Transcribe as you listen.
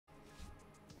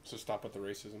So stop with the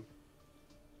racism.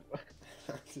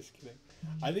 Just kidding.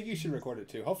 I think you should record it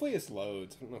too. Hopefully it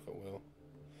loads. I don't know if it will.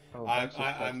 Oh,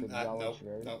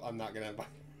 No, I'm not gonna.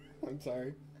 I'm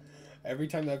sorry. Every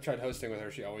time that I've tried hosting with her,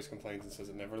 she always complains and says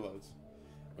it never loads.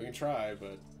 We can try,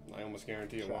 but I almost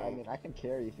guarantee it won't. I mean, I can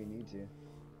carry if you need to.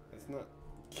 It's not.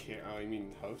 Oh, you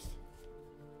mean host?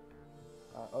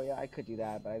 Oh yeah, I could do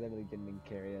that, but I literally didn't mean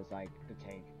carry as like the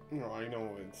tank. No, I know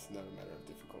it's not a matter of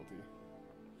difficulty.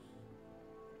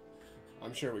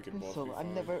 I'm sure we could both be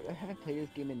fine. I haven't played this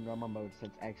game in normal mode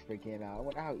since Expert came out. I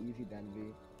wonder how easy that'd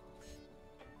be.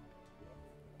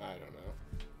 I don't know.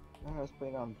 When I was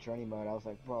playing on journey mode, I was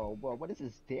like, bro, what is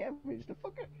this damage? The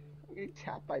fuck I'm getting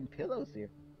tapped by pillows here.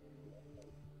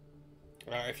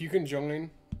 If you can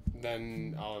join,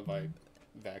 then I'll invite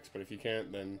Vex, but if you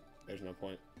can't, then there's no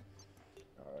point.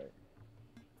 Alright.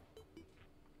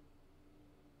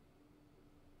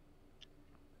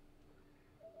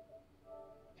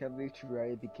 Can't believe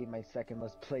Terraria became my second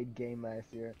most played game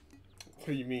last year. What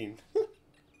do you mean?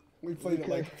 We played it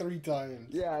like 3 times.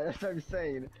 Yeah, that's what I'm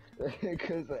saying.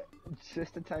 Because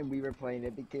just the time we were playing,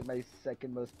 it became my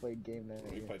second most played game that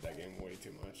year. We played that game way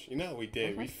too much. You know what we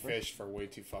did? We fished for way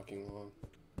too fucking long.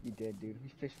 You did, dude. We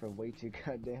fished for way too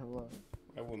goddamn long.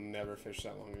 I will never fish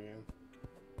that long again.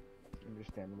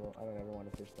 Understandable. I don't ever want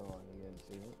to fish that long again,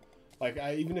 too. Like,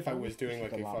 even if I was doing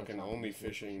like a fucking only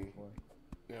fishing...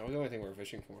 Yeah, it was the only thing we were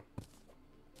fishing for.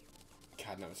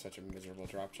 God, that was such a miserable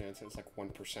drop chance. It was like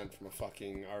 1% from a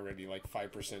fucking already like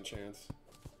 5% chance.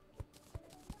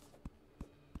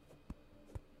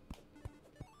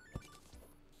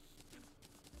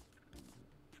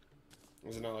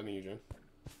 Was it not letting you join?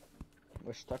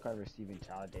 We're stuck on receiving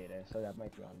child data, so that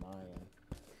might be on my end.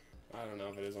 I don't know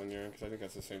if it is on your end, because I think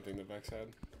that's the same thing that Vex had.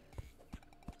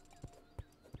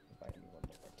 Invite me one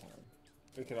more time.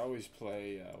 We could always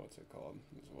play, what's it called,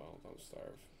 as well, Don't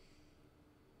Starve.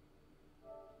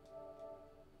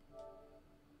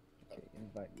 Okay,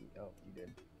 invite me. Oh, you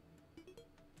did.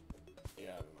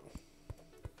 Yeah, I don't know.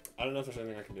 I don't know if there's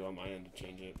anything I can do on my end to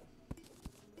change it.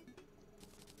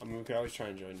 I mean, we could always try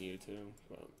and join you too,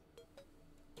 but...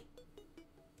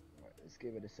 Alright, let's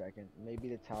give it a second. Maybe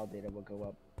the tile data will go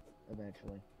up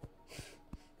eventually.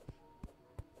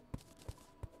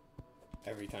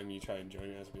 Every time you try and join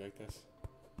it, it has to be like this.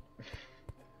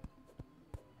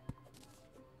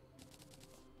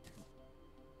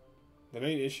 The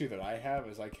main issue that I have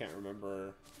is I can't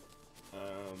remember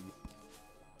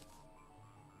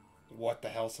what the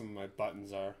hell some of my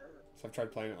buttons are. So I've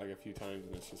tried playing it like a few times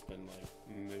and it's just been like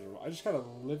miserable. I just got a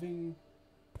living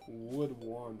wood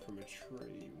wand from a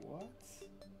tree. What?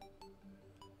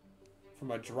 From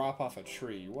a drop off a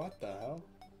tree. What the hell?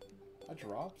 That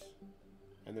drops?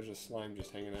 And there's a slime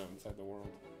just hanging out inside the world.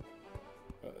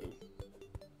 Uh-oh.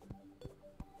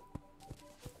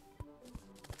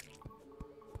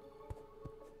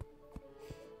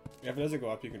 Yeah, if it doesn't go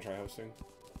up, you can try hosting.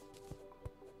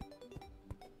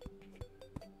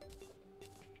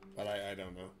 But I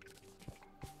don't know.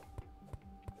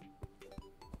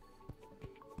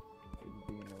 It's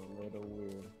being a little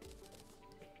weird.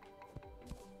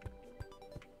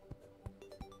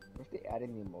 What if they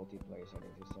added new multiplayer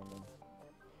settings or something?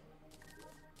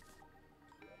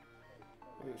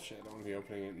 Oh shit, I don't want to be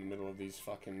opening it in the middle of these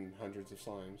fucking hundreds of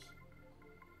slimes.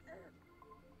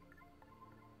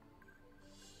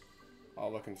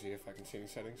 I'll look and see if I can see any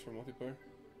settings for multiplayer.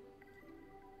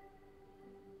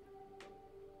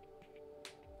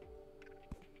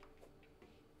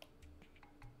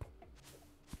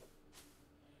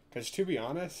 Because to be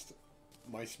honest,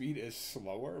 my speed is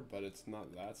slower, but it's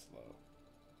not that slow.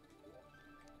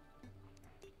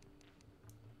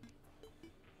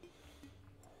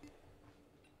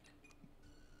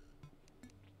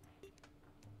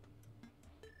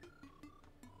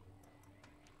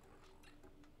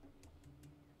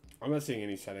 I'm not seeing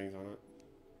any settings on it.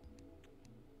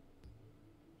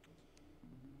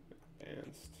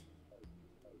 Advanced.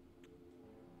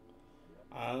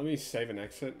 Let me save and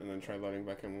exit and then try loading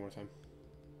back in one more time.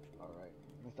 Alright.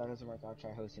 If that doesn't work, I'll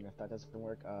try hosting. If that doesn't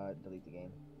work, delete the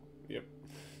game. Yep.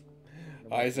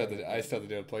 I still have to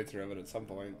do a playthrough of it at some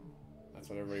point. That's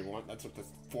what everybody wants. That's what the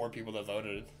 4 people that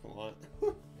voted want.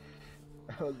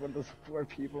 I was one of those 4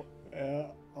 people. Yeah,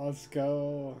 let's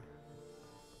go.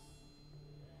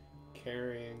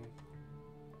 Carrying.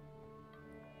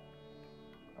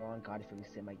 Oh, on God, if you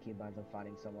see my keybinds, I'm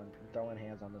fighting someone. I'm throwing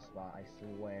hands on the spot, I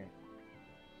swear.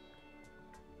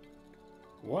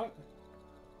 What?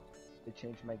 They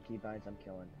changed my keybinds, I'm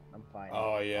killing. I'm fighting.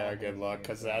 Oh yeah, good luck.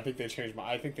 Cause I think they changed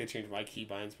my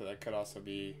keybinds, but that could also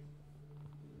be.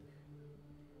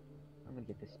 I'm gonna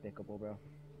get despicable, bro.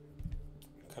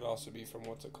 Could also be from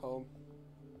what's it called?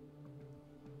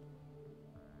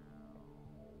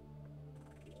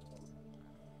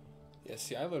 Yeah,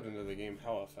 see, I load into the game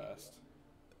hella fast.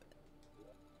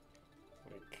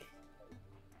 Like,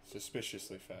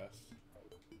 suspiciously fast.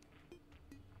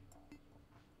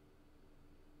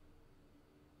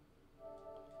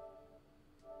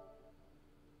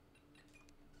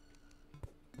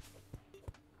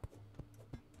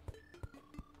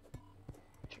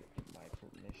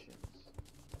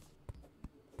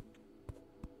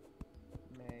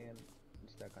 Man, I'm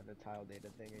stuck on the tile data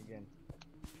thing again.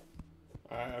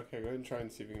 Okay, go ahead and try and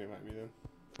see if you can invite me then.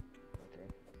 Okay.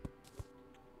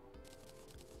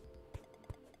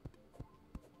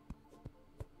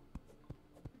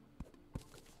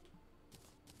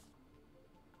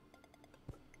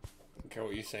 Okay,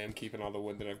 what you say? I'm keeping all the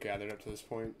wood that I've gathered up to this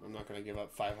point. I'm not going to give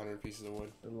up 500 pieces of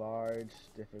wood. The large,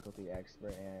 difficulty,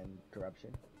 expert, and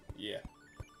corruption. Yeah.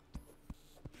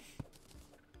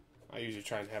 I usually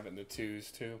try and have it in the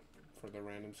 2s too for the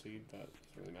random seed, but it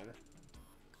doesn't really matter.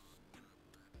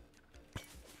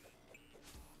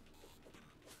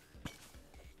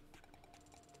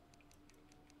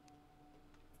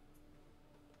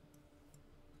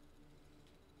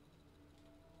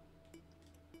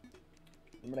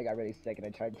 Remember I got really sick and I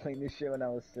tried playing this shit when I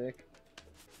was sick?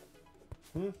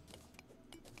 Remember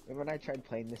when I tried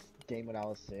playing this game when I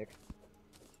was sick?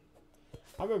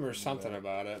 I remember something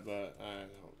about it, but I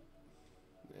don't.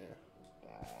 Yeah.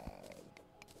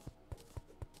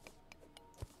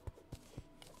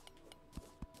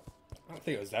 I don't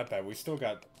think it was that bad. We still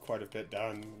got quite a bit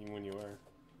done when you were.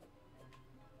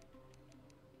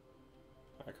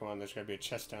 Alright, come on. There's gotta be a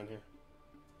chest down here.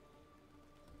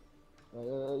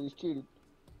 He's cheating.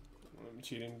 I'm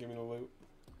cheating. Give me the loot.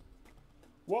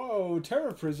 Whoa,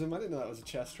 Terror Prism. I didn't know that was a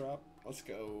chest drop. Let's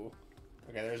go.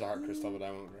 Okay, there's a heart crystal, but I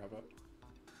won't grab it.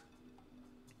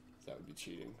 That would be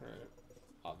cheating, right?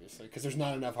 Obviously, because there's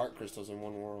not enough heart crystals in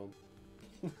one world.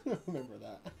 Remember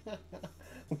that.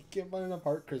 We can't find enough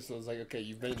heart crystals. Like, okay,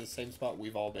 you've been in the same spot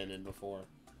we've all been in before.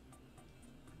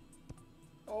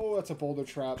 Oh, that's a boulder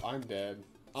trap. I'm dead.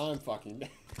 I'm fucking dead.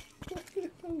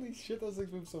 Holy shit, those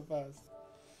things move so fast.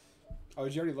 Oh,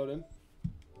 did you already load in?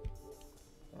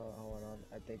 Oh, hold on.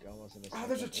 I think almost in a second. Oh,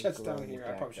 there's a chest down here.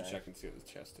 I probably should check and see what this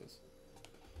chest is.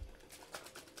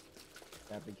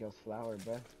 Abigail's flower,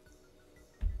 bruh.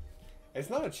 It's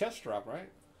not a chest drop, right?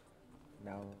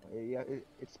 No.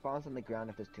 It spawns on the ground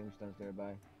if there's tombstones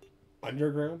nearby.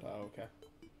 Underground? Oh, okay.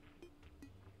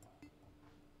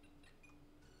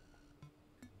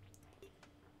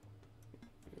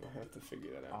 I'll have to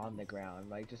figure that out. On the ground,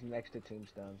 like just next to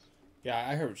tombstones. Yeah,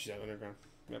 I heard what you said, underground.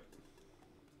 Yep.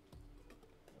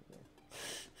 Okay.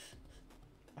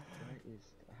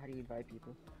 How do you invite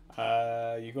people?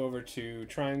 You go over to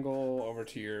triangle, over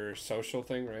to your social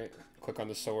thing, right? Click on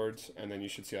the swords, and then you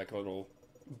should see like a little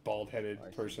bald-headed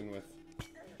person with...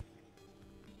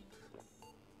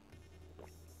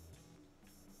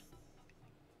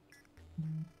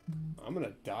 I'm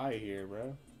gonna die here,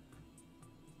 bro.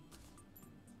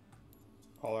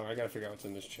 Hold on, I gotta figure out what's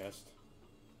in this chest.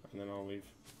 And then I'll leave.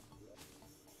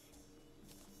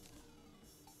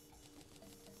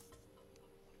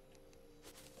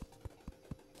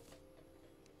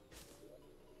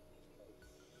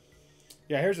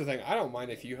 Yeah, here's the thing. I don't mind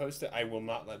if you host it. I will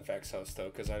not let Vex host, though,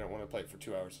 because I don't want to play it for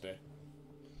 2 hours a day.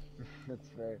 That's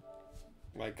fair.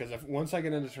 Like, because once I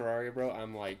get into Terraria, bro,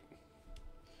 I'm like,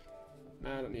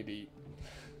 nah, I don't need to eat.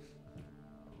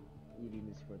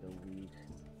 Eating is for the weak.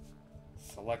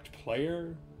 Select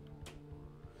player?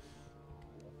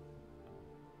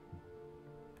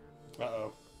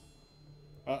 Uh-oh.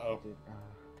 Uh-oh.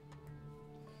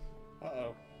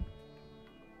 Uh-oh.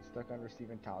 Stuck on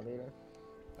receiving tile data?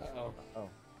 Uh-oh. Oh.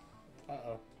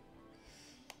 Uh-oh.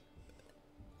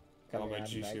 Got all my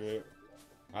juicy loot.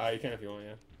 You can if you want,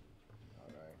 yeah.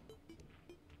 Alright.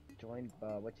 Join,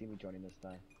 what team are you joining this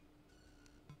time?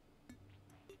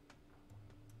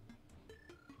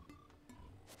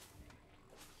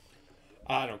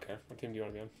 I don't care. What team do you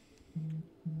want to be on?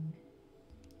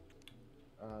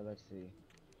 Let's see.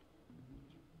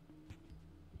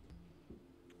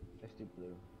 Let's do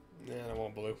blue. Yeah, I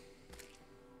want blue.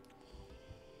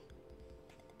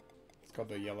 It's called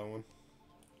the yellow one.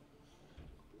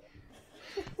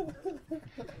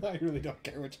 I really don't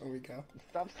care which one we go.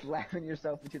 Stop slamming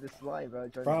yourself into the slime, bro.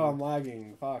 Bro, I'm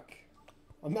lagging. Fuck.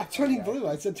 I'm not joining blue.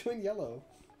 I said join yellow.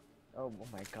 Oh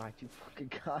my god, you fucking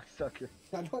cocksucker.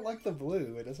 I don't like the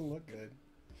blue. It doesn't look good.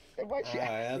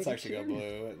 Let's actually go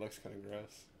blue. It looks kind of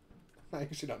gross. I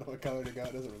actually don't know what color to go.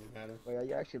 It doesn't really matter. Wait, are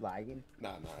you actually lagging? No,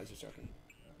 I was just joking.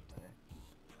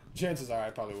 Chances are I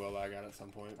probably will lag out at some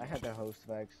point. I had the host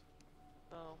Vex.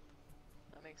 Oh,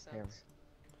 that makes sense. Here.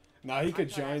 Nah, he could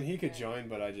join. He could join,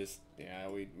 but I just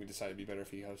we decided it'd be better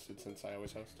if he hosted since I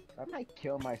always host. I might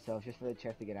kill myself just for the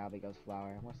chance to get Abigail's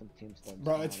flower. I want some tombstones.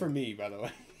 Bro, it's for me, by the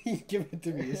way. Give it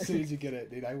to me as soon as you get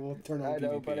it, dude. I will turn on PvP. I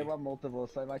know, but I want multiple,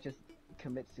 so I might just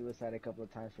commit suicide a couple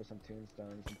of times for some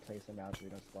tombstones and place them out so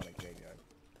we don't spawn a graveyard.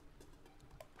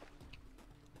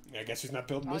 I guess he's not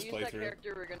building this playthrough. I'll use that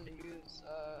character we're gonna use.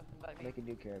 Make a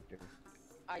new character.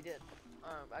 I did.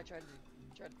 I tried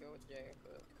to go with Jay,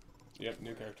 but. Yep,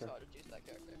 new character. So I just used that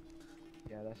character.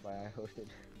 Yeah, that's why I hosted.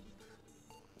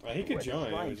 Well, he could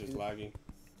join. It was just laggy.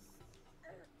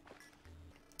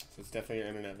 So it's definitely your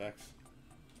internet Vex.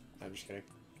 I'm just kidding.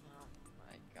 Oh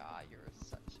my god, you're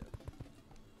such a.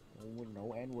 Oh,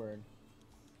 no N word.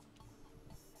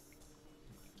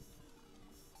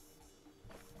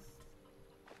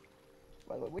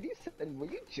 By the way, what you said? Were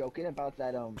you joking about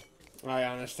that? I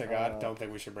honest to God don't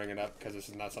think we should bring it up because this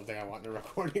is not something I want in a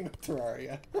recording of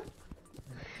Terraria.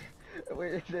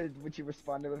 Would you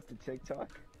respond with the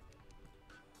TikTok?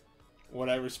 Would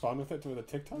I respond with it with a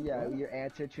TikTok? Yeah, what? Your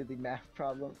answer to the math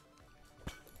problem.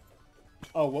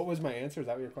 Oh, what was my answer? Is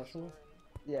that what your question was?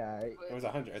 Yeah. It was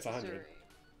 100. It's 100.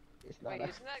 It's not. Wait,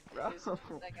 isn't that guy from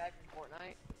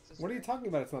Fortnite? What are you talking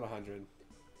about? It's not 100.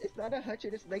 It's not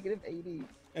 100. It's negative 80.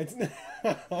 It's negative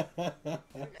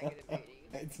 80.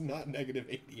 It's not negative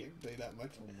 80. I can tell you that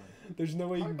much. There's no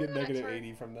way you can get negative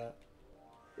 80 from that.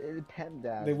 It depends.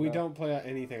 We don't play out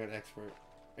anything on expert.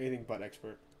 Anything but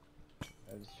expert.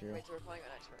 That's true. Wait, so we're playing on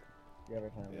expert. Yeah, we're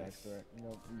playing on expert.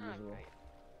 No, usual.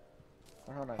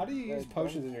 Okay. How do you use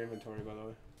potions in your inventory, by the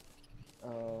way?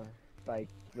 Like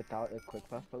without a quick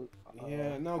buff.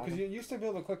 Yeah, no, because you used to be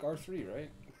able to click R3, right?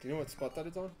 Do you know what spot that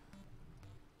is on?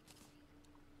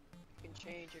 You can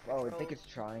change your controls. Oh, I think it's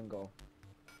triangle.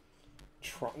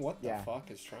 What the fuck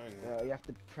is triangle? You have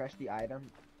to press the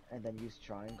item and then use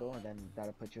triangle, and then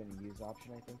that'll put you in the use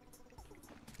option, I think.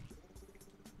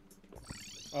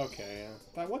 Okay,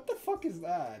 yeah. What the fuck is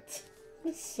that?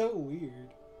 It's so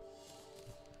weird.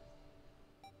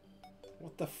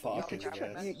 What the fuck is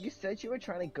this? You said you were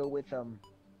trying to go with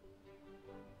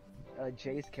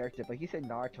Jay's character, but he said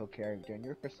Naruto character, and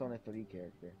you're a Persona 3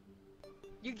 character.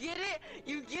 You get it?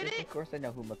 You get it? Of course I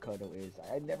know who Makoto is.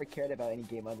 I've never cared about any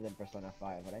game other than Persona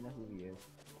 5, but I know who he is.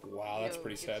 Wow, that's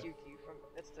pretty sad.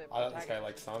 I thought this guy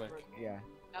liked Sonic. Yeah.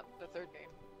 Not the third game.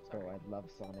 Sorry. Oh, I love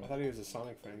Sonic. I thought he was a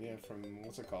Sonic fan, yeah, from,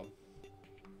 what's it called?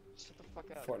 Shut the fuck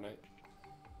up. Fortnite.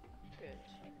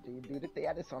 Dude, if they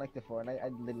added Sonic to Fortnite,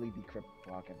 I'd literally be crip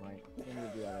walking, like, I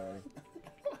need to do that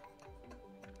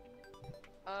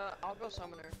already. I'll go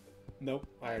Summoner. Nope,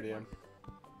 I already am.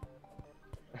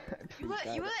 You let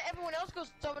everyone else go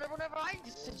Summoner whenever I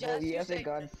suggest. Well, he hasn't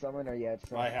gone Summoner yet,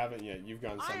 so... I haven't yet, you've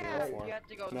gone Summoner before. You have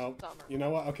to go Summoner. You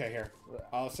know what? Okay, here.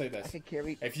 I'll say this. I can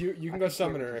carry... If you can go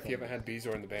Summoner if you haven't had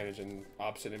Beezor in the bandage and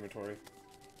opposite inventory.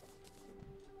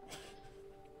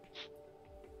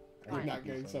 You're not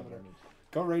getting Summoner.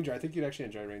 Go Ranger. I think you'd actually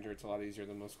enjoy Ranger. It's a lot easier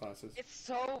than most classes.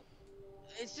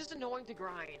 It's just annoying to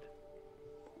grind.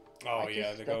 Oh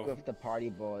yeah, they go with the party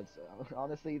boards.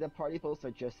 Honestly, the party boards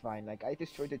are just fine. Like I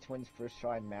destroyed the twins first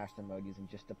try in master mode using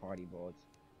just the party boards.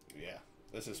 Yeah,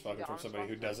 this is fucking from somebody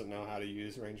who doesn't know how to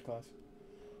use range class.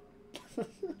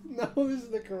 No, this is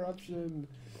the corruption.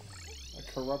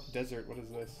 A corrupt desert. What is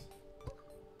this?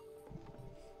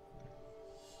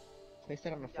 They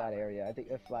said on a flat area. I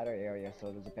think a flatter area,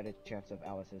 so there's a better chance of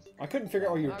Alice's. I couldn't figure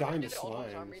out why you're dying to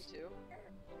slimes.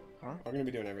 Huh? We're gonna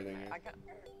be doing everything here. Alright,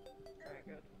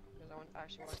 good. Because I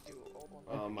actually want to do old one.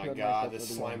 Oh my god, this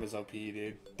slime is OP,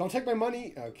 dude. Don't take my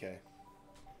money! Okay.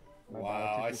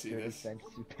 Wow, I see this.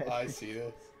 I see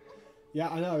this. Yeah,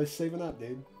 I know, I was saving up,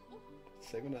 dude.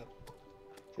 Saving up.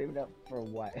 Saving up for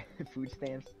what? Food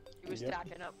stamps? He was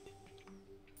stacking up.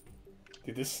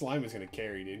 Dude, this slime is gonna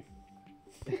carry, dude.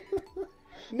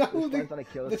 No,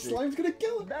 the slime's gonna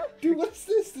kill him! No. Dude, what's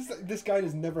this? This guy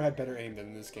has never had better aim than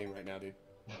in this game right now, dude.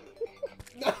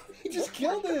 No, he just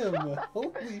killed him!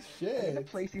 Holy shit! I'm gonna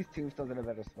place these tombstones in a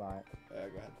better spot. Go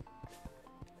ahead.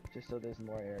 Just so there's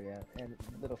more area, and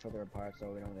a little further apart so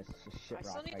we don't miss shit rock. I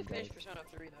still need to finish Persona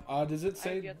 3 though. Does it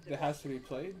say it has to be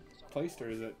placed, or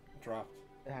is it dropped?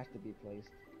 It has to be placed.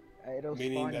 It'll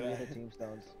spawn near the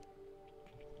tombstones.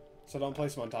 So don't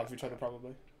place them on top of each other,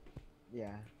 probably?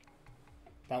 Yeah.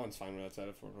 That one's fine when it's at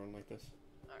a run like this.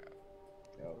 Alright.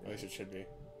 Oh, at least it should be.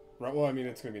 Right, well, I mean,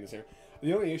 it's gonna be the same.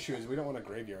 The only issue is we don't want a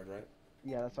graveyard, right?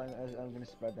 Yeah, that's why I'm gonna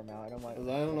spread them out. I don't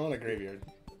want a graveyard.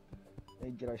 They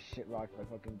get our shit rocked by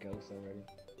fucking ghosts already.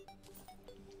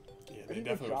 Yeah, they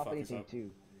definitely drop fuck us anything up.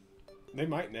 Too. They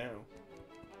might now.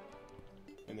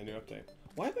 in the new update.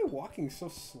 Why am I walking so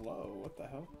slow? What the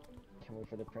hell? Can't wait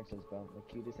for the princess belt. The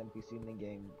cutest NPC in the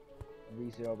game.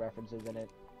 ReZero references in it.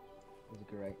 It's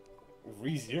great.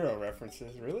 ReZero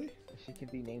references, really? She can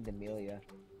be named Amelia.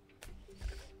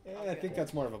 Yeah, I think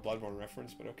that's more of a Bloodborne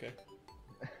reference, but okay.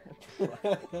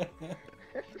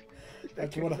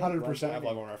 That's 100% a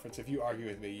Bloodborne reference. If you argue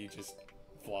with me, you just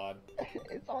flawed.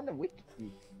 It's on the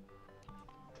wiki.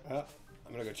 I'm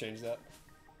gonna go change that.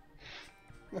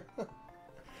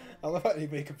 I love how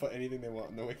anybody can put anything they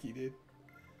want in the wiki, dude.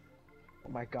 Oh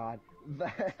my god.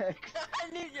 Vex! I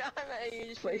need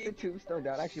you. Place a tombstone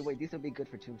down. Actually, wait, these would be good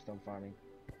for tombstone farming.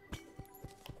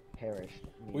 Perish.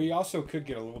 We also could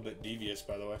get a little bit devious,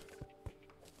 by the way.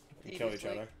 And kill each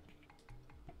other.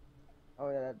 Oh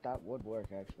yeah, that would work,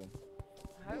 actually.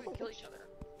 How do we kill each other?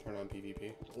 Turn on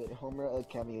PvP. Homer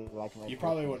Academy like my. You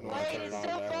probably wouldn't want to turn it on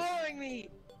still there. following me!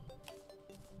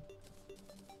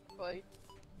 Wait.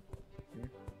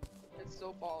 It's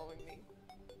still following me.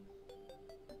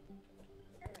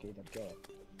 Okay, then go.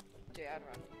 Jay, I'd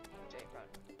run. Jay, run.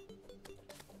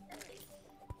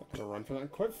 I'm gonna run for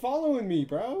that. Quit following me,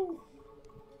 bro!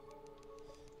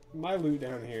 My loot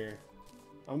down here.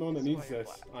 I'm the one that needs this.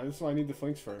 That's why I need the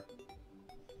flinks for.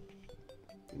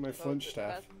 My flinch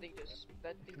staff.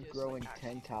 That thing just Grow in like,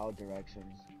 10 tile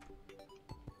directions.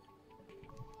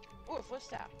 Oh, a foot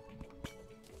staff.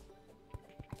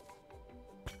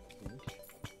 Flinch?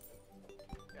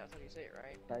 Yeah, that's how you say it,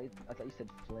 right? I thought you said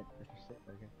flint.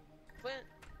 Okay. Flint.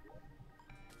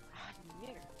 Ah,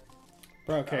 nigger.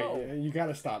 Bro, okay, Oh. you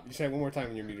gotta stop. You say it one more time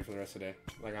and you're muted for the rest of the day.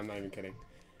 Like, I'm not even kidding.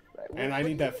 Right, And I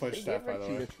need that flinch say? staff, by the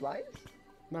Give way. it to Slice?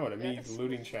 No, to me, Yes.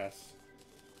 looting chests.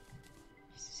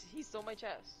 He stole my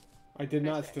chest. I did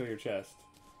not Nice steal your chest.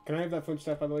 Can I have that flinch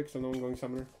staff, by the way, because I'm the one going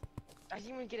summoner? I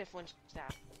didn't even get a flinch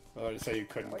staff. Well, I just say you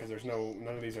couldn't, because there's none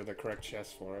of these are the correct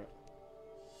chests for it.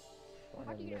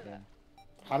 How do you know that?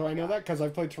 How do I know that? Because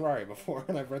I've played Terraria before,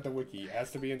 and I've read the wiki. It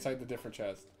has to be inside the different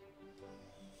chest.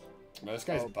 No, this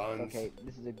guy's buns. Okay,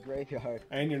 this is a graveyard.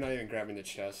 And you're not even grabbing the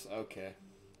chest. Okay.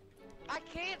 I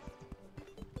can't.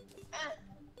 Ah.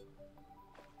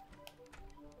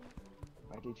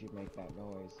 Why did you make that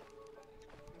noise?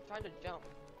 I'm trying to jump.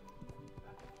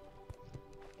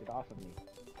 Get off of me.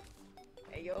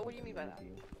 Hey, yo, what do you mean by that?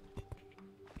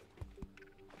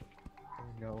 Oh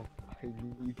no, I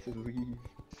need to leave.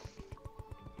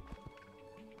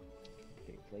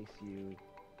 Okay, place you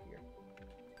here.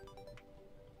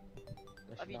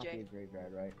 That should not be a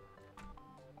graveyard, right?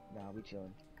 Nah, we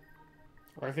chilling.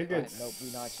 Well, I think Right, it's nope,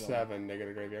 we not chilling. 7 to get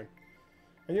a graveyard.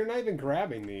 And you're not even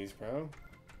grabbing these, bro.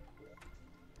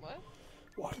 What?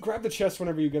 What? Grab the chest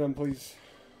whenever you get them, please.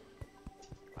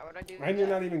 Why would I do that? And you're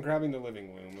not even grabbing the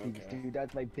living loom. Okay. Dude,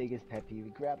 that's my biggest pet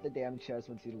peeve. Grab the damn chest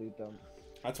once you loot them.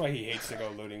 That's why he hates to go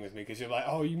looting with me, because you're like,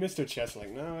 oh, you missed a chest.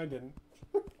 Like, no, I didn't.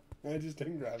 I just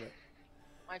didn't grab it.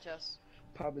 My chest.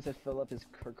 Probably said fill up his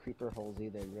creeper holes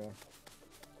either, bro.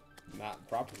 Not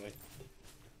properly.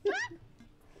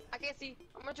 I can't see.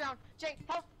 I'm gonna drown. Jake,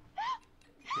 help!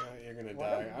 Yeah, you're gonna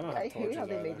die. I don't have torches hate how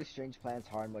they either. made the Strange Plants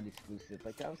hard mode exclusive.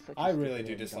 Like, that was such a I stupid really do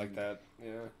little dislike dumb that.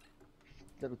 Yeah.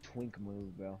 little twink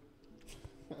move, bro.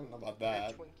 I don't know about You're a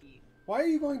that. Twinkie. Why are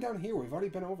you going down here? We've already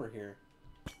been over here.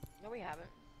 No, we haven't.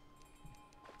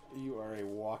 You are a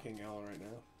walking L right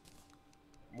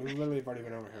now. We literally have already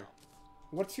been over here.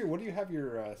 What do you have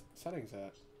your settings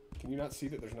at? Can you not see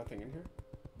that there's nothing in here?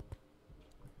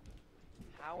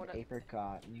 How would I?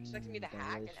 Apricot. You expecting me to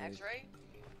hack an delicious. X-ray?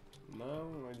 No,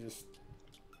 I just...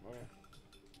 Okay.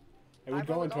 It would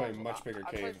go into a much bigger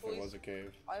cave if it was a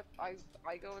cave.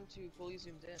 I go into fully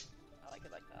zoomed in. I like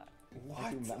it like that. What?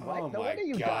 Like, Oh no my wonder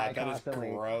you god, die that is constantly.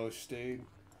 gross, dude.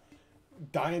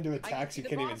 Die into attacks you the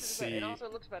can't even bosses, but see. It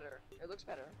also looks better. It looks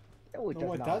better. No, it does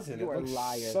No, it not. doesn't. You It are a looks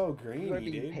liar. so grainy, You are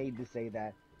being dude. paid to say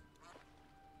that.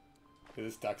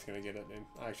 This duck's gonna get it, dude.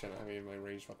 I actually don't have any of my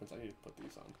ranged weapons. I need to put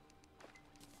these on.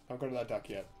 Don't go to that duck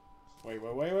yet. Wait.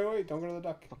 Don't go to the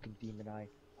duck. Fucking demon eye.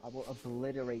 I will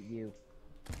obliterate you.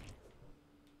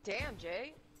 Damn,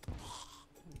 Jay.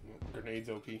 Grenades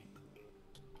OP.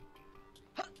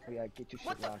 Oh yeah, get your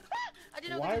What shit the? locked. I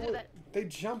didn't know Why they could do would that. they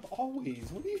jump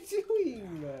always? What are you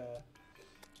doing?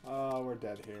 Oh, we're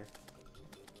dead here.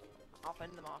 I'll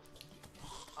fend them off.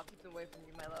 I'll keep them away from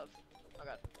you, my love. Oh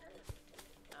god.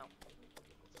 Ow.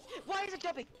 Why is it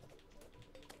jumping?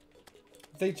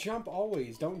 They jump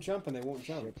always. Don't jump and they won't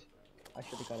jump. Shit. I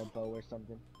should have got a bow or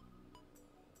something.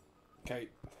 Okay,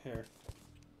 here.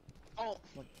 Oh.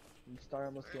 Star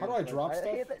almost How do I drop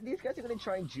stuff? These guys are gonna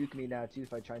try and juke me now too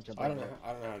if I try and jump I don't out know.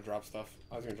 I don't know how to drop stuff.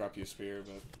 I was gonna drop you a spear,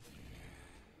 but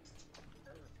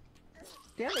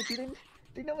Damn it, you didn't.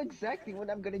 They know exactly when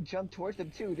I'm gonna jump towards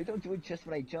them too. They don't do it just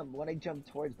when I jump. When I jump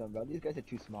towards them, bro. These guys are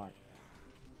too smart.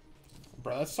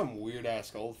 Bro, that's some weird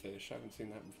ass goldfish. I haven't seen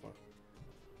that before.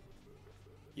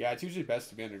 Yeah, it's usually best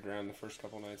to be underground the first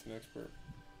couple nights in expert.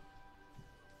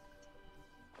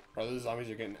 Bro, those zombies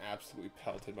are getting absolutely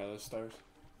pelted by those stars.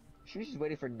 She was just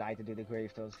waiting for night to do the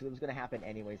gravestones because it was gonna happen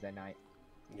anyways that night.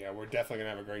 Yeah, we're definitely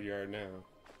gonna have a graveyard now.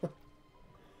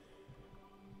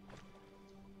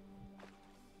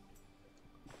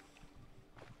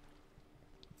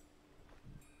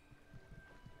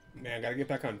 Man, I gotta get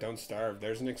back on Don't Starve.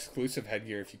 There's an exclusive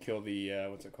headgear if you kill the,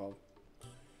 what's it called?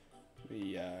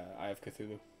 The, Eye of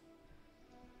Cthulhu.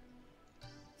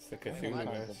 It's the Cthulhu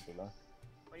guys.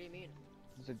 What do you mean?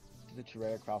 There's a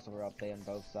Terraria crossover up there on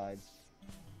both sides.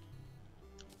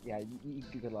 Yeah, you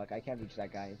good luck. I can't reach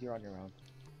that guy. You're on your own.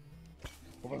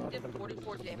 He did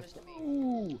 44 damage to me.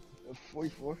 Ooh!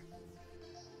 44?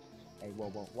 Hey,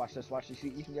 whoa. Watch this, watch this.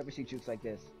 You can never see jukes like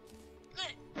this.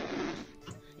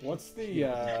 What's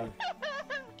the,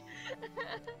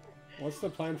 what's the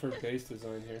plan for base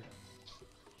design here?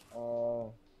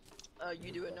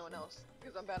 You do it, no one else.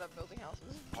 Because I'm bad at building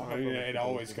houses. I mean, it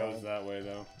always goes that way,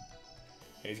 though.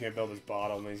 He's gonna build his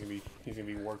bottle, and he's gonna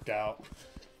be worked out.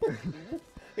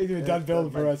 He's gonna be done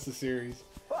building for the rest of the series.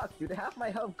 Fuck, dude, half my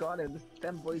health gone and this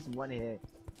femboy's one hit.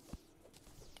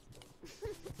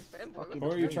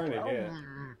 What are you trying to get?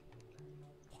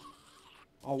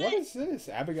 Oh, what is this?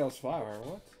 Abigail's flower,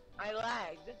 what? I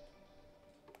lagged.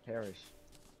 Perish.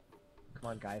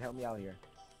 Come on, guy, help me out here.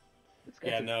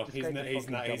 Yeah, no, he's gonna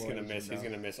miss. He's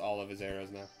gonna miss all of his arrows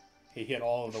now. He hit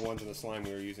all of the ones in the slime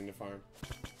we were using to farm.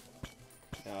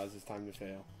 Now is his time to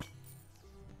fail.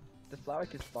 The flower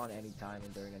can spawn anytime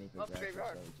and during any progression,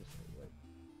 graveyard. so just wait.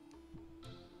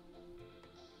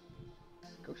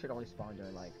 Go should only spawn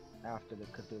during, like, after the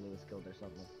Cthulhu is killed or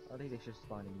something. I think they should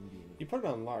spawn immediately. You put it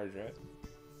on large, right?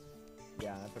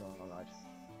 Yeah, I put it on large.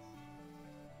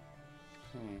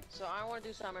 So I want to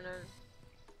do summoner.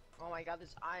 Oh my god,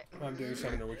 I'm doing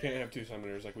summoner. We can't have two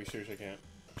summoners, like we seriously can't.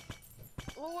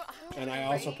 Well, and I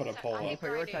also put a poll Can you up.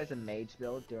 prioritize a mage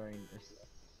build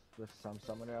with some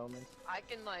summoner elements? I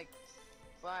can, like,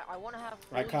 but I want to have.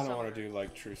 I kind of want to do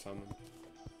like true summon.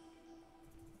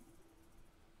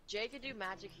 Jay could do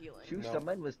magic healing. True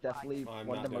summon was definitely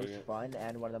one of the most it. fun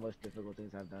and one of the most difficult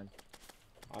things I've done.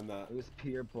 I'm not. It was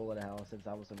pure bullet hell since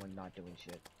I was the one not doing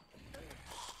shit.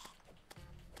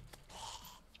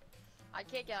 I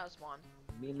can't get out of spawn.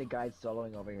 Me and the guys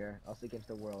soloing over here, us against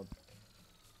the world.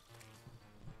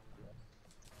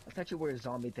 I thought you were a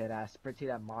zombie dead ass. Pretty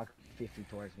that Mach 50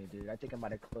 towards me, dude. I think I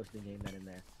might have closed the game then and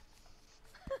there.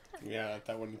 Yeah,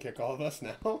 that wouldn't kick all of us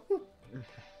now. Oh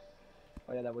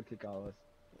yeah, that would kick all of us.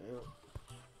 Yeah.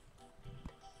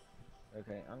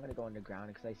 Okay, I'm gonna go underground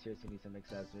because I seriously need some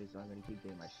accessories, so I'm gonna keep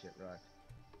getting my shit rocked.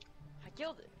 I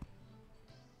killed it.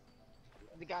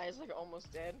 The guy is like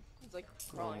almost dead. He's like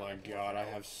crawling. Oh my god, I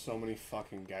have so many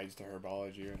fucking guides to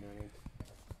herbology right now.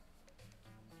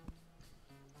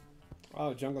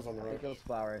 Oh, jungle's on the road. Abigail's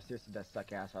flower seriously does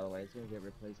suck ass, by the way. It's gonna get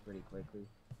replaced pretty quickly.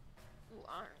 Ooh,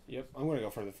 iron. Yep, I'm gonna go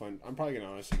for the flint. I'm probably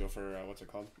gonna honestly go for what's it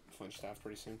called, flint staff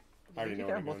pretty soon. I already know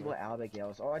what I'm going multiple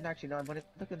Abigails. Oh, and actually no, I'm gonna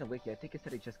look in the wiki. I think it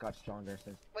said it just got stronger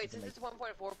since. Wait, since it's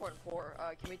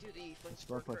 1.4.4, can we do the flint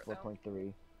sport? 1.4.3.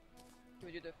 Can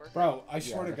we do the first? Bro, I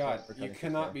swear to that's God, what you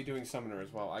cannot be doing summoner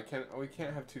as well. We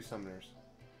can't have two summoners.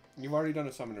 You've already done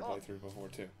a summoner playthrough before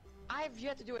too. I've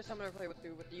yet to do a summoner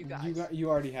playthrough with you guys. You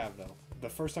already have though. The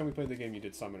first time we played the game, you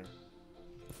did summoner.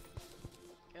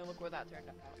 And look where that turned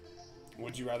out.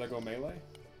 Would you rather go melee?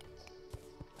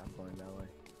 I'm going melee.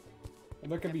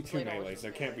 There can be two melees.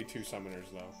 There can't be two summoners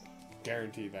though.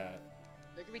 Guarantee that.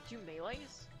 There can be two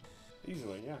melees?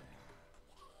 Easily, yeah.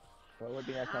 Well, it would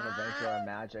be nice to have a venture or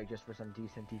magic just for some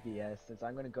decent DPS. Since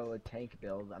I'm gonna go a tank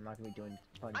build, I'm not gonna be doing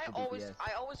punch to DPS.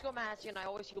 I always go magic and I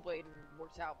always heal blade and it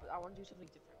works out, but I want to do something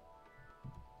different.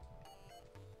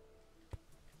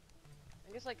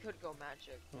 I guess I could go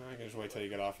magic. I can just wait till you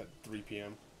get off at 3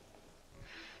 p.m.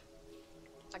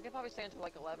 I could probably stay until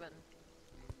like 11.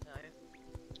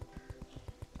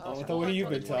 Not with the way you've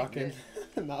been talking.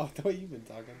 Not with the way you've been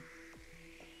talking.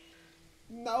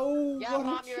 No! Yeah,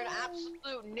 Mom, you're an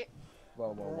absolute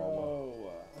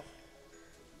Whoa.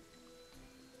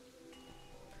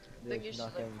 There's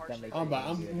nothing that makes I'm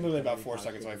literally about 4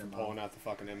 seconds away from pulling out the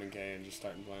fucking M&K and just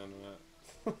starting playing on that.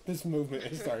 This movement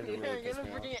is starting to really piss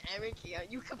me off. M&K.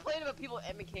 You complain about people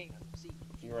M&K. See,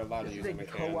 you were allowed to use M&K.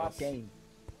 Co-op game.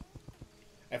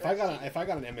 If I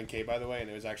got an M&K by the way, and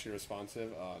it was actually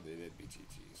responsive, oh, it'd be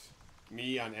GG's.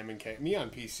 Me on M&K, me on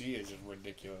PC is just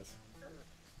ridiculous.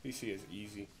 PC is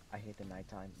easy. I hate the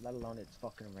nighttime. Let alone it's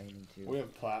fucking raining too. We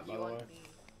have plat, by You the want way. me?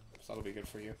 So that'll be good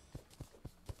for you.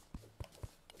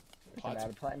 Doesn't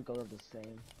matter. Plat and gold are the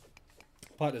same.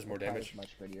 Plat does more Plat damage. is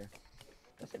much prettier.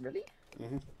 Does it really?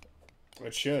 Mm-hmm.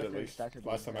 It should, at least.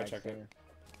 Last time I checked it.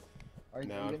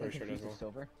 No, I'm pretty sure it does more.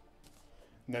 Silver?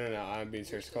 No, I'm being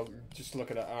serious. Just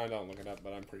look it up. I don't look it up,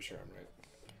 but I'm pretty sure I'm right.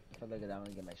 If I look it up, I'm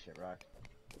gonna get my shit rocked.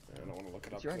 I don't want to look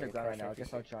it up. It's your underground right now. I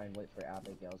guess I'll try and wait for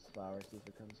Abigail's flowers, see if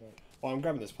it comes up. Well, I'm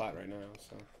grabbing this plat right now,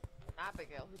 so.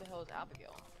 Abigail? Who the hell is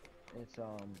Abigail? It's,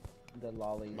 the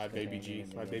Lolly. My baby G.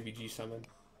 My baby G summon.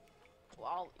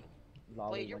 Lolly.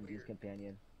 Lolly you're Wendy's weird.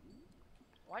 companion.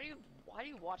 Why do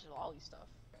you watch Lolly stuff?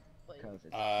 Like, Because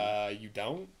it's You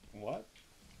don't? What?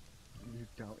 You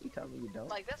don't? You tell me you don't?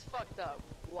 like that's fucked up.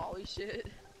 Lolly shit.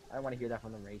 I don't want to hear that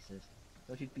from the racist.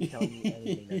 Don't you be telling me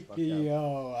anything that's fucked up.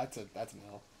 Yo, that's an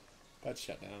L. That's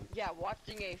shut down. Yeah,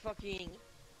 watching a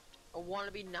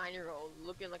wannabe 9-year-old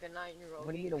looking like a 9-year-old.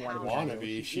 What do you mean a wannabe?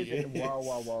 Wannabe, she is.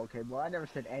 Whoa, okay. Well, I never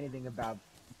said anything about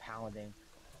pounding.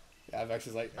 Yeah, Vex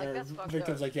is like, Like, that's fucked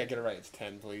Victim's up. like, yeah, get it right. It's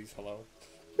 10, please. Hello.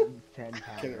 10 pounding.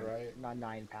 Get it right. Not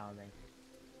 9 pounding.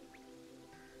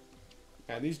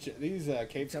 Man, these capes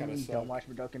Tell kind me of you suck. don't watch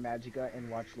Madoka Magica and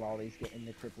watch Lollies get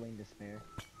into crippling despair.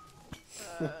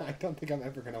 I don't think I'm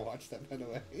ever gonna watch that, by the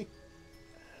way.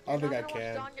 I don't think I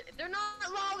can. They're not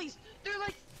Lollies. They're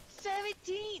like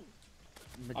 17.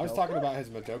 I was talking about his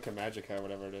Madoka Magica or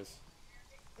whatever it is.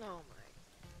 Oh my.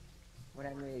 What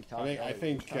I really talking I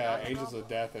think Angels of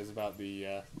Death is about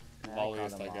the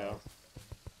lolliest I go.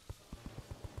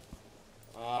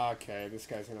 Okay, this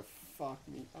guy's gonna fuck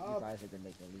me These up. eyes are gonna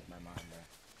make me lose my mind, bro.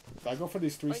 If I go for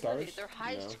these 3 Like, stars, they're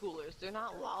high no. schoolers. They're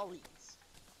not Lollies.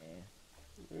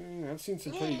 Yeah. I've seen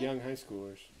some pretty young high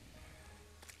schoolers.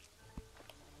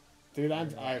 Dude, I've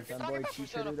If you're talking about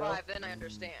Persona 5, then I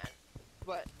understand.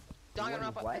 But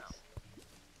Danganronpa, What? no.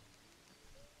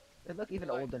 They look even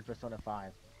Like- older than Persona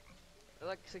 5. They're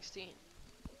like 16.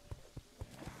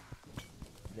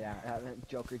 Yeah,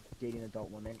 Joker dating adult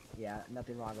women. Yeah,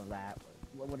 nothing wrong with that.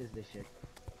 What is this shit?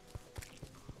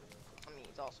 I mean,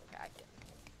 he's also packing.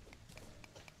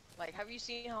 Like, have you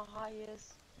seen how high he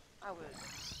is? I would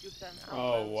scoop them out.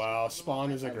 Oh wow,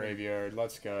 Spawn is a graveyard.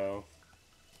 Let's go.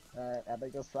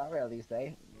 Abigail's flower at least,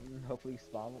 eh? Hopefully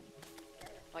Spawn.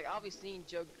 Like, I'll be seeing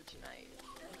Joker tonight.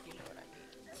 If you know what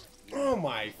I mean. Oh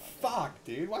my fuck,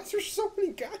 dude. Why is there so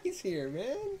many guys here,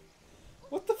 man?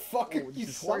 What the fuck are you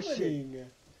summoning?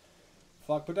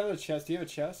 Fuck, put down a chest. Do you have a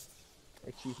chest?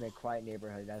 Achievement, quiet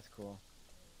neighborhood. That's cool.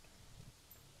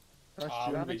 Rush, I'm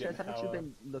do you have gonna a be chest? getting Haven't you hella-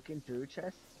 been looking through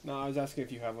chests? No, I was asking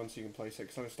if you have one so you can place it,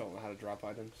 because I just don't know how to drop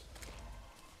items.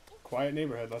 Quiet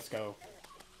neighborhood, let's go.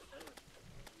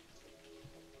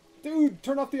 Dude,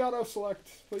 turn off the auto select,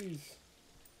 please.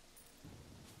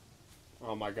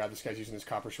 Oh my god, this guy's using his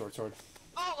copper short sword.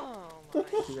 Oh my.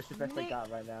 See, that's the best I got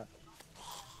right now.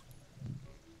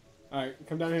 Alright,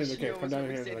 come down here to the She cave. Come always down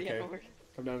over here to the city cave. over.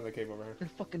 Come down to the cave over here. The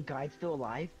fucking guy's still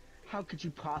alive? How could you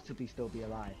possibly still be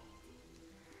alive?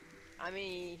 I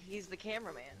mean, he's the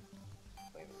cameraman.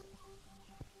 Wait a minute.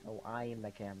 Oh, I am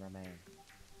the cameraman.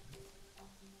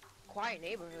 Quiet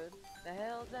neighborhood. The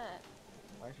hell is that?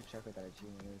 I should check what that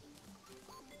achievement is.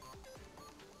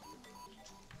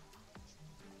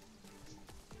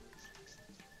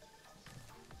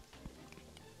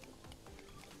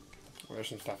 Well, there's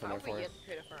some stuff in How there we for you. get to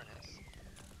create a furnace?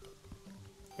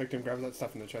 Victim, grab that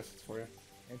stuff in the chest. It's for you.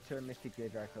 Enter Mystic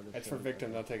Graveyard for this. It's for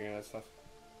Victim, not taking that stuff.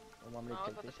 I want me Oh, I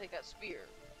to was take about this. to take that spear.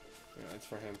 Yeah, it's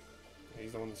for him.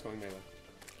 He's the one that's going melee.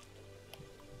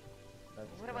 Let's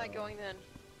What am I go. going then?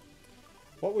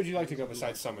 What would you like to go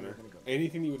besides Summoner?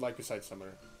 Anything you would like besides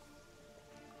Summoner?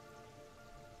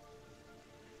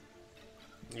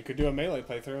 You could do a melee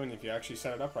playthrough, and if you actually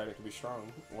set it up right, it could be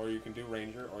strong. Or you can do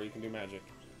Ranger, or you can do Magic.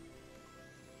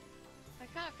 I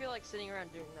kind of feel like sitting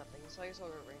around doing nothing, so I guess I'll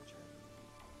go Ranger.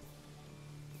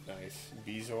 Nice.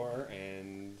 Visor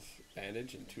and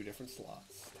Bandage in 2 different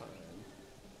slots. Time.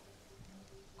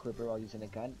 Quiver while using a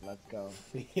gun. Let's go.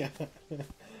 Yeah.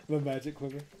 The Magic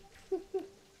Quiver. You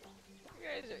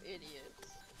guys are idiots.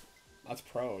 That's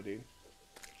pro, dude.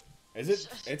 Is it?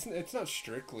 It's not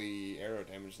strictly arrow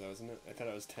damage though, isn't it? I thought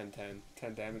it was 10-10.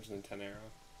 10 damage and then 10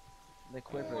 arrow. The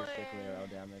quiver is strictly arrow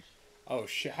damage. Oh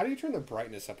shit, how do you turn the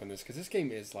brightness up in this? Because this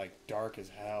game is like dark as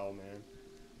hell, man.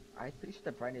 I'm pretty sure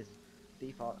the brightness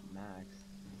default max.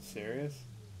 Serious?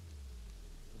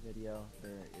 Video,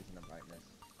 there isn't a brightness.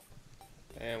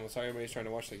 Damn, well sorry everybody's trying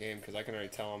to watch the game, because I can already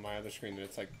tell on my other screen that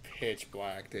it's like pitch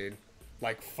black, dude.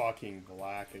 Like fucking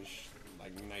black as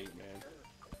like night, man.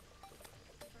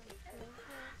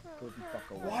 Go the fuck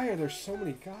away. Why are there so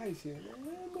many guys here,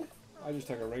 man? I just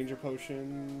took a ranger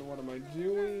potion. What am I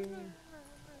doing?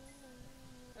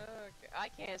 Okay, I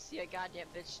can't see a goddamn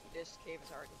bitch. This cave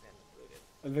has already been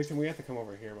looted. Victim, we have to come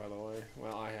over here, by the way.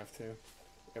 Well, I have to.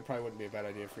 It probably wouldn't be a bad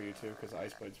idea for you, too, because the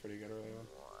ice blade's pretty good early on.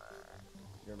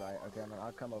 You're right. Okay,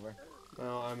 I'll come over.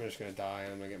 No, I'm just gonna die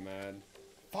and I'm gonna get mad.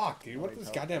 Fuck, dude, what are these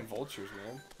goddamn vultures,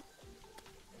 man?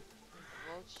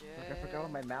 Bullshit. Look, I forgot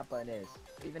what my map button is.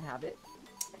 Do you even have it?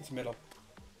 It's middle.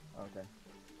 Okay.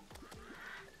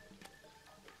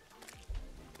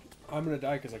 I'm gonna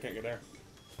die because I can't get there.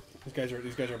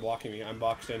 These guys are blocking me. I'm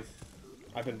boxed in.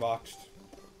 I've been boxed.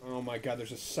 Oh my god,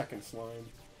 there's a second slime.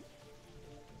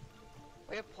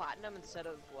 We have platinum instead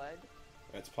of lead.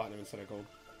 It's platinum instead of gold.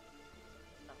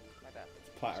 Oh, my bad. It's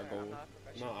plat or gold.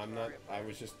 No, I'm not. Sorry, I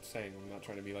was just saying. I'm not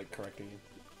trying to be like correcting you.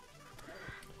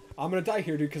 I'm gonna die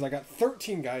here, dude, because I got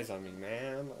 13 guys on me,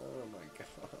 man. Oh my god.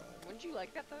 Wouldn't you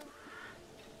like that though?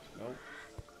 Nope.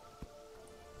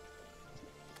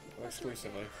 Not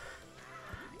exclusively.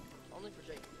 Only for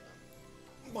Jake.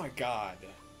 Oh my god.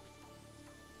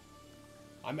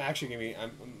 I'm actually gonna be.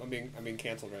 I'm being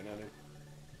canceled right now, dude.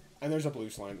 And there's a blue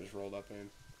slime just rolled up in.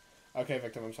 Okay,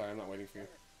 Victim, I'm sorry, I'm not waiting for you.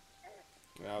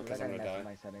 No, because I'm gonna die.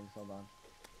 My settings. Hold on.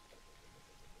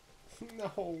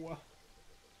 No.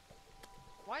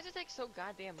 Why does it take so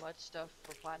goddamn much stuff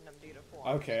for platinum to form?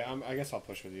 Okay, I guess I'll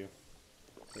push with you.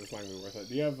 It's not gonna be worth it.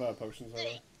 Do you have potions right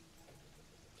now?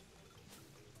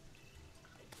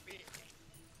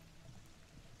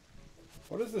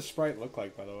 What does the sprite look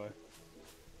like, by the way?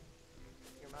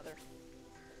 Your mother.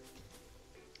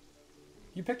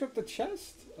 You picked up the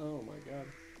chest? Oh my god.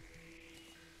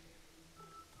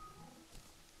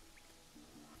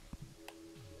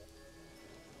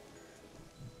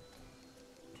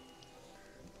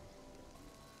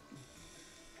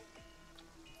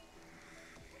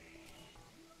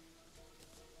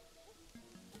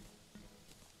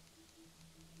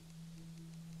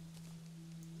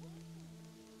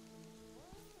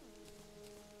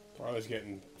 I was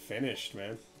getting finished,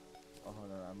 man. Oh,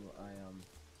 hold on. I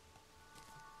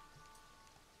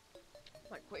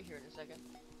might quit here in a second.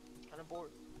 Kind of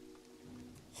bored.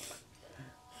 This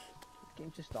game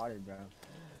just started, bro.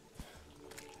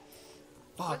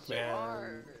 Fuck, That's so man.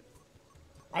 hard.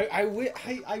 I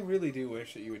really do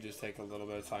wish that you would just take a little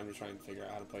bit of time to try and figure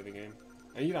out how to play the game.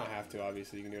 And you don't have to,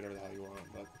 obviously. You can do whatever the hell you want.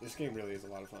 But this game really is a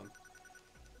lot of fun.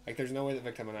 Like, there's no way that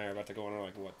Victim and I are about to go on our,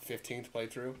 like, what, 15th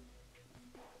playthrough?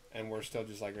 And we're still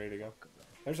just, like, ready to go.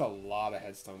 There's a lot of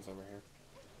headstones over here.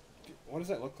 What does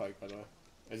that look like, by the way?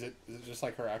 Is it just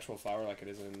like her actual flower like it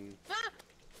is in...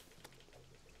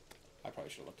 I probably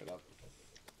should have looked it up.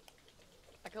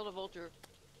 I killed a vulture.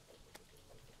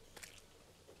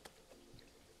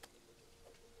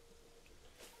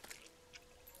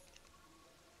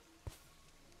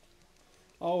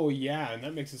 Oh, yeah, and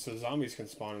that makes it so zombies can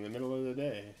spawn in the middle of the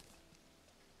day.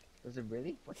 Does it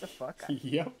really? What the fuck?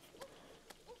 Yep.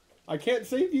 I can't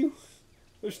save you.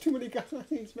 There's too many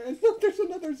guys, man. Look, there's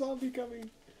another zombie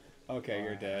coming. Okay,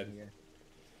 you're dead.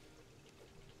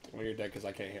 Well, you're dead because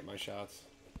I can't hit my shots.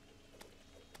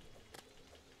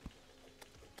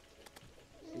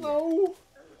 No!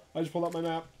 I just pulled out my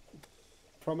map.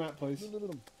 Pro map, please.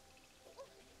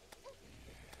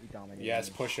 Yes,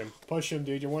 push him. Push him,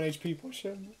 dude. You're 1 HP. Push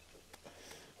him.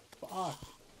 Fuck.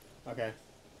 Okay.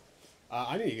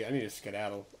 I need to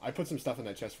skedaddle. I put some stuff in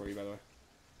that chest for you, by the way.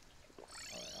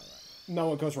 Alright.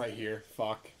 No, it goes right here.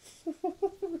 Fuck.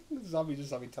 The zombie just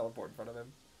saw me teleport in front of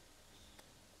him.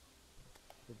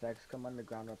 The Vex come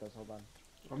underground with us. Hold on.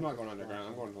 I'm not going underground.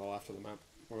 I'm going to the left of the map.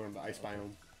 We're going to the ice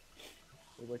biome.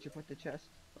 Wait, where'd you put the chest?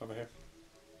 Over here.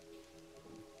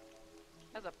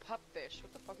 That's a pup fish.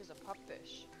 What the fuck is a pup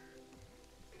fish?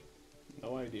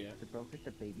 No idea. The bro picked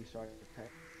the baby shark pet.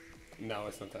 No,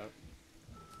 it's not that.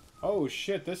 Oh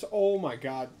shit, this, oh my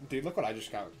god. Dude, look what I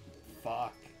just got.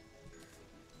 Fuck.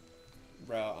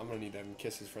 Bro, I'm gonna need them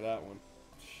kisses for that one.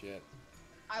 Shit.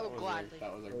 I would gladly.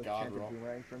 That was a god roll.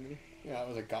 For me? Yeah, that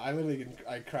was a god. I literally,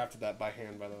 I crafted that by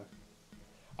hand, by the way.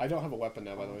 I don't have a weapon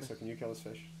now, by the way, so can you kill this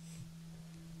fish?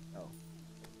 Oh.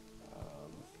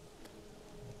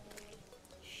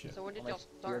 Shit. So when did y'all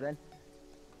start? Then?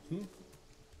 Hmm?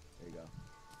 There you go.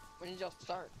 When did y'all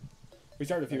start? We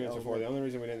started a few minutes before. The only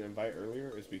reason we didn't invite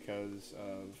earlier is because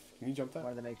of... Can you jump that?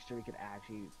 Wanted to make sure we could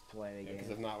actually play the game. Because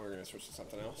if not, we're going to switch to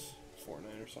something else.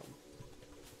 Fortnite or something.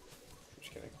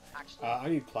 Just kidding. Actually, I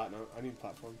need platinum. I need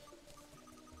platforms.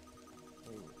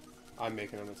 Ooh. I'm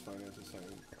making them. It's fine. It's just saying.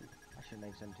 I should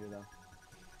make some too, though.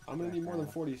 I'm going to need more than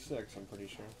 46, I'm pretty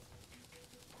sure.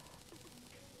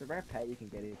 The rare pet you can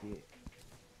get if you...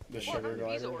 The sugar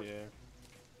glider? Yeah.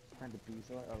 Find the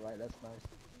bees. Alright, that's nice.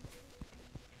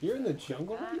 You're in the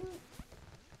jungle right now?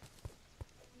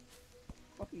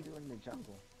 What are you doing in the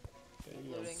jungle?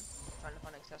 Looting, trying to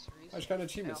find accessories. I just got an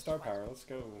achievement, Star Power. Let's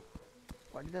go.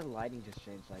 Why did the lighting just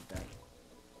change like that?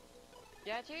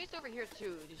 Yeah, it changed over here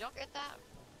too. Did y'all get that?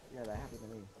 Yeah, that happened to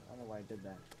me. I don't know why I did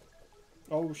that.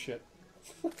 Oh shit.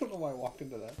 I don't know why I walked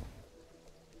into that.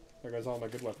 There goes all my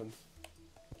good weapons.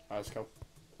 Alright, let's go.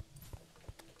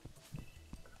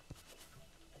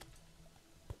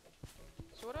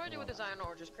 So what do I do with this iron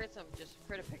ore? Just create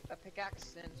a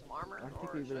pickaxe and some armor? I don't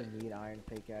think we really need iron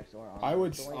pickaxe or armor. I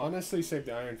would honestly save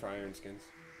the iron for iron skins.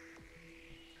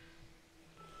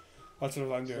 That's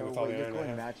what I'm doing with all the iron. You're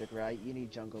going magic, right? You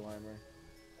need jungle armor.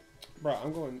 Bro,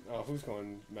 I'm going. Who's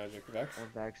going magic? Vex? Or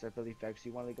Vex, I believe Vex.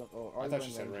 You want to go? Oh, I thought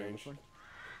you said range.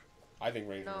 I think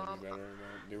ranger would be better.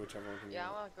 Do whichever one. Yeah,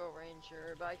 I want to go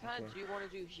ranger, but I kind of do want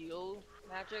to do heal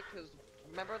magic because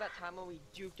remember that time when we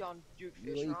duked on Duke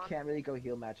Fisher? You can't really go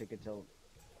heal magic until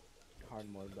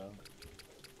hard mode though.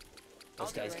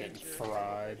 This guy's getting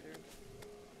fried.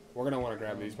 We're gonna want to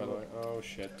grab these, by the way. Oh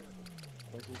shit.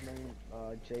 What's his name?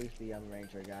 Jay's the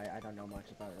ranger guy. I don't know much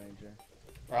about ranger.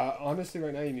 Honestly,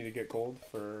 right now you need to get gold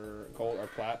or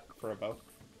plat for a bow.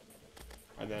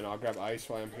 And then I'll grab ice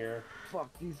while I'm here.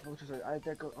 Fuck, these vultures are. I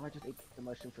just ate the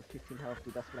mushroom for 15 health,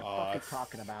 dude. That's what I'm fucking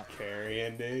talking about.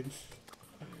 Carrying, dude.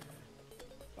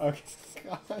 Okay.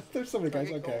 God, there's so many guys.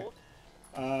 Okay.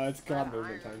 It's god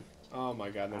movement time. Oh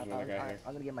my god, there's another guy here.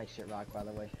 I'm gonna get my shit rocked, by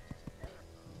the way.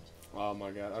 Oh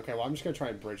my god. Okay, well I'm just gonna try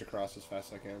and bridge across as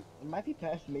fast as I can. It might be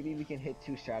best. Maybe we can hit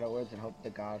 2 shadow words and hope to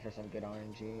God for some good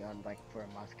RNG on like for a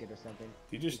musket or something.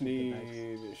 Do you just need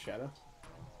a shadow?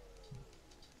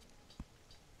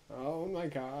 Oh my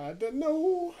god,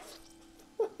 no!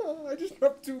 I just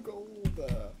dropped 2 gold.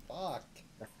 Fuck.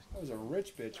 That was a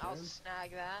rich bitch, man. I'll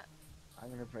snag that. I'm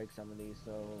gonna break some of these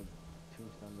so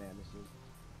tombstone vanishes.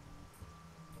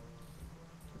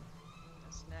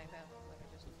 Snag that. Like I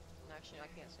just actually I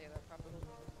can't say that properly.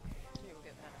 You will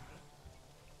get mad at me.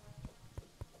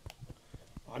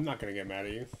 I'm not gonna get mad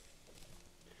at you.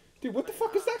 Dude, what the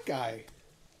fuck is that guy?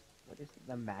 What is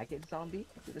the maggot zombie?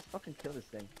 Dude, let's fucking kill this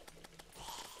thing.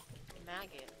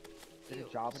 Maggot. Did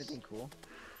it drop anything cool?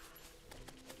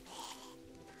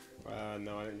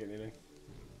 No, I didn't get anything.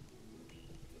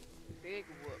 Big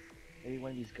whoop. Maybe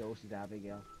one of these ghosts is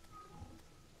Abigail.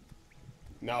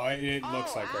 No, it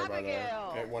looks like her, by the way.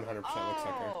 Abigail! It 100% looks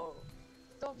like her.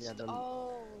 Don't Yeah,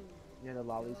 the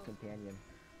Lolly's companion.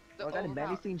 The Oh, that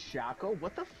menacing Shaco?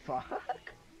 What the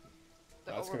fuck?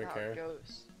 That's gonna care.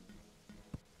 Ghost.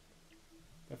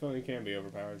 Definitely can be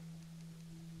overpowered.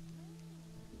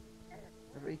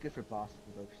 They're really good for bosses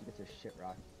though, because she gets her shit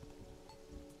rocked.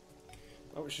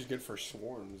 Oh, she's good for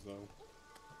swarms, though.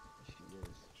 She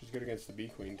is. She's good against the Bee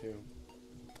Queen, too.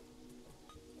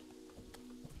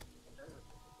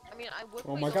 I mean, I would.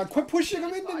 Oh my god, quit pushing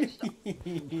him into me!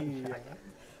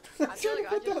 I feel like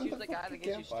I just use the guy that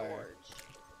gives you storage.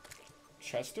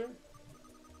 Chester?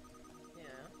 Yeah.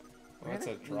 Oh, that's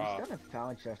a drop. We should have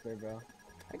found Chester, bro.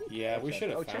 Yeah, we should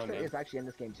have found Chester him. is actually in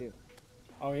this game, too.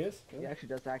 Oh, he is? Good. He actually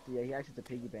does act, yeah, he acts as a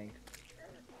piggy bank.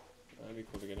 That'd be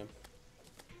cool to get him.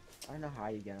 I don't know how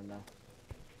you get him, though.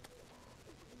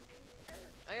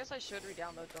 I guess I should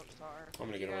re-download Don't Starve. I'm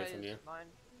gonna get away from you. Mind.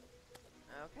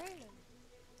 Okay.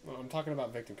 Well, I'm talking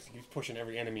about Victim because he keeps pushing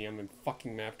every enemy on the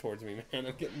fucking map towards me, man.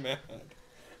 I'm getting mad.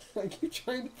 I keep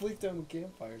trying to fleet down the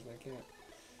campfires and I can't.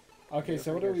 Okay,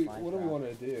 so what do we want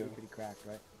to do? Pretty cracked,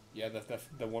 right? Yeah, the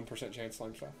 1% chance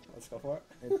slime shot. Let's go for it.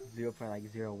 It's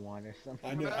 0.01 or something.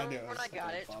 I knew. When I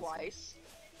got it twice.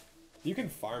 You can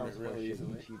farm it really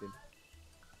easily.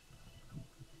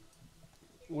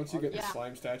 Once you get the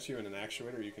slime statue and an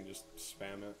actuator, you can just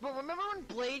spam it. But remember when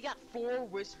Blade got 4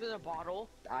 wisps in a bottle?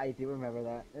 I do remember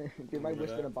that. Dude, my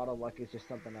wisp in a bottle luck is just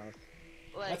something else.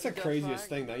 Like, that's the craziest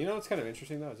thing, though. You know what's kind of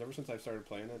interesting, though? Is ever since I started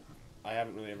playing it, I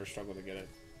haven't really ever struggled to get it.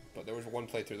 But there was one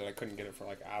playthrough that I couldn't get it for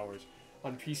like hours.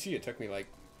 On PC, it took me like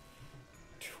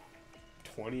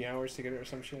 20 hours to get it or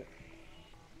some shit.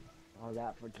 All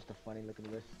that for just a funny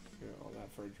looking wisp. Yeah, all that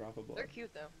for a drop of blood. They're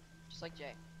cute, though. Just like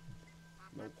Jay.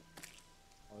 Nope.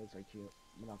 Oh, those are cute.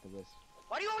 But not the wisp.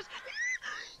 Why do you always...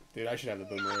 Dude, I should have the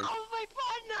boomerang. Oh, my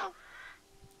button now!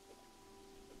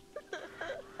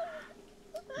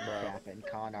 Bro. Capping,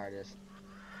 con artist.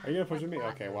 Are you gonna push me?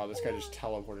 Okay, wow, this guy just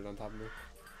teleported on top of me.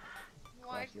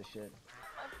 Why? Watch this shit.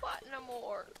 My button no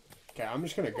more. Okay, I'm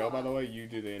just gonna go, by the way. You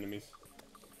do the enemies.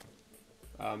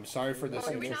 Sorry for this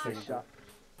interesting...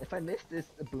 If I miss this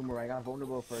boomerang, I'm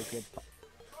vulnerable for a kid.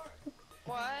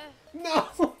 What? No!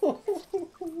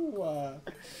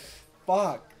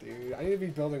 Fuck, dude. I need to be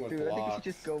building with Dude, blocks. I think we should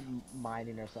just go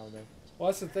mining or something. Well,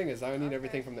 that's the thing is I need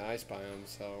everything from the ice biome,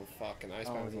 so fuck, an ice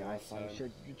biome the ice biome.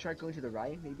 Should you try going to the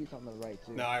right? Maybe it's on the right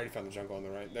too. No, I already found the jungle on the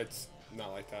right. That's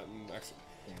not like that.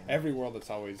 Every world, it's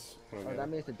always. Oh, that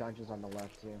means the dungeon's on the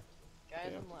left too.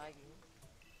 Guys, I'm lagging.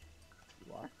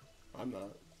 You are? I'm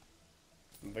not.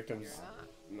 Victims.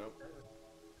 Nope.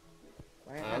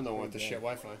 I don't know what the shit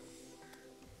Wi-Fi.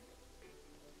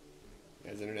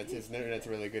 Yeah, his internet's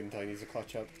really good until he needs to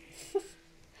clutch up.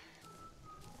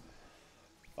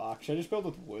 Fuck, should I just build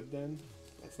with wood then?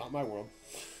 That's not my world.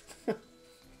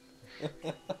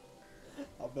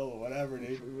 I'll build with whatever,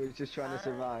 dude. We're just trying to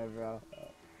survive, bro.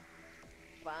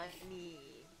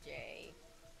 Funny, Jay.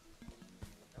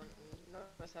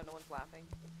 Notice how no one's laughing.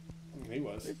 He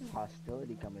was. Where's this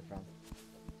hostility coming from?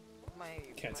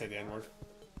 Can't say the N-word.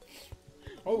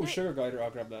 Oh, sugar glider, I'll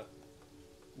grab that.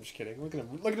 I'm just kidding. Look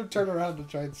at him turn around to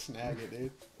try and snag it,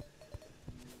 dude.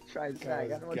 Try and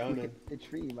snag. I don't want to hit the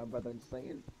tree, my brother. I'm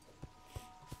saying.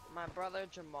 My brother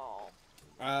Jamal.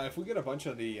 If we get a bunch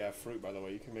of the fruit, by the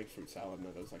way, you can make fruit salad. No,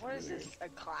 that's like. What is this? A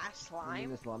glass slime?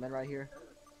 This lemon right here.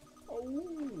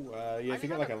 Oh, yeah. If you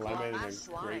get like a lemon and a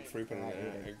grapefruit and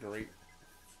a grape.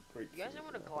 You guys know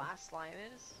what a glass slime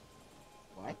is?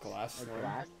 What? A glass slime? A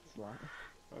glass slime?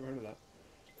 I've heard of that.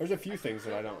 There's a few things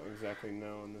that I don't exactly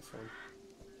know on this one.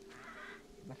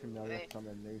 I'm not familiar with some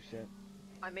of the new shit.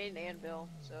 I made an anvil,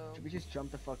 so... Should we just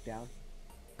jump the fuck down?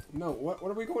 No, what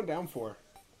are we going down for?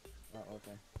 Oh,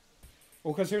 okay.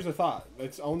 Well, because here's the thought.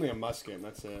 It's only a musket, and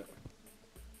that's it.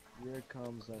 Here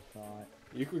comes a thought.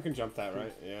 We can jump that,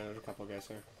 right? Yeah, there's a couple guys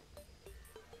there.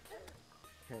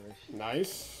 Perish.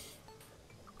 Nice.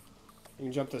 You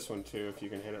can jump this one, too, if you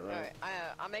can hit it right.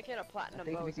 Alright, I'm making a platinum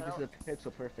bow. I think we can just do the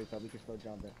pixel perfect, but we can still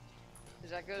jump it. Is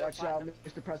that good? Watch out,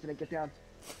 Mr. President, get down.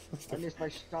 I missed my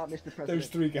shot, Mr. President. There's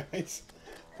 3 guys.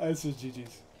 That's just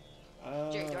GG's.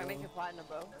 Jake, do I make a platinum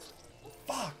bow?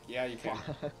 Fuck! Yeah, you can.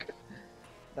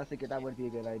 That would be a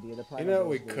good idea. The you know what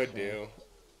we could do?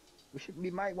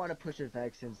 We might want to push it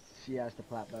back since she has the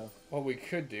plat bow. What we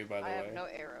could do, by the way. I have no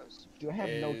arrows. Do I have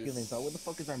no feelings though? Where the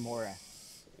fuck is our Mora?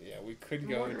 Yeah, we could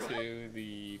go into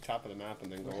the top of the map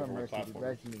and then go over a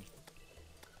platform.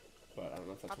 But I don't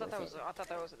know if that's worth it. I thought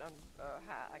that was a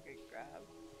hat I could grab.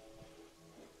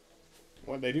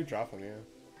 Well, they do drop them, yeah.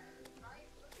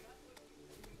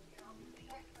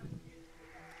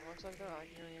 Looks like they're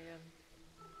arguing again.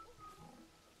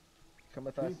 Come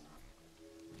with us.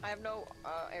 I have no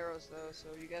arrows though, so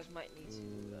you guys might need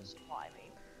to supply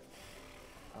me.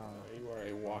 You are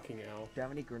a walking owl. Do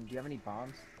you have any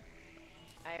bombs?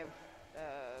 I have,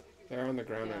 They're on the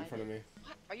ground right in front of me.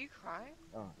 What? Are you crying?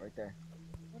 Oh, right there.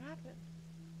 What happened?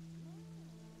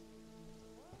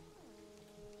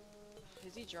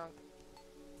 Is he drunk?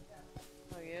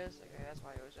 Oh, he is? Okay, that's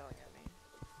why he was yelling at me.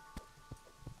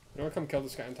 You wanna come kill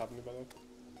this guy on top of me, by the way?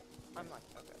 I'm not.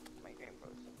 Okay, my game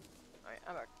froze. Alright,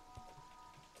 I'm back.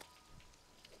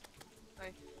 Hi.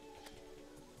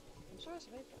 I'm sorry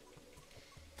I made that.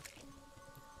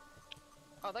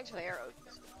 Oh, thanks for the arrows.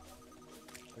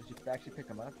 Did you actually pick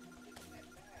them up?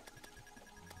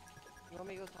 You want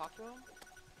me to go talk to him?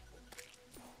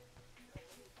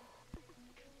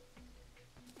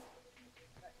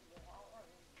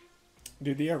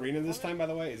 Dude, the arena this time, by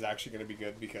the way, is actually going to be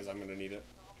good because I'm going to need it.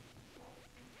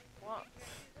 What?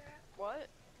 What?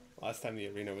 Last time the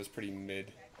arena was pretty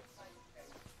mid.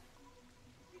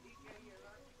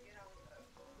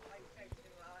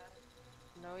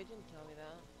 No, he didn't tell me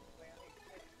that.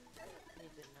 He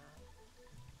did not.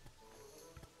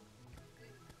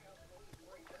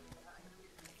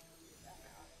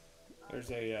 There's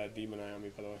a demon eye on me,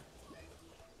 by the way.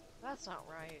 That's not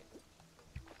right.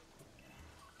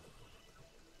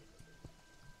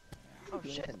 Oh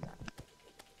shit.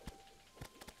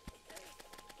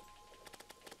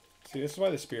 See, this is why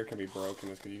the spear can be broken,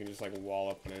 is because you can just like wall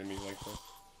up an enemy like this.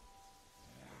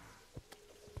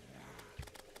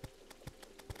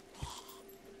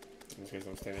 These guys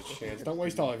don't stand a chance. Don't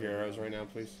waste all of your arrows right now,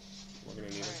 please. We're gonna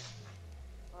need them.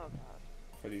 Oh god.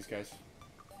 For these guys.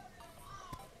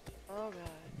 Oh god.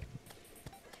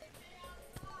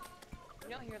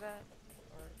 You don't hear that?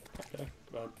 Or... Okay,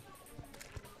 but...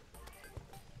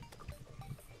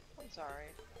 I'm sorry.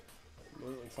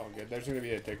 Well, it's all good. There's gonna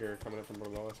be a digger coming up from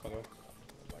below us, by the way.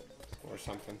 Or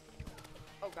something.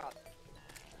 Oh god.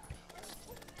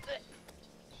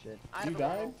 Shit. You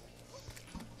died?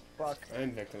 Fuck.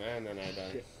 And victim, and then I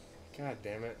died. Shit. God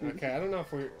damn it. Okay, I don't know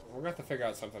if we're gonna have to figure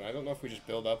out something. I don't know if we just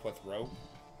build up with rope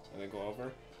and then go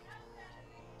over.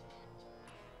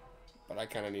 But I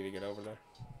kinda need to get over there.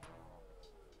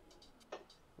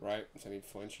 Right? So I need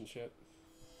flinch and shit.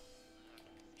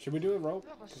 Should we do a rope?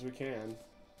 Because we can.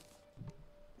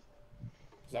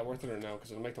 Is that worth it or no?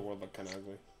 Because it'll make the world look kind of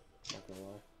ugly. Not gonna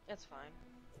lie. It's fine.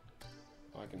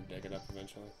 Oh, I can dig it up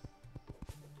eventually.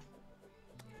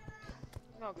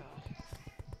 Oh god.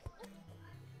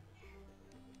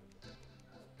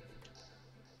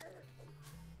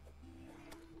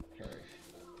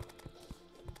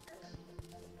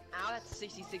 Ow, that's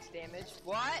 66 damage.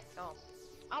 What? Oh,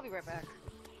 I'll be right back.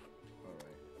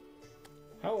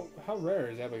 Alright. How rare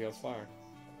is Abigail's flower?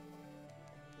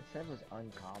 It said it was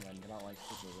uncommon, but not like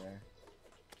super rare.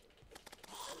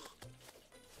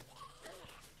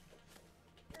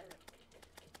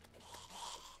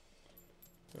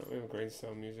 Oh, we have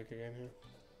Greenstone music again here.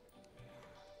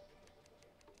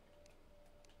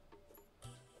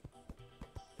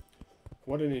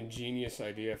 What an ingenious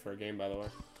idea for a game, by the way.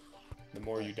 The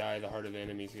more you die, the harder the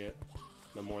enemies get.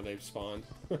 The more they spawn.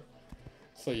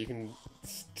 So you can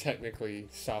technically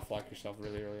soft lock yourself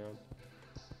really early on.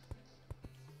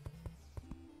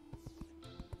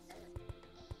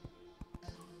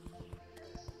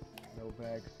 No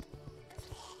bags.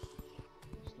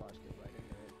 Just launched it right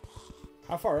into it.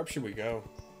 How far up should we go?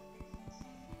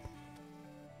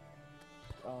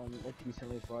 Like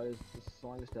decently far as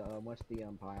long as the once the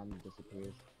biome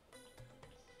disappears.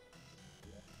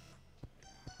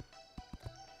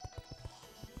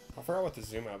 I forgot what the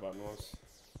zoom out button was.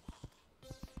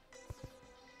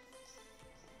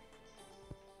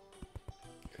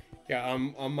 Yeah,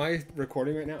 on my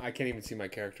recording right now, I can't even see my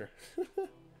character.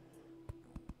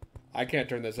 I can't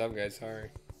turn this up, guys.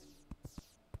 Sorry.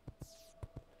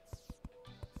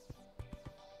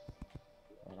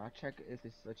 I'll check if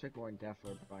this. I'll check more in depth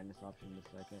for buying this option in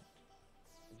a second.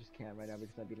 I just can't right now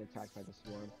because I'm being attacked by the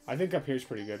swarm. I think up here's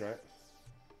pretty good, right?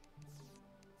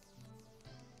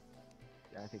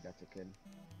 Yeah, I think that's a good.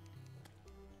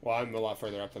 Well, I'm a lot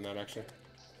further up than that, actually.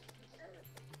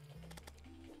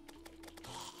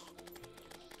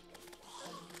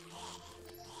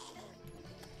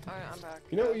 Alright, I'm back.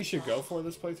 You know what you should go for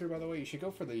this playthrough, by the way? You should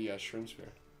go for the shroom spear.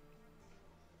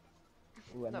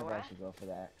 Ooh, I never actually go for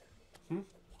that.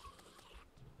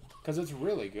 Because it's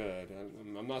really good.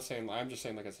 I'm not saying, I'm just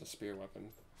saying like it's a spear weapon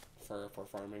for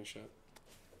farming shit.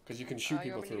 Because you can shoot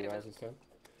people through walls and stuff.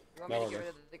 You want me to get rid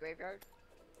of the graveyard?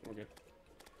 We're good.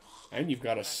 And you've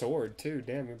got a sword too.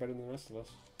 Damn, you're better than the rest of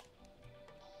us.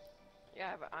 Yeah,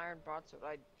 I have an iron broadsword.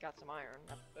 I got some iron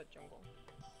at the jungle.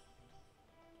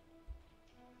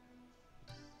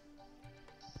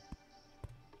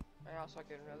 I also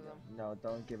get rid of them. No,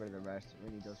 don't get rid of the rest.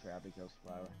 We need those for Abigail's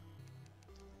flower.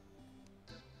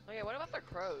 Oh yeah, what about the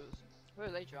crows? Where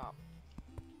do they drop?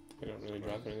 They don't really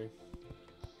drop anything.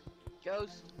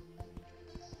 Joe's.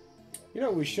 You know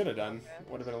what we should have done?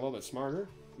 Would have been a little bit smarter.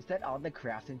 Is that on the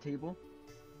crafting table?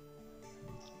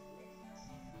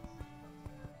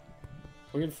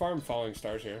 We can farm falling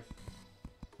stars here.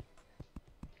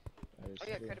 Oh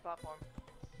yeah, create a platform.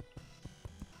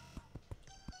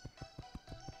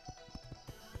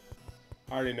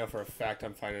 I already know for a fact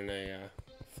I'm finding a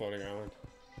floating island.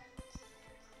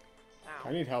 Ow.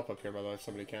 I need help up here, by the way, if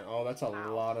somebody can. Oh, that's a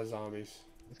lot of zombies.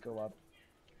 Let's go up.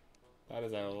 That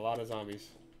is a lot of zombies.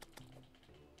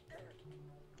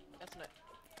 That's not.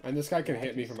 And this guy can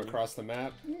hit me from across the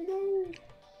map. No!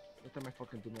 I thought my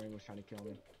fucking boomerang was trying to kill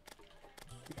me.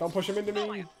 Don't push him into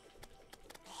Oh me!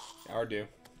 Or do.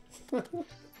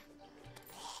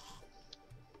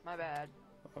 My bad.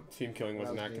 Team killing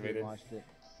wasn't activated. Watched it.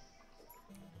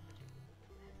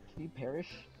 Can you perish?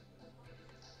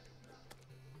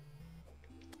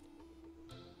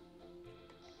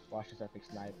 Watch this epic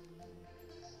snipe.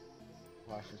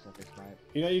 Watch this epic snipe.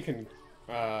 You know you can,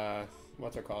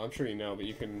 what's it called? I'm sure you know, but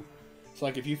you can, so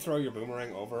like if you throw your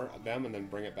boomerang over them and then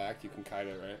bring it back, you can kite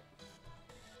it, right?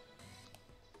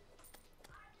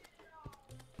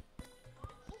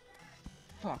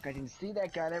 Fuck, I didn't see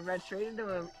that guy. I ran straight into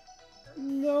him.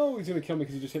 No, he's gonna kill me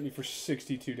because he just hit me for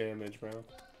 62 damage, bro.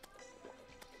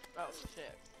 Oh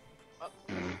shit. Oh.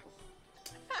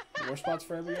 More spots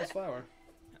for Abigail's flower.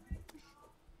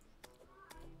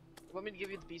 You want me to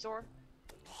give you the Bezoar?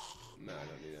 No, I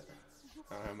don't need it.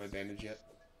 I don't have my bandage yet.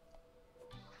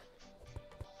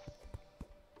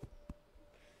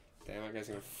 Damn, that guy's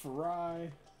gonna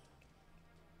fry.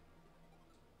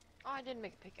 Oh, I didn't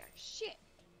make a pickaxe. Shit.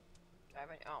 I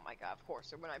haven't, oh my god, of course.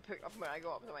 So when I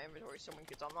go up to my inventory, someone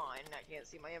gets online and I can't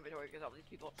see my inventory because all these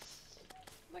people.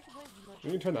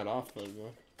 You can turn that off though, bro.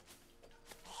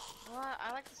 Well,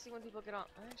 I like to see when people get on.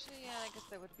 Actually, yeah, I guess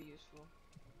that would be useful.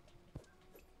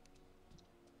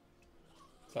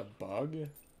 It's a bug?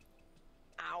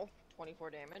 Ow. 24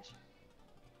 damage.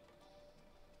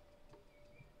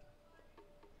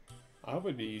 I hope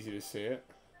it'd be easy to see it.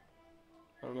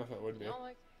 I don't know if it would be. You know,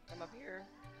 like, I'm up here.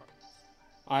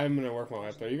 I'm gonna work my way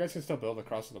up there. You guys can still build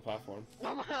across the platform.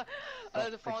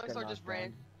 The falling star just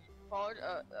ran.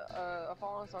 A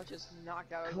falling star just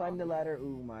knocked out. Climb the ladder.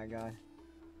 Oh my god.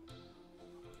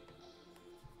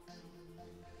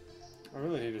 I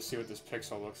really need to see what this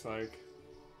pixel looks like.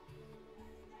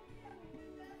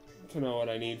 To know what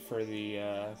I need for the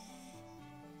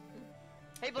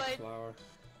Hey, Blade. flower.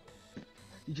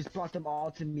 You just brought them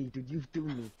all to me, dude. You've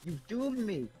doomed me. You've doomed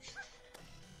me.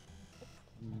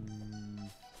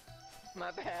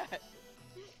 My bad.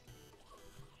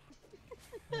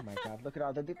 Oh my god, look at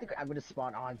all the. They think I'm gonna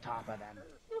spawn on top of them.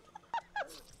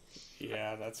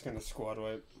 Yeah, that's gonna squad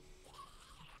wipe.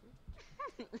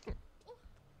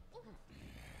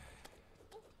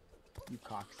 You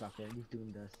cocksucker, you've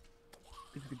doomed us.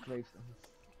 Look at the gravestones.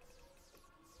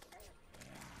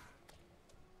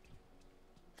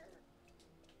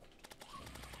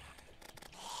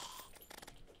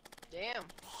 Damn.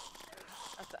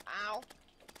 That's an ow.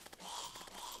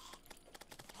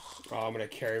 Oh, I'm gonna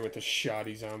carry with the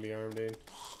shoddy zombie arm, dude.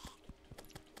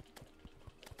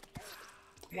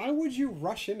 Why would you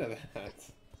rush into that?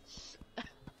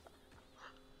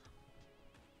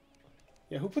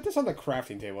 Yeah, who put this on the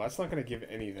crafting table? That's not gonna give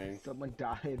anything. Someone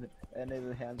died and they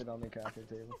handed on the crafting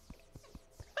table.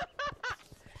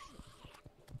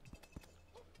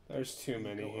 There's too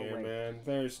many here, man.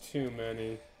 There's too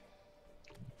many.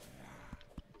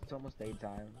 It's almost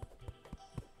daytime.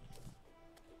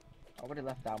 I would have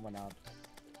left that one out.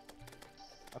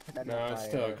 I put that No, it's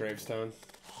still a gravestone.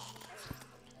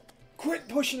 Quit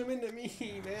pushing him into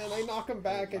me, man. I knock him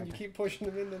back and you keep pushing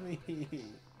him into me.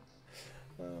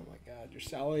 Oh my god, you're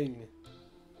selling.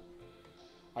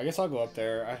 I guess I'll go up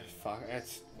there. Fuck.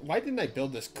 Why didn't I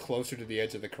build this closer to the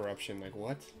edge of the corruption? Like,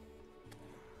 what?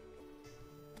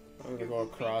 I'm gonna go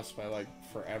across by, like,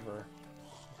 forever.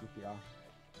 Goofy off.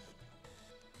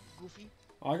 Goofy.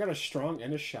 Oh, I got a strong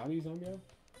and a shouty zombie arm?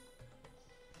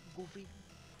 Goofy.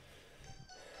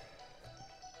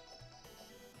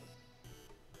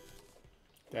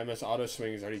 Damn, this auto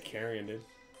swing is already carrying, dude.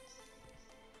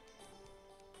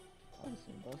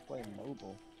 Let's play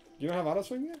mobile. You don't have auto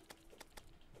swing yet?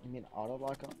 You mean auto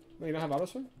lock on? No, you don't have auto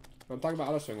swing? I'm talking about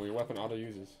auto swing where your weapon auto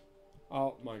uses.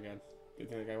 Oh my god. Good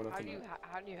thing the guy went up to me.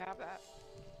 How do you have that?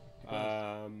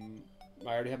 I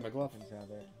already have my glove.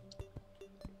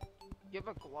 You have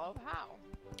a glove? How?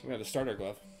 Yeah, the starter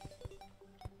glove.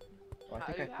 Oh, I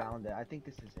think I found it. I think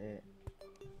this is it.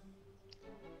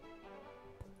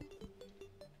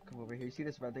 Come over here. You see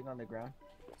this red thing on the ground?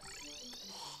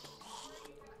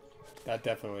 That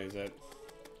definitely is it.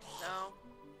 No.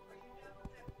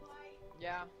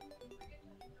 Yeah.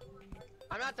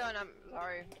 I'm not done. I'm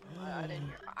sorry. I didn't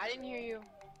hear. I didn't hear you.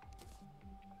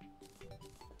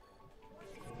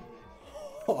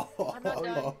 I'm not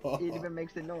done. It even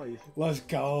makes a noise. Let's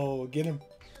go. Get him.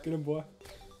 Get him, boy.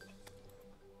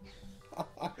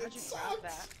 How'd you find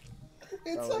that?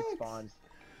 It Oh, sucks. it spawns.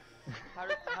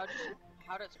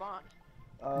 How'd it spawn?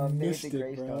 Missed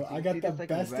it, bro. I got the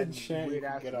best enchant you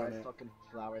can get on it. Fucking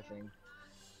flower thing.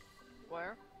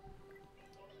 Where?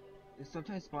 It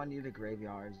sometimes spawn near the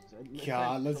graveyards.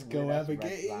 God, let's go, Abigail.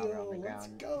 Let's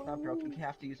go. It's not broken. You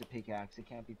have to use a pickaxe. It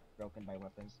can't be broken by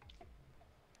weapons.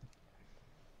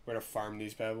 We're gonna farm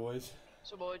these bad boys.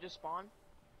 So will it just spawn?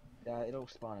 Yeah, it'll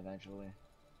spawn eventually.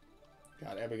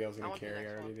 God, Abigail's gonna carry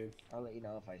already, dude. I'll let you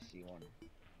know if I see one.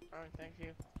 Alright, thank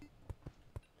you.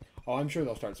 Oh, I'm sure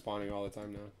they'll start spawning all the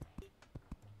time now.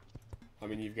 I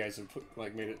mean, you guys have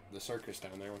made it the circus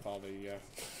down there with all the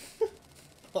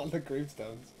all the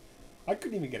gravestones. I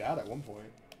couldn't even get out at one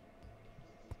point.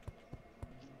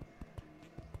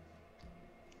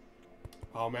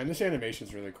 Oh man, this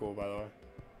animation's really cool, by the way.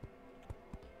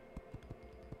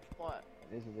 What?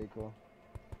 It is really cool.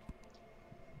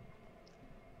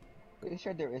 Pretty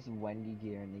sure there is Wendy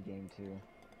gear in the game too.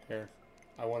 Here,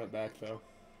 I want it back though.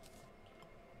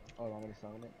 Oh, you want me to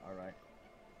summon it? Alright.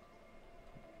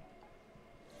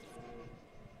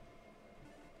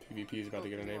 PvP is about to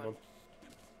get enabled.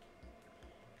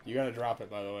 You gotta drop it,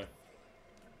 by the way.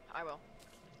 I will.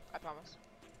 I promise.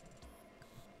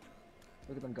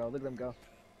 Look at them go, look at them go.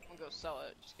 I'm gonna go sell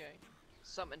it, just kidding.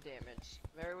 Summon damage.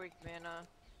 Very weak mana.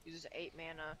 Uses 8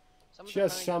 mana.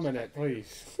 Just summon it,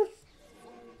 please.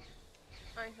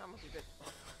 Alright, I'm gonna keep it.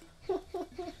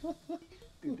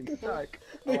 Dude, they suck.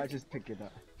 Oh, I just picked it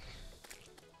up.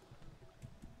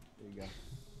 There you go.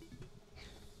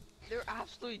 They're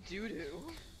absolutely doo-doo.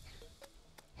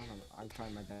 I don't know. I'm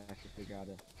trying my best to figure out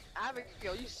it.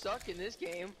 Abigail, you suck in this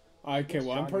game. Okay,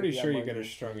 well, I'm pretty sure you get her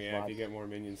strong strong, yeah, if you get more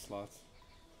minion slots.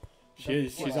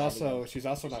 She's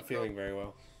also not feeling very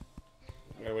well.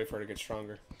 I gotta wait for her to get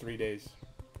stronger. 3 days.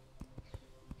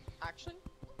 Actually?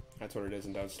 That's what it is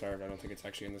in Don't Starve. I don't think it's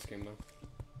actually in this game though.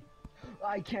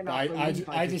 I cannot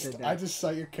I just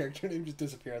saw your character name just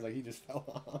disappear. I was like, he just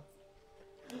fell off.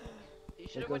 You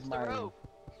should have went to the rope.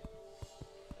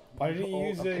 Why didn't you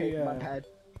use a? My bad.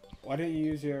 Why didn't you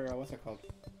use your what's it called?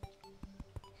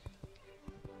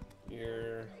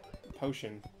 Your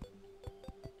potion.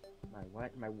 My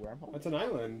what? My wormhole? That's an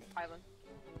island. Island.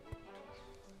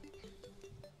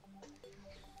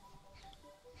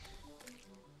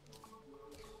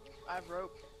 I have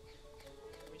rope.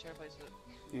 Let me try to place it.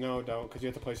 No, don't, because you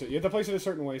have to place it. You have to place it a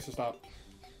certain way, so stop.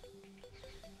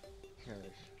 Perish.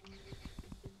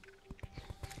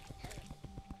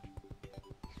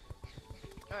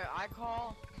 Alright, I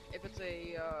call if it's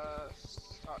a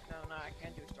start. No, I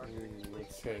can't do start.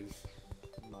 It's his.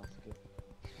 Musket.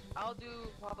 I'll do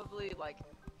probably like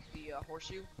the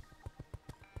horseshoe.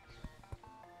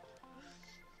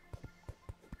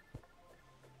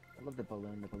 I love the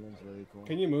balloon. The balloon's really cool.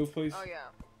 Can you move, please? Oh yeah.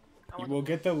 You will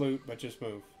get the loot, but just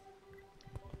move.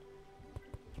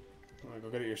 Alright, go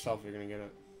get it yourself if you're gonna get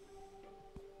it.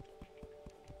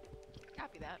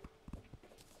 Copy that.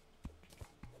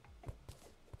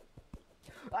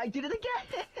 I did it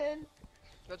again!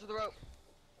 Go to the rope.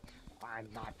 I'm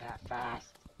not that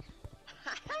fast.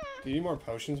 Do you need more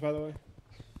potions, by the way?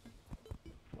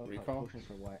 What Recall? potions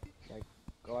for what? Like,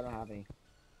 I don't have any.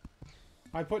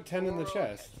 I put 10 in the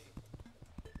chest.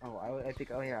 Oh, I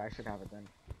think. Oh yeah, I should have it then.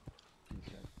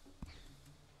 Okay.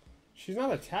 She's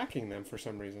not attacking them for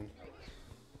some reason.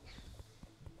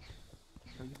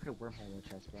 Oh, you put a wormhole in the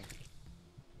chest, bro.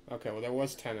 Okay, well there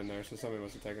was 10 in there, so somebody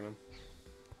must have taken them.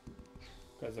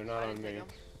 Because they're not on me.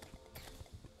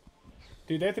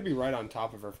 Dude, they have to be right on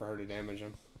top of her for her to damage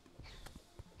them.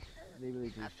 They really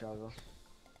do struggle.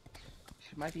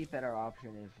 She might be a better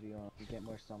option if you get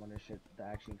more summoner shit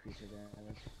that actually increases their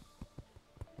damage.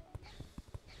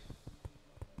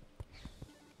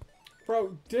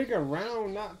 Bro, dig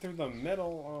around, not through the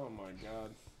middle. Oh my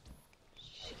god.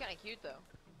 She's kind of cute though.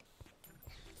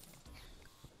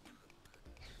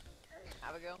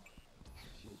 Abigail.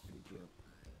 She's pretty cute.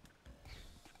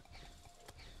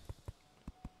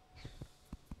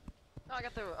 No, I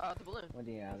got the balloon.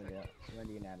 Wendy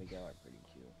and Abigail are pretty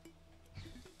cute.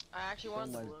 I actually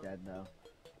wanted the Someone's balloon. dead though.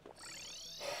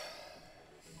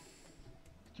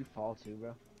 Did you fall too,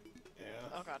 bro? Yeah.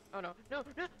 Oh god. Oh no. No.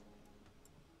 No.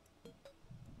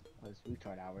 Oh, it's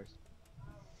retard hours.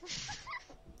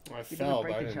 I You're fell, gonna but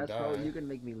break I the didn't chest, die. bro. You're gonna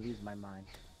make me lose my mind.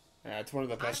 Yeah, it's one of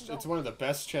the best. It's one of the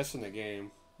best chests in the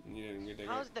game. You didn't get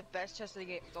How it. is it the best chest of the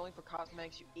game? It's only for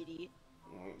cosmetics, you idiot.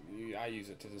 Well, I use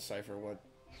it to decipher what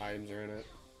items are in it.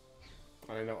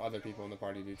 And I know other people in the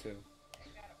party do too.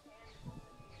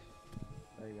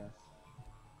 There you go.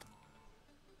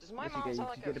 Does my mom sound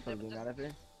like you get a balloon out of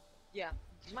it? Yeah.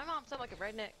 Does my mom sound like a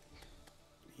redneck?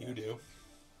 You do.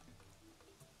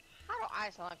 How do I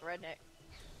sound like a redneck?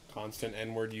 Constant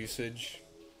N-word usage.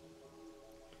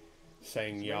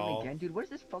 Saying Random y'all. again, dude. What is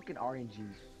this fucking RNG?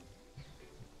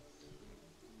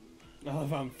 I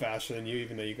love I'm faster than you,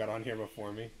 even though you got on here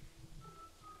before me.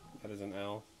 That is an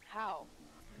L. How?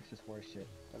 It's just worse shit.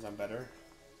 Because I'm better.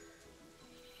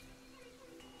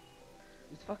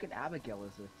 Who's fucking Abigail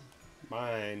is this?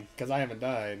 Mine. Because I haven't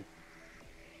died.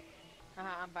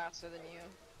 I'm faster than you.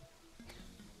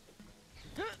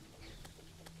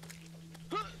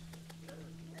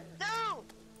 No!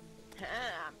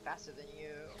 I'm faster than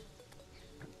you.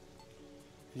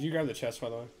 Did you grab the chest, by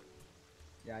the way?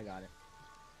 Yeah, I got it.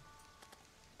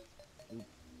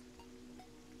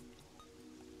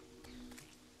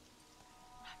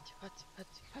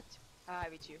 I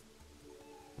beat you.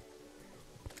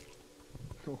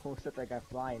 Except I got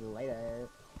flying later.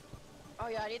 Oh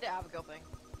yeah, I need the Abigail thing.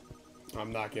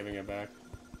 I'm not giving it back.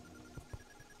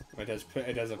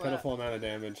 It does a pitiful amount of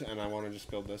damage, and I want to just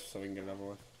build this so we can get it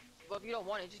over with. Well, if you don't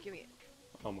want it, just give me it.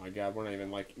 Oh my god, we're not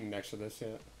even like next to this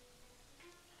yet.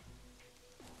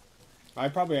 I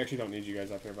probably actually don't need you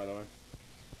guys up here, by the way.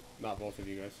 Not both of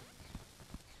you guys.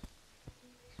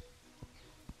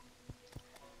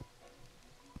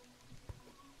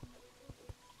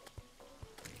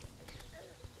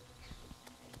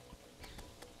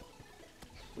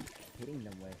 Hitting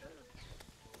them with.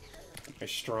 A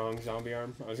strong zombie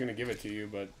arm. I was gonna give it to you,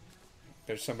 but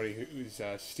there's somebody who's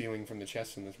stealing from the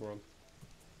chest in this world.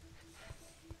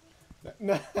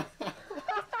 No.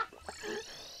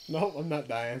 Nope, I'm not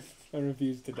dying. I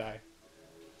refuse to die.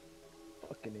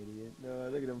 Fucking idiot. No,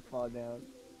 look at him fall down.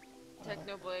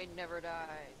 Technoblade never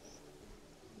dies.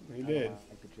 He did.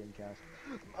 Like the Dreamcast.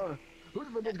 Oh,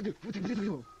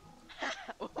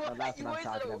 that's what I'm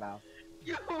talking about.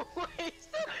 You waste.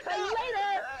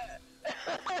 Later!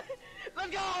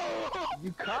 Let's go!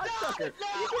 You cocksucker! No!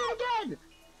 You did it again!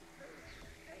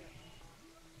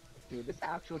 Dude, this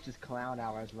actual just clown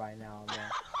hours right now, man.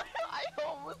 I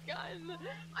almost got in the,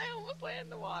 I almost landed in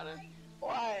the water.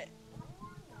 What?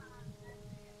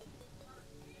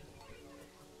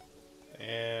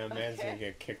 Damn, man's Okay. gonna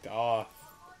get kicked off.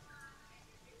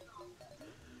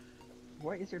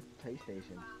 Where is your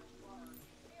PlayStation?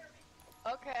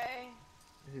 Okay.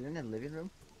 Is it in the living room?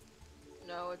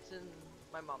 No, it's in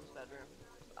my mom's bedroom.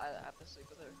 I have to sleep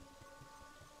with her.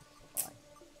 Why?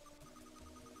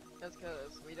 That's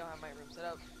because we don't have my room set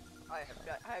up. I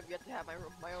have yet to have my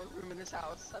own room in this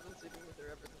house. I've been sleeping with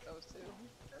her ever since I was 2.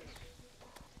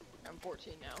 I'm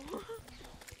 14 now.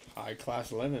 High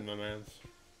class living, my man.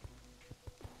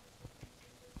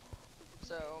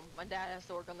 So my dad has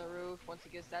to work on the roof. Once he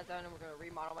gets that done, and we're gonna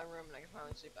remodel my room, and I can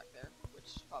finally sleep back there,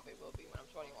 which probably will be when I'm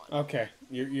 21. Okay,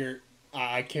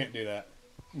 I can't do that.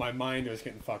 My mind was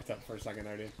getting fucked up for a second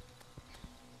there, dude.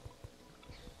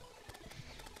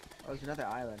 Oh, there's another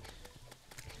island.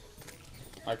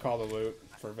 I call the loot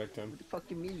for victim. What the fuck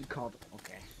you mean you called?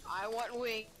 Okay. I want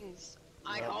wings.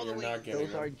 I No, call the you're not wings. getting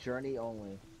Those are journey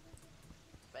only.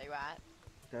 Wait, what?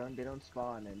 They don't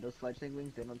spawn, and those fledgling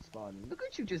wings, they don't spawn. Look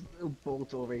at you just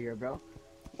bolt over here, bro.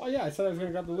 Oh yeah, I said I was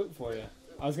gonna grab the loot for you.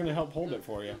 I was gonna help hold it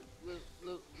for you. Loot,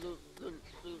 loot, loot, loot,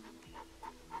 loot.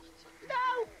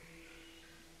 No!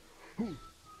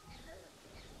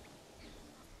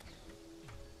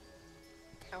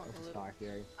 I want the That's loot. Star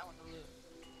Fury. I want the loot.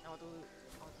 I want the loot.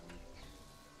 I want the loot.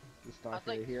 The Star I'd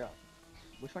Fury like- here.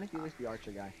 Which one of you is the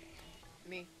archer guy?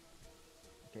 Me.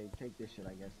 Okay, take this shit,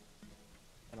 I guess.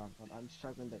 Hold on, I'm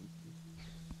struggling to...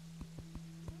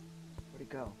 Where'd it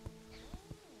go?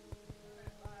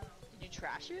 Did you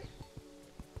trash it?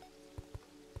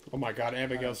 Oh my god,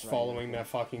 Abigail's that's right, following okay. that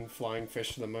fucking flying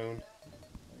fish to the moon.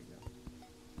 There you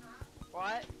go.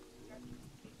 What?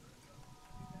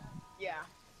 Yeah.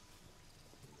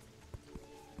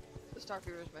 The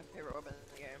Starfeeder is my favorite weapon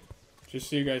in the game. Just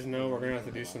so you guys know, we're gonna have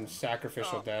to do some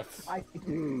sacrificial Oh. deaths I...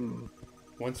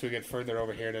 once we get further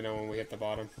over here to know when we hit the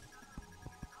bottom.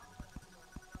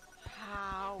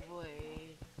 How,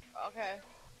 Blade? Okay.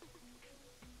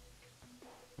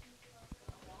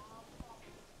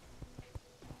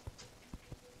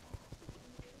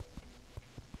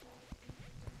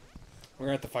 We're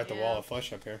gonna have to fight the Yeah. wall of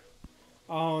flesh up here.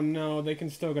 Oh no, they can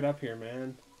still get up here,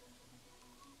 man.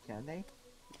 Can they?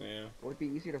 Yeah. It would be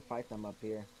easier to fight them up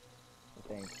here, I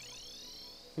think.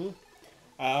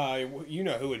 You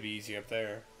know who would be easy up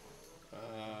there?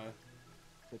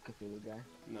 The Cthulhu guy.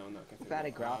 No, not Cthulhu. If I had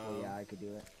a grapple, yeah, I could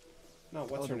do it. No,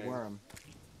 what's oh, her the name? worm.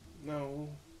 No.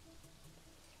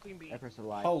 Queen Bee. Empress of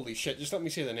Light. Holy shit! Just let me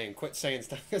say the name. Quit saying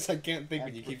stuff because I can't think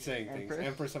when you keep saying things. Empress?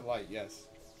 Empress of Light. Yes.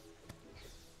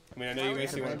 I mean, I know I you would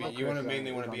basically want to recommend be. You want to Chris,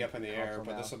 mainly want to is be on up in the air, console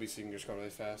but now. this will be so you can just go really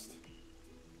fast.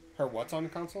 Her what's on the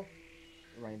console?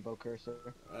 Rainbow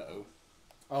cursor. Uh-oh.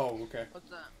 Oh, okay. What's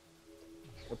that?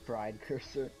 The pride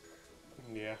cursor.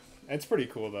 Yeah. It's pretty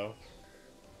cool, though.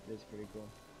 It's pretty cool.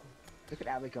 Look at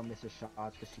Abigail miss her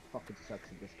shots because she fucking sucks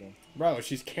at this game. Bro,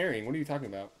 she's carrying. What are you talking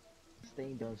about?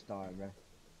 Staying don't starve, bro.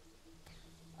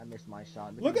 I missed my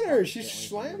shot. Look me at her. fucking She's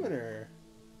hit when he slamming did. her.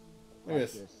 Look at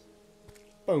Watch this.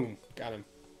 Boom. Got him.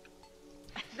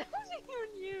 That wasn't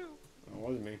even you. Oh, it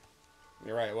wasn't me.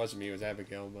 You're right. It wasn't me. It was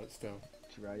Abigail, but still.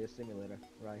 Terraria simulator,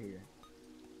 right here.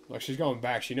 Look, she's going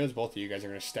back. She knows both of you guys are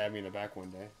going to stab me in the back one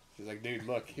day. She's like, dude,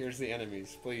 look. Here's the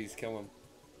enemies. Please, kill them.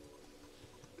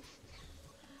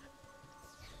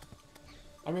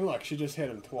 I mean, look. She just hit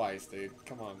him twice, dude.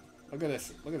 Come on. Look at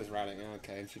this. Look at this routing.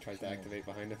 Okay, and she tries to activate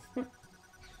behind him.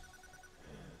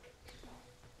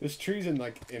 This tree's in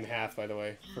half, by the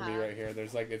way, for me right here.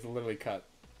 There's it's literally cut.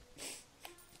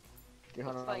 Okay,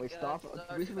 hold Looks on, like, wait, stop. Stardew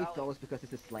The reason we Valley. fell is because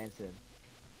this is slanted.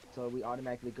 So we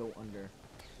automatically go under.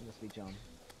 Unless we jump.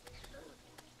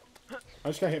 I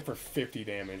just got hit for 50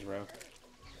 damage, bro.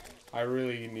 I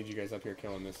really need you guys up here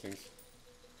killing these things.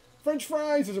 French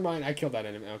fries! Those are mine. I killed that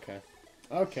enemy. Okay.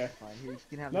 Okay. Fine, here you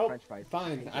can have Nope. the french fries.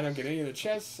 Fine. I don't get any of the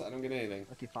chests. I don't get anything.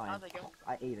 Okay, fine. How'd they go?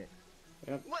 I ate it.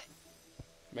 Yep. What?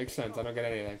 Makes sense. I don't get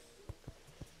anything.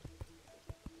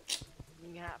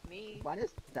 You can have me. Why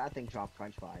does that thing drop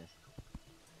french fries?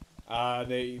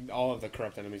 All of the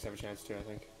corrupt enemies have a chance to, I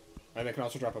think. And they can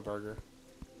also drop a burger.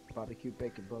 Barbecue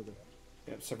bacon burger.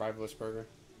 Yep, survivalist burger.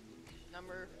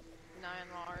 Number 9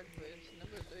 large with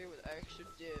number 3 with extra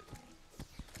dip.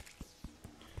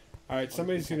 Alright,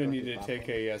 somebody's gonna need to Papa. take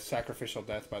a sacrificial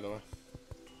death, by the way.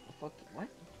 Oh, fuck, what?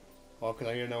 Well, because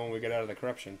I need to know when we get out of the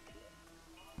corruption.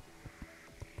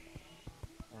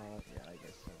 Yeah, I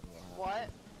guess so. What?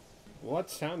 What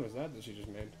sound was that she just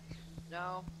made?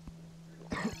 No.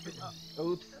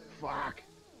 Oops. Fuck.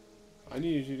 I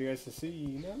needed you guys to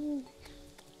see. No.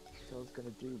 That's what I was gonna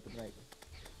do, but like,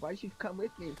 why'd you come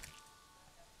with me?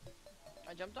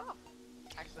 I jumped off.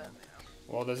 Accidentally.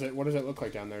 Well, what does it look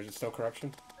like down there? Is it still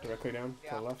corruption? Directly down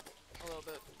to the left? A little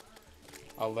bit.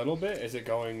 A little bit? Is it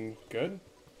going good?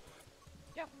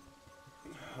 Yeah.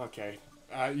 Okay.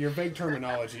 Your vague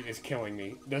terminology is killing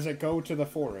me. Does it go to the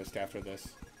forest after this?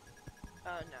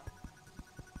 No.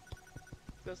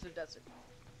 Goes to the desert.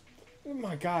 Oh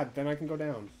my god, then I can go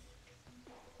down.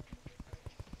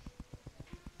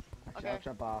 Actually, Okay. I'll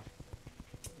jump off.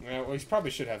 Yeah, well, he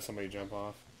probably should have somebody jump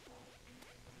off.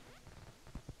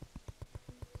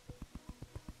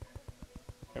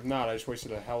 If not, I just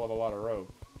wasted a hell of a lot of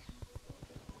rope.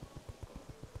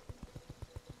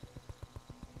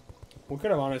 We could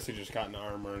have honestly just gotten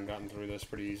armor and gotten through this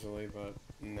pretty easily, but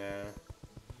nah.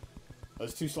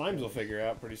 Those two slimes will figure it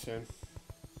out pretty soon.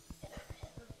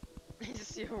 You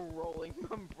just see a rolling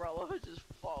umbrella just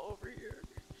fall over here.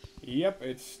 Yep,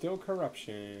 it's still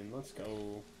corruption. Let's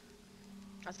go.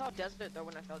 I saw a desert though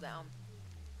when I fell down.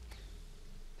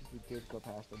 We did go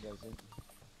past the desert.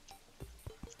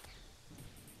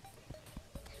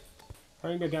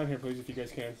 Try and get down here, please, if you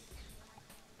guys can.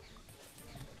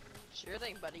 Sure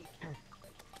thing, buddy.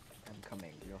 I'm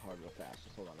coming real hard, real fast.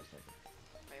 Just hold on a second.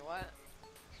 Wait, what?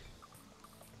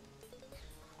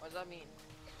 What does that mean?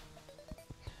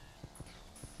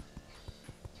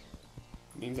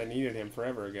 Means I needed him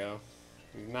forever ago.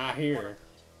 He's not here.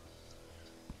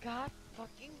 God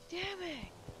fucking damn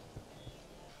it!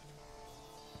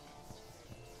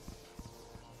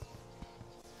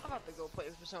 I'm about to go play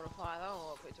Persona 5. I don't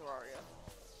want to play Terraria.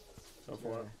 Go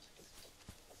for it.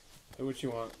 Do what you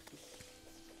want.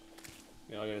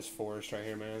 Yeah, look at this forest right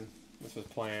here, man. This was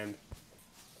planned.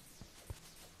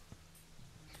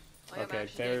 Like, Okay,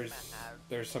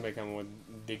 there's somebody coming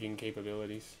with digging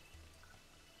capabilities.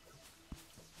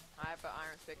 I have an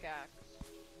iron pickaxe.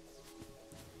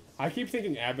 I keep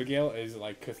thinking Abigail is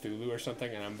like Cthulhu or something,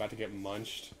 and I'm about to get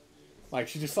munched. Like,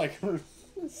 she just like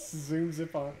zooms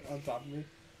up on top of me.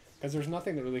 Because there's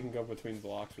nothing that really can go between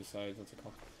blocks besides, what's it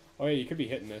called? Oh yeah, you could be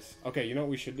hitting this. Okay, you know what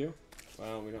we should do?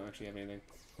 Well, we don't actually have anything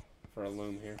for a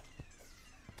loom here.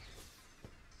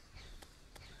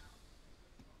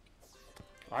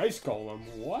 Ice Golem,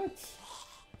 what?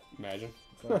 Imagine.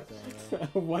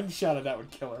 One shot of that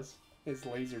would kill us. His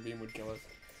laser beam would kill us.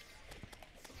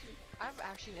 I've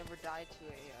actually never died to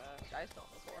a ice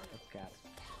golem before. That's cat.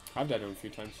 I've died to him a few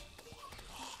times.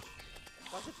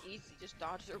 Plus it's easy, just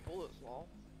dodge their bullets, lol.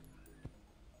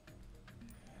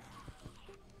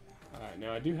 Alright,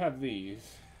 now I do have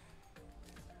these.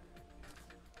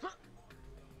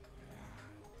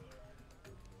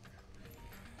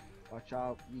 Watch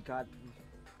out, you got...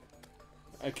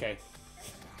 Okay.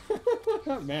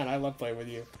 Man, I love playing with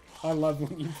you. I love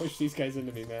when you push these guys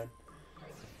into me, man.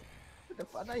 What the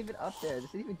fuck? I'm not even up there.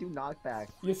 This didn't even do knockback.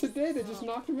 Yes, it did. It just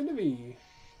knocked him into me.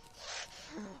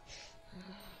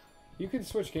 You can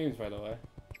switch games, by the way.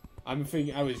 I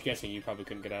was guessing you probably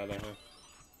couldn't get out of there,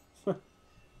 huh?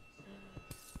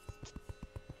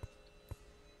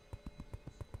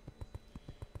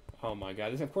 Oh my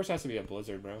god, this of course has to be a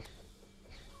blizzard, bro.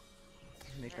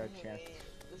 Make our chest.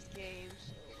 This game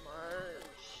so much.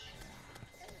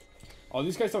 Oh,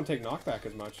 these guys don't take knockback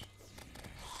as much.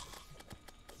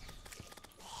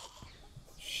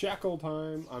 Shackle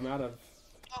time. I'm out of...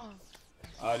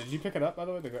 did you pick it up, by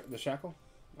the way, the shackle?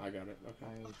 I got it,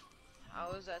 okay.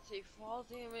 How does that take fall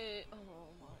damage? Oh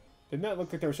my. Didn't that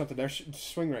look like there was something there?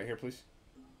 Swing right here, please.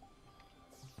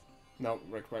 No,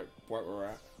 right where we're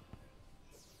at.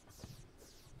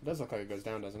 It does look like it goes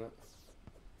down, doesn't it?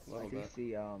 A little I can bit.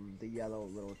 see the yellow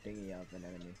little thingy of an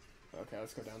enemy. Okay,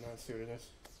 let's go down there and see what it is.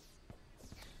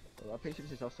 Well, I'm pretty sure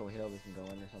there's also a hill we can go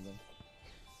in or something.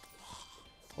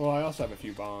 Well, I also have a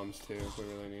few bombs, too, if we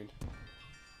really need.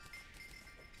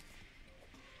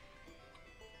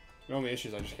 The only issue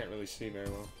is I just can't really see very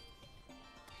well.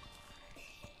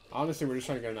 Honestly, we're just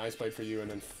trying to get an ice blade for you and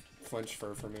then flinch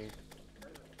fur for me.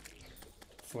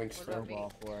 Flinch fur.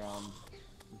 Snowball for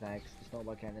Vex. The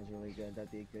snowball cannon is really good.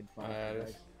 That'd be a good find. It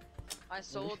is. I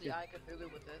sold the Eye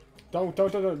Cthulhu with it. Don't.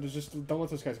 Just don't let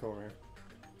those guys go over here.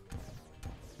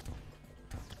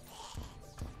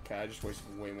 Okay, I just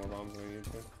wasted way more bombs than I needed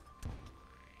to.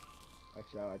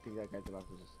 Actually, I think that guy's about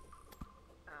to just...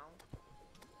 Ow.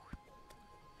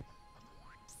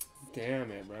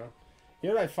 Damn it, bro. You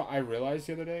know what I realized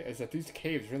the other day? Is that these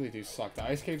caves really do suck. The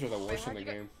ice caves are the worst in the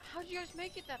game. How'd you guys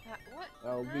make it that what?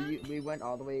 Oh, we went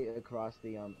all the way across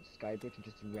the sky bridge and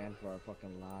just ran for our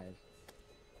fucking lives.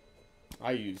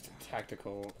 I used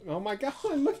tactical. Oh my god,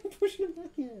 look at pushing him down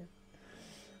here.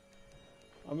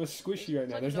 I'm a squishy right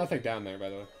now. There's nothing down there, by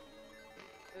the way.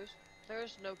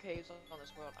 There's no caves on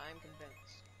this world, I'm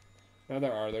convinced. No,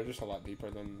 there are. They're just a lot deeper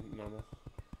than normal.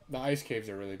 The ice caves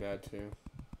are really bad, too.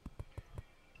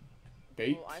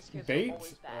 Bait? Well, ice caves Bait? are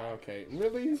always bad. Okay,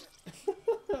 really?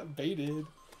 Baited.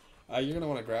 You're gonna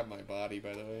want to grab my body,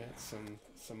 by the way. That's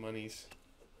some monies.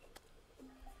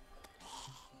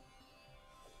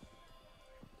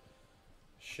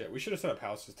 Shit, we should have set up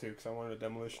houses, too, because I wanted a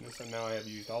demolitionist, and now I have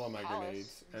used all of my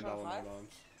grenades and all of my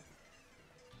bombs.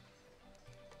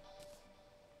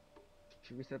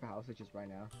 Should we set up a house just right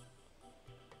now?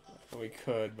 We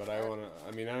could, but I wanna.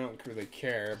 I mean, I don't really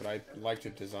care, but I like to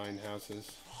design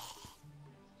houses.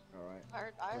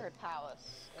 Alright. I heard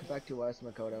palace. Come back to us,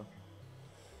 Makoto.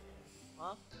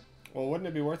 Huh? Well, wouldn't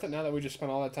it be worth it now that we just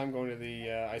spent all that time going to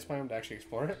the ice biome to actually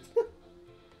explore it?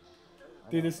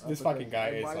 Dude, this fucking guy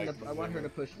is like. I want her to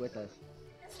push with us.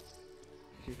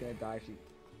 She's gonna die.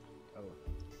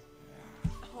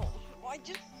 Oh, I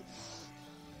just.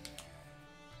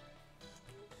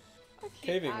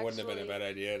 Caving wouldn't have been a bad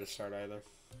idea to start either.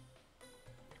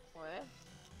 What?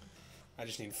 I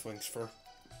just need Flix fur.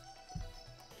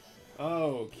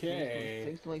 Okay.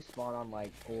 Things only spawn on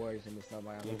like ores in the snow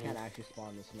biome. They can't actually spawn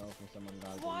in the snow from someone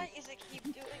dies. Why is it keep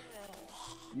doing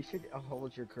that? You should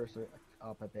hold your cursor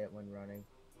up a bit when running.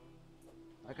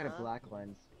 I got a black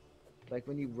lens. Like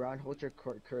when you run, hold your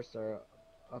cursor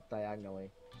up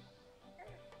diagonally.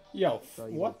 Yo, So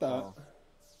what the? Fall.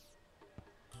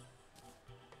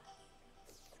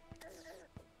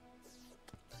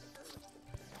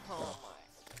 Oh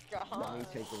my god. Let me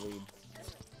take the lead.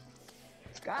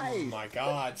 Guys! Oh my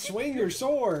god, swing your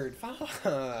sword! Fuck!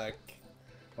 Fuck.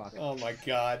 Oh my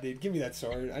god, dude, give me that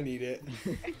sword. I need it.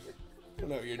 I don't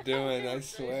know what you're doing, I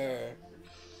swear.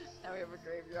 Now we have a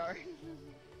graveyard.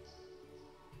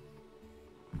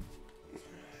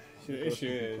 The issue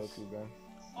is...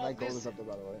 My gold is up there,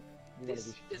 by the way.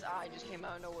 This eye just came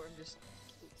out of nowhere and just...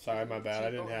 Sorry, my bad.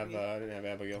 I didn't have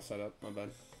Abigail set up. My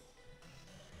bad.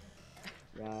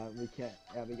 Yeah, we can't.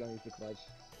 Abigail needs to clutch.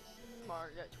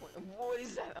 Mario 20. What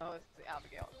is that? Oh, it's the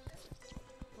Abigail.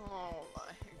 Oh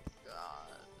my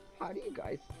god. How do you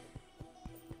guys?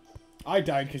 I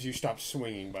died because you stopped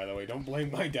swinging, by the way. Don't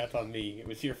blame my death on me. It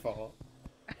was your fault.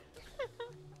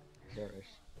 Cherish.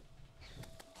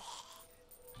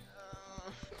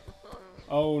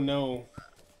 Oh no.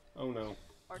 Oh no.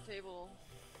 Our table.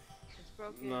 It's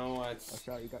broken. No, it's... Watch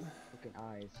out, you got fucking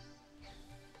eyes.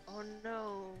 Oh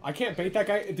no. I can't bait that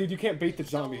guy. Dude, you can't bait the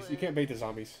zombies. You can't bait the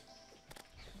zombies.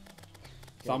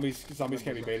 Zombies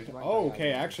can't be baited. Oh,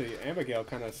 okay, actually, Abigail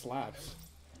kind of slaps.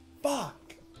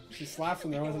 Fuck! She slaps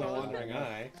when there wasn't a wandering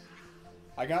eye.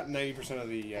 I got 90% of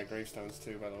the gravestones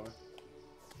too, by the way.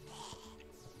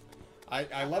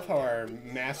 I love how our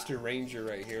master ranger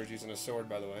right here is using a sword,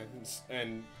 by the way.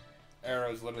 And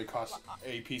arrows literally cost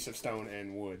a piece of stone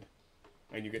and wood.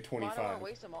 And you get 25. Why don't I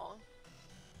waste them all?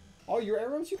 Oh, your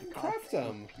arrows? You can craft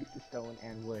them! Piece of stone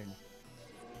and wood.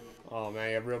 Oh man,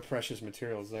 you have real precious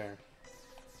materials there.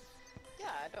 Yeah,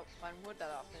 I don't find wood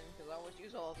that often because I always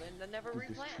use all of it and then never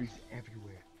replant. There's trees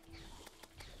everywhere.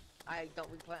 I don't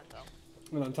replant though.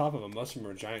 And on top of them, most of them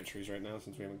are giant trees right now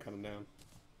since we haven't cut them down.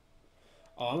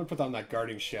 Oh, I'm gonna put on that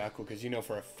guarding shackle because you know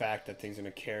for a fact that thing's gonna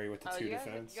carry with the 2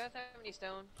 defense. You guys have any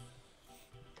stone?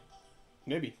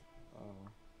 Maybe. Oh.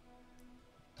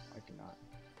 I cannot.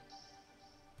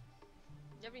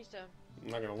 You have any stone? I'm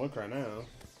not gonna look right now.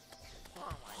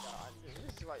 Oh my god, dude,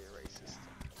 this is why you're racist.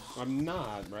 I'm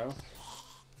not, bro.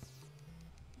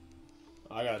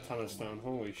 I got a ton of stone.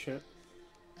 Holy shit.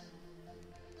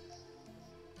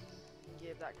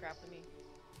 Give that crap to me.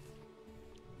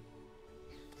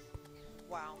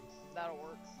 Wow, that'll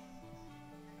work.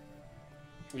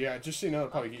 Yeah, just so you know, it'll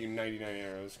probably get you 99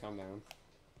 arrows. Calm down.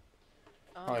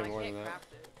 Probably more than that.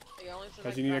 Craft it.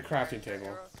 Because you need a crafting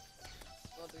table.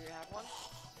 Well, do you have one?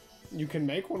 You can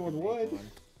make one with wood.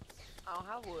 I don't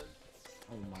have wood.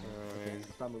 Oh my. Okay,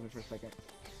 stop moving for a second.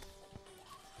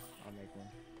 I'll make one.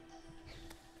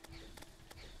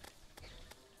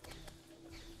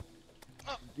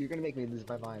 Oh. You're gonna make me lose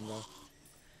my mind, bro.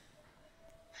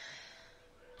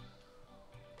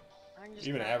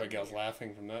 Even Abigail's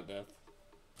laughing from that death.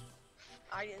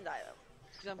 I didn't die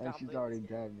though. And she's already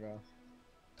dead, bro.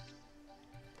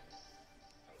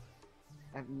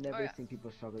 I've never seen people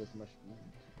struggle this much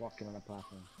walking on a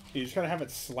platform. You just gotta have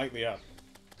it slightly up.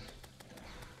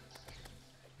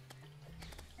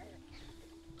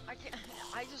 I can't.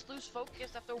 I just lose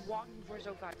focus after walking for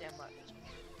so goddamn much.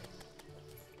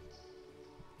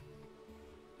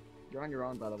 You're on your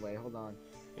own, by the way. Hold on.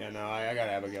 Yeah, no, I got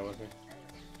Abigail with me.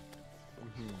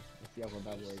 Let's see how well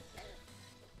that works.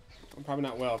 I'm probably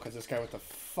not well, because this guy with the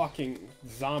fucking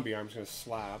zombie arm's gonna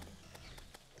slap.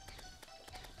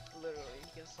 Literally,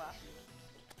 he can slap you.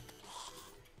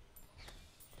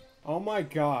 Oh my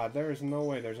god, there is no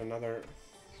way there's another...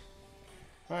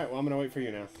 Alright, well I'm gonna wait for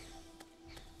you now.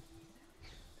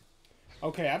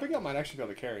 Okay, Abigail might actually be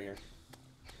able to carry here.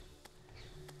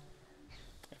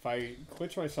 If I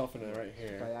glitch myself into right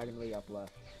here... Diagonally up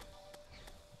left.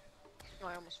 Oh,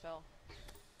 I almost fell.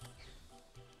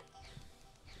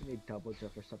 You need double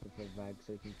jump or something for Vag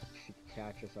so she can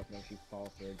catch herself when she falls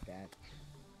to her death.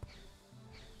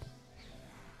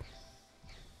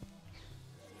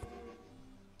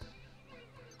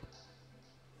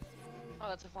 Oh,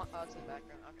 that's a fun. Oh, it's in the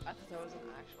background. Okay. I thought that was an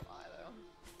actual eye, though.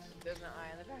 There's an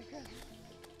eye in the background.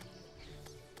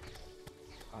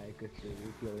 I could see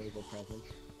you feel evil presence.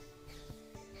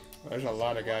 There's a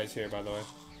lot of guys here, by the way.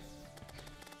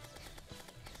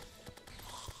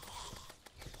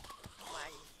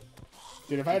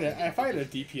 Dude, if I had a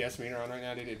DPS meter on right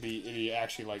now, dude, it'd be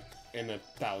actually like in the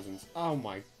thousands. Oh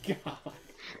my god.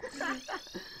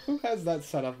 Who has that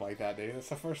set up like that, dude? That's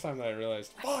the first time that I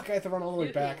realized. Fuck, I have to run all the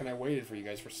way back, and I waited for you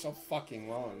guys for so fucking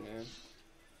long, man.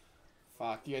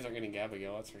 Fuck, you guys aren't getting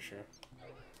Abigail, that's for sure.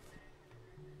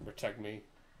 Protect me.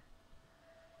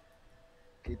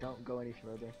 Okay, don't go any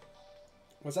further.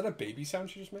 Was that a baby sound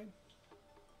she just made?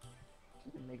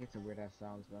 You're making some weird ass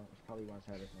sounds though. It's probably once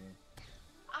heard of me.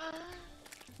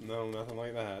 No, nothing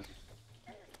like that.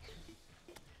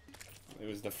 It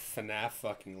was the FNAF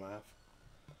fucking laugh.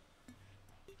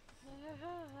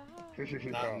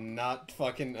 Not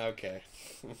fucking okay.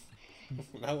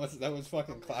 that was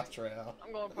fucking Clash Royale.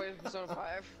 I'm going to play Persona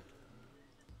 5.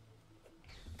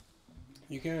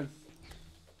 You can.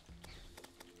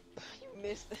 You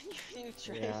missed the you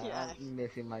train. Yeah, I'm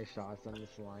missing my shots on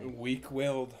this line.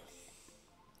 Weak-willed.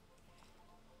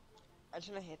 I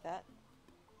shouldn't have hit that.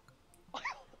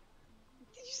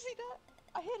 Did you see that?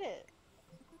 I hit it.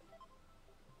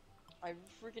 I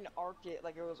freaking arced it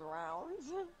like it was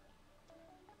rounds.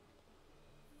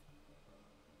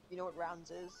 You know what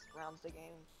rounds is? Rounds the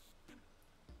game.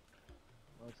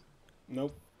 What?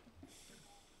 Nope.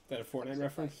 Is that a Fortnite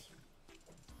reference?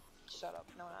 Shut up,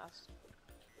 no one asked.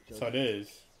 So it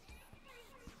is.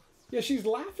 Yeah, she's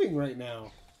laughing right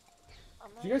now.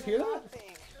 Did you guys hear that?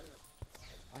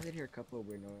 I did hear a couple of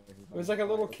weird noises. It was like a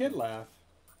little kid laugh.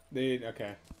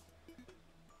 Okay.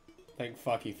 Thank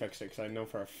fuck he fixed it, because I know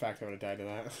for a fact I would have died to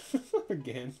that.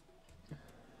 Again.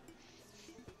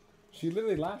 She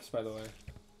literally laughs, by the way.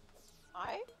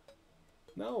 I?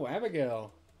 No,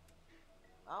 Abigail.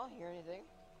 I don't hear anything.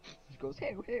 She goes,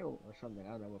 hey, hey, or something.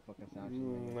 I don't know what fucking sound she's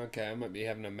making. Okay, I might be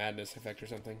having a madness effect or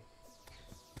something.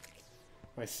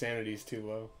 My sanity's too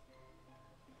low.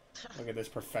 Look at this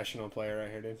professional player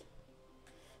right here, dude.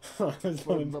 For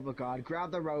the love of God,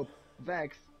 grab the rope.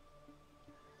 Vex.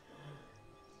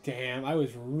 Damn, I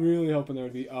was really hoping there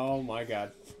would be... Oh my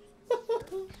god.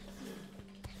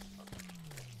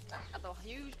 That's a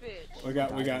huge bitch. We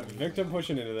got Victim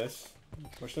pushing into this.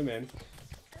 Push them in.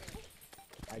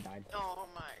 I died. Oh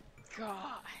my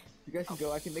god. You guys can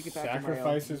go, I can make it back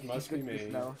Sacrifices to my must be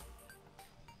made. No.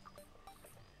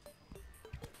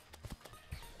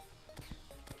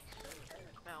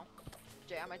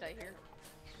 Jay, I might die here.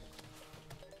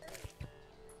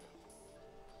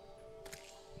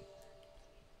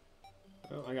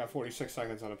 Well, I got 46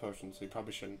 seconds on a potion, so you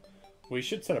probably shouldn't. We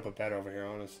should set up a bed over here,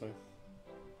 honestly.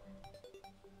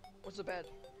 What's the bed?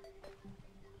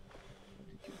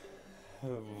 I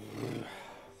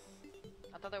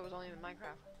thought that was only in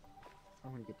Minecraft. I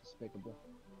want to get despicable.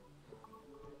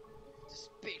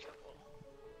 Despicable.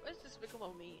 What does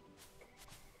despicable mean?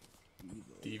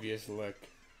 Devious look.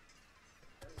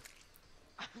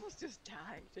 I almost just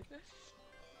died.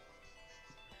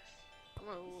 I'm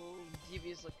gonna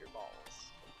devious lick your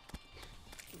balls.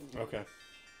 Okay.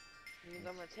 And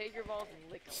I'm gonna take your balls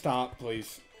and lick them. Stop,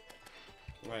 please.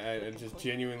 I just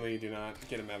genuinely do not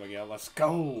get him, Abigail. Let's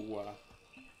go!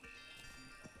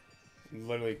 I'm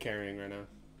literally carrying right now.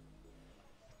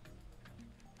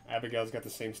 Abigail's got the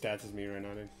same stats as me right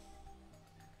now, dude.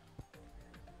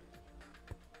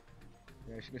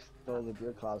 Yeah, she just stole the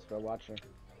beer clouds for a watcher.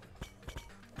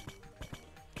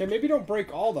 Okay, maybe don't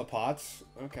break all the pots.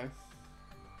 Okay.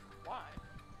 Why?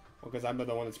 Well, because I'm the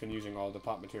one that's been using all the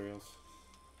pot materials.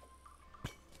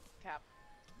 Cap.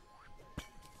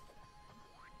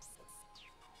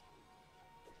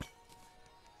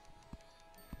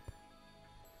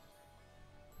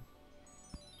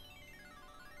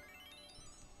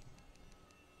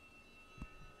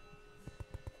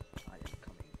 I am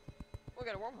coming. We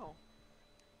got a wormhole.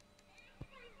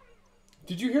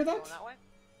 Did you hear that? Going that way?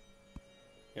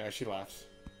 Yeah, she laughs.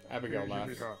 Abigail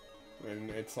laughs. And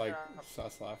it's like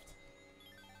sus laughed.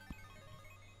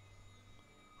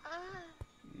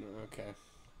 No, okay.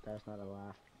 That's not a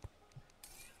laugh.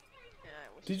 Yeah,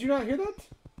 Did you not hear that?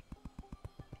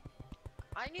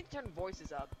 I need to turn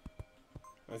voices up.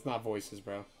 That's not voices,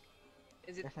 bro.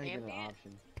 Is it That's not even an ambient?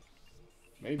 option.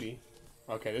 Maybe.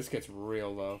 Okay, this gets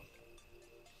real low.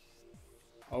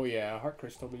 Oh yeah, heart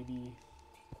crystal, baby.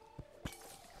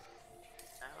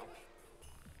 Ow.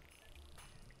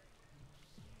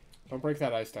 Don't break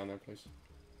that ice down there, please.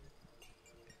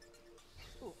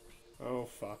 Ooh. Oh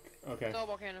fuck. Okay.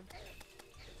 Snowball cannon.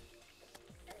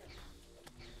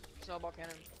 Snowball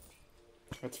cannon.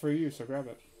 That's for you, so grab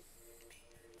it.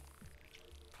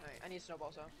 Alright, I need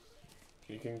snowball, so.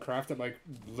 You can craft it by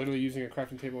literally using a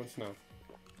crafting table in snow.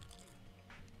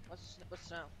 What's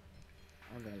snow?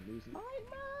 I'm gonna lose it.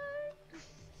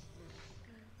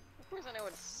 Of course I know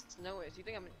what snow is. You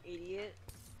think I'm an idiot?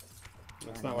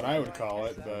 That's not what I would call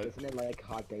it, but... Isn't it like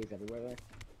hot days everywhere there?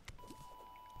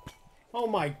 Oh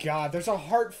my god, there's a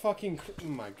heart fucking... Oh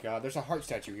my god, there's a heart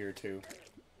statue here too.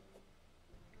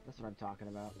 That's what I'm talking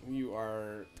about. You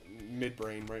are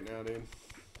mid-brain right now, dude.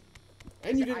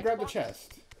 And you didn't grab the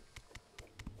chest.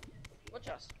 What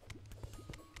chest?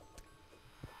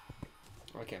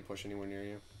 I can't push anywhere near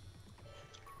you.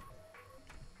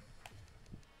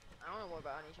 I don't know more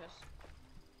about any chest.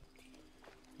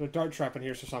 There's a dart trap in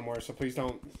here somewhere, so please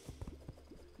don't...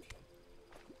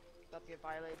 About to get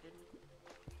violated.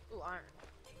 Ooh, iron.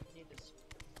 Need this.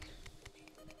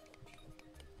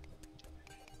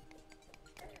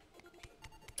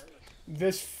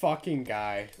 This fucking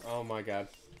guy. Oh my god.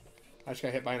 I just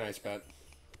got hit by an ice bat.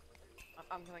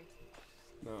 I'm coming.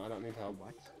 No, I don't need help.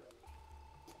 What?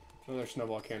 Another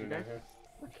snowball cannon down here.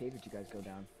 What cave did you guys go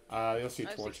down? You'll see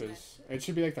I've torches. It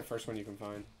should be like the first one you can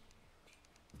find.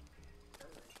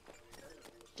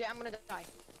 Jay, I'm gonna die.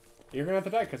 You're gonna have to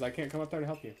die because I can't come up there to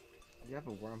help you. You have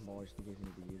a wormhole, just in case you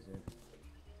need to use it.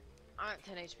 I'm at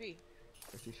 10 HP.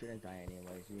 But you shouldn't die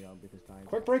anyways, you know, because time.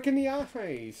 Quit breaking the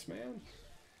ice, man.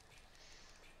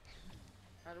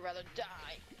 I'd rather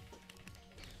die.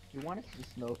 You want it to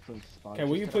snow from spawn. Okay,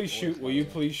 will you please shoot? Will you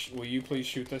please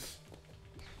shoot this?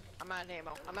 I'm out of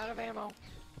ammo. I'm out of ammo.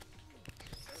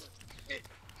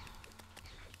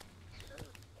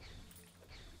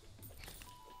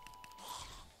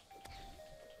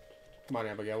 Come on,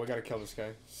 Abigail. We gotta kill this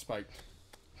guy. Spiked.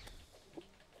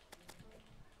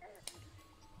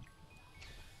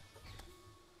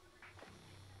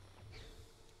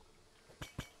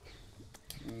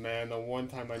 Man, the one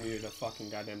time I needed a fucking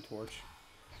goddamn torch.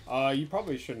 You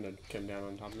probably shouldn't have come down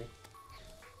on top of me.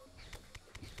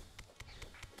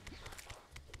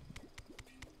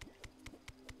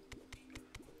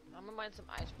 I'm gonna mine some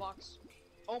ice blocks.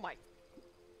 Oh my.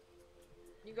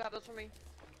 Can you grab those for me?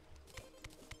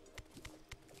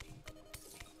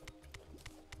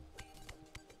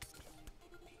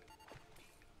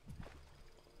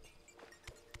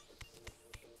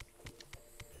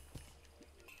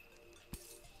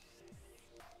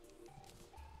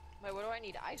 Wait, what do I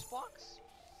need? Ice blocks?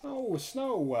 Oh,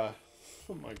 snow!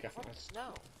 Oh my god. What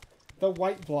snow? The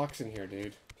white blocks in here,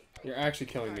 dude. You're actually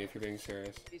killing me if you're being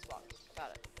serious. These blocks.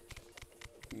 Got it.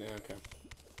 Yeah, okay.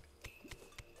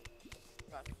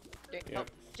 Got it. Yep.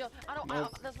 Oh, Joe,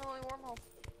 Nope. that's my only wormhole.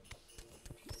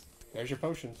 There's your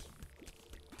potions.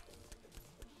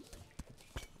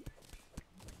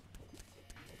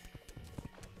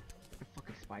 The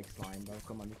fucking spike slime, bro.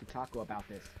 Come on, we can talk about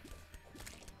this.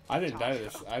 I didn't die to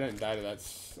this. I didn't die to that.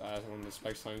 One of the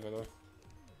spike slimes, by the way.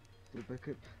 Dude, they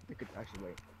could actually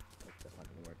wait. That's not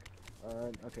gonna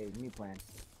work. Okay, new plan.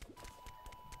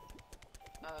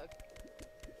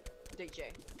 Dig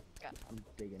J. Got it. I'm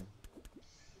digging.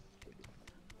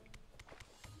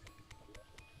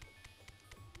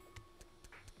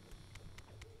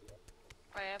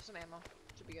 I have some ammo.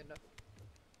 Should be good enough.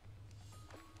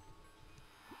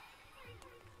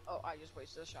 Oh, I just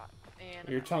wasted a shot. And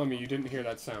You're telling me you didn't hear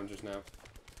that sound just now?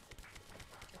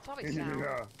 it's probably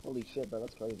sound. Holy shit, bro,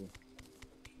 that's crazy.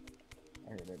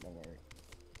 I heard it, don't worry.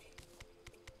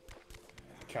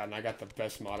 God, and I got the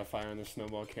best modifier on the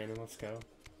snowball cannon. Let's go.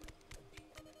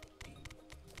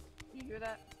 You hear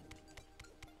that?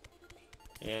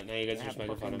 Yeah, now you guys are just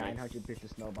making fun of me. 900 bits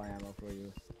of snowball ammo for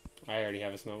you. I already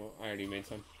have a snowball. I already made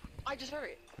some. I just heard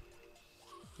it.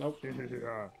 Nope.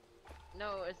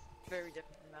 No, it's very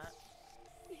different from that.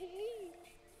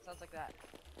 Sounds like that.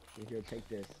 Here, take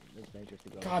this. It's dangerous to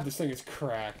go. God, this thing is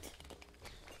cracked.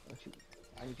 Oh, shoot.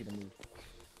 I need you to move.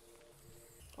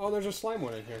 Oh, there's a slime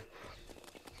one in here.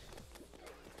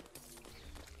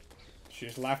 She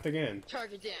just laughed again.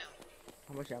 Target down.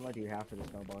 How much ammo do you have for the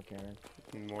snowball cannon?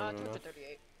 More than enough.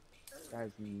 238. That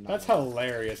is That's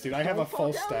hilarious, dude. I have a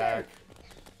full stack.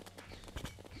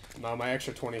 No, my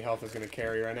extra 20 health is gonna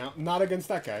carry right now. Not against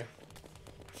that guy.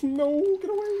 No, get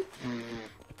away.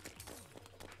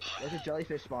 There's a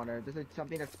jellyfish spawner. There's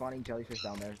something that's spawning jellyfish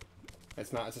down there.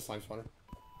 It's not. It's a slime spawner.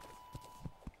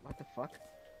 What the fuck?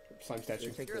 Slime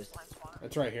statue. You're a slime spawner.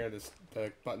 It's right here.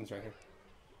 The button's right here.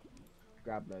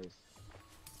 Grab those.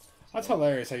 That's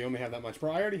hilarious how you only have that much.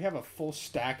 Bro, I already have a full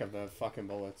stack of the fucking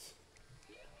bullets.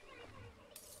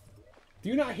 Do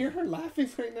you not hear her laughing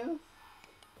right now?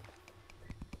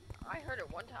 I heard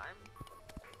it one time.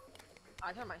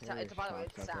 I turned my sound. It's by the way,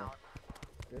 it's sound.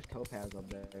 There's topaz up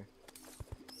there.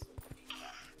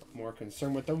 More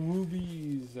concerned with the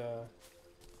rubies. Oh,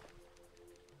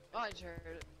 I just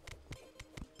heard it.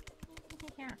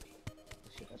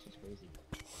 Shit, that's just crazy.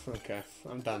 Okay,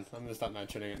 I'm done. I'm gonna stop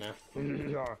mentioning it now.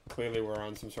 Clearly we're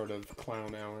on some sort of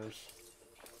clown hours.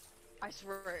 I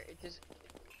swear, it just...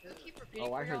 Does it keep repeating?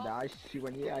 Oh, I heard that. She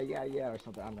went, yeah, or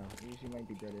something. I don't know. She might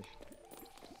be British.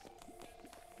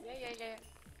 Yeah.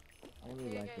 I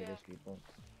really like British people.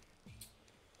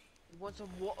 You want some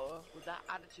water with that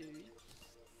attitude?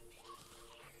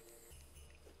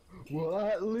 Well,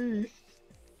 at least.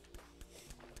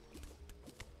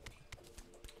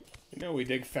 You know, we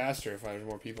dig faster if there's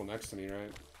more people next to me,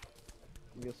 right?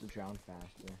 You also drown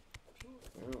faster.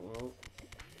 Oh, well.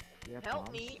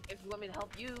 Help me if you want me to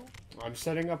help you. I'm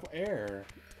setting up air.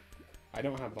 I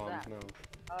don't have bombs, no.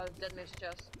 Dead man's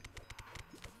chest.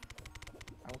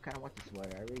 I kind of want the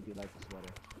sweater. I really do like the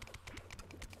sweater.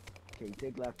 Okay,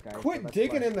 dig left, guys. Quit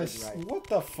digging in this. Right. What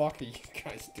the fuck are you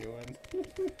guys doing?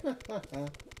 You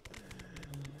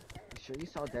sure you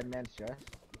saw dead man's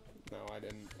chest? No, I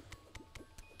didn't.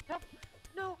 Help!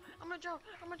 No, I'm gonna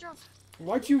drown.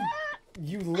 Why'd you?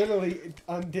 You literally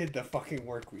undid the fucking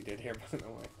work we did here, by the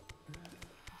way.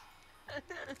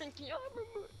 Can you help me?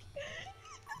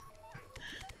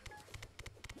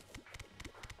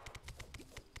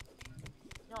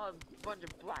 Y'all a bunch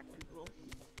of black people.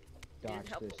 Didn't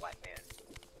help the white man.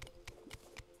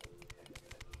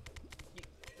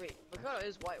 Wait, Makoto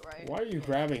is white, right? Why are you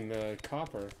grabbing the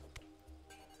copper?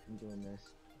 I'm doing this.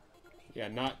 Yeah,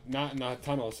 not in a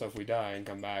tunnel, so if we die and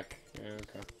come back. Yeah,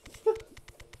 okay.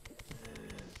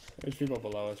 There's people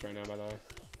below us right now, by the way.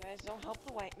 Guys, don't help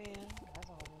the white man. That's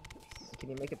all. Can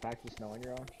you make it back to the snow on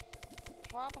your own?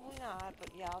 Probably not,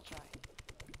 but yeah, I'll try.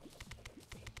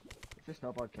 If a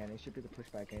snowball cannon, you should be able to push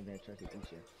back anything that tries to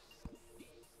eat you.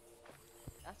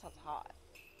 That sounds hot.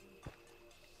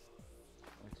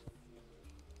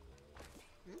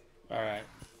 Alright.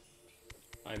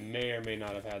 I may or may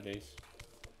not have had these.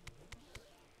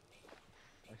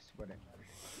 I swear to God.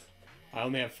 I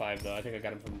only have 5 though. I think I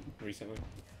got them from recently.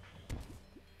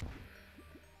 I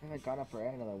haven't gone up for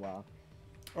another while.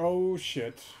 Oh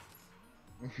shit.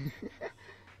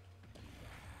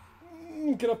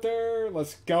 Get up there.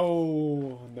 Let's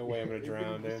go. No way I'm gonna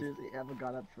drown, dude. Seriously, I haven't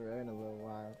gone up for in a little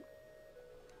while.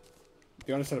 Do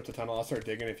you want to set up the tunnel? I'll start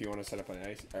digging if you want to set up an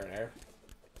ice or an air.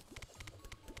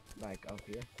 Like up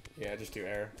here? Yeah, just do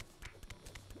air.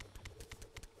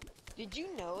 Did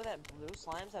you know that blue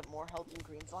slimes have more health than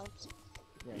green slimes?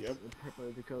 Yes, Yep. Purple,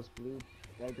 it goes blue.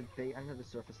 I know the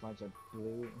surface slimes are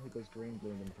blue, it goes green,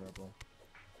 blue, and then purple.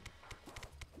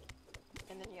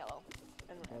 And then yellow.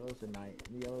 And red. Yellow's a night.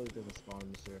 Yellow doesn't spawn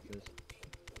on the surface.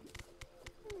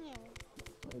 Yeah.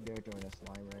 Oh, they're doing a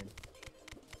slime raid.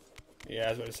 Yeah, I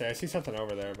was about to say, I see something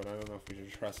over there, but I don't know if we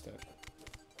should trust it.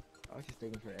 I was just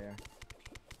digging for air.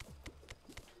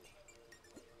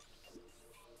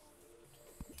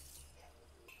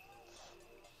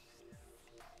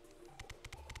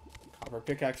 Copper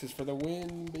pickaxes for the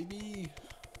win, baby.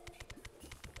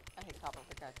 I hate copper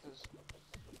pickaxes.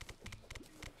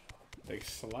 They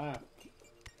slap.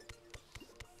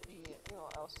 You know,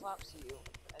 I'll slaps you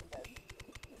and then.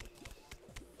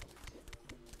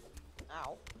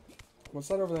 Ow. What's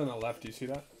that over there on the left? Do you see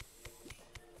that?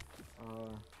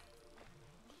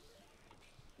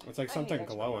 It's like something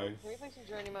glowing. Can we play some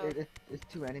journey mode? It's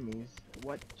 2 enemies.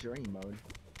 What journey mode?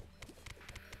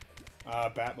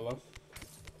 Bat below.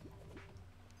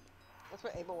 That's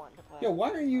what Abel wanted to play. Yeah,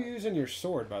 why are you using your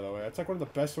sword, by the way? That's like one of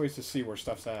the best ways to see where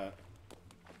stuff's at.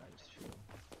 That's true.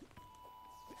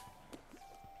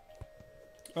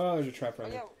 Oh, there's a trap right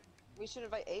Oh, there. yeah, we should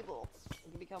invite Abel. He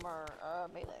can become our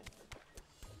melee.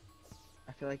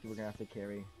 I feel like we're gonna have to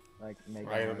carry, like,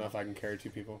 Mega. I don't know if I can carry 2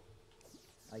 people.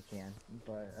 I can,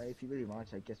 but if you really want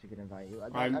to, I guess we could invite you.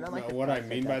 I don't like what I fact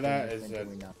mean by that thing is been that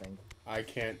doing nothing. I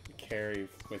can't carry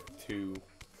with 2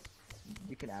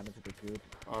 You can add them to the group.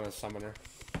 on a summoner.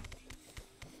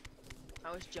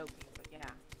 I was joking, but yeah.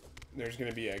 there's going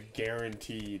to be a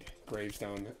guaranteed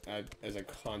gravestone as a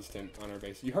constant on our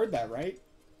base. You heard that, right?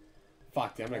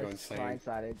 Fuck, I'm gonna go insane.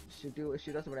 Blindsided. She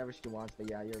does whatever she wants, but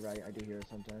yeah, you're right. I do hear it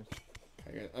sometimes.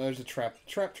 Okay, oh, there's a trap.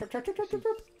 Trap. She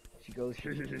goes.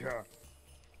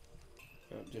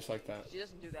 Oh, just like that. She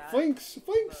doesn't do that. Flix!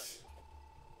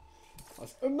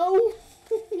 Oh, no!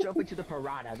 Jump into the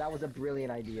piranha. That was a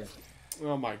brilliant idea.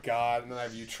 Oh my god, and then I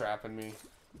have you trapping me.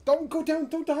 Don't go down!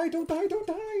 Don't die! Don't die! Don't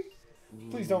die!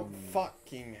 Please don't.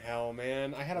 Fucking hell,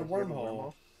 man. I had a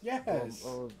wormhole. Yes!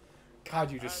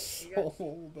 God, you just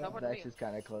sold that. That's just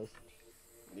kind of close.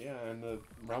 Yeah, and the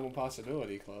realm of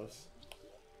possibility close.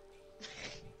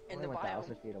 In the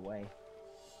 1,000 feet away.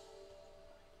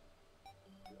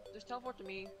 Just teleport to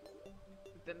me,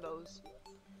 bimbos.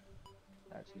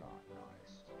 That's not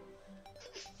nice.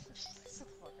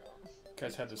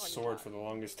 Guys had this sword for the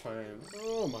longest time.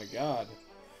 Oh my god.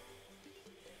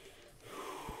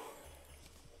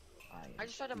 I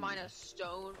just tried to mine a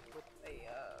stone with a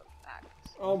axe.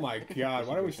 Oh my god,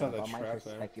 why don't we start that I'll mine trap for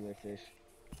there? specular fish.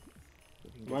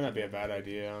 Might not be a bad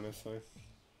idea, honestly.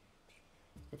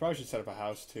 We probably should set up a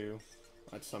house too,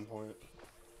 at some point.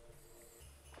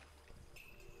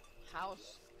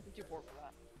 House? I'm too poor for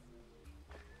that.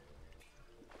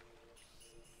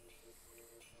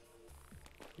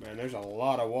 Man, there's a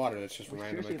lot of water that's just We're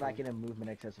randomly. seriously lacking in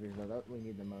movement accessories though. That's what we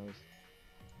need the most.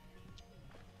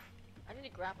 I need a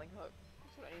grappling hook.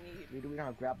 That's what I need. We don't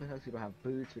have grappling hooks. We don't have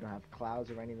boots. We don't have clouds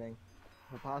or anything.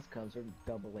 When boss comes, we're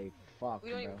double A fucked, We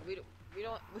don't bro. even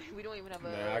we don't even have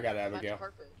a. Nah, I got Abigail.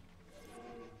 Carpet.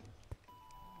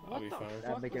 I'll What be the fine.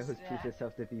 fuck? Abigail was has proved that?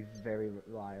 herself to be very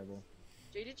reliable.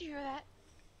 Jay, did you hear that?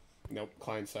 Nope,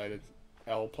 client-sided.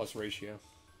 L plus ratio.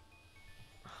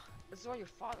 This is why you're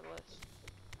fatherless.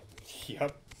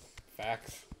 Yep.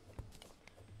 Facts.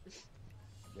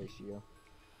 Ratio.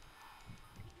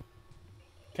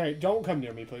 Okay, don't come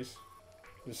near me, please.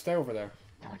 Just stay over there.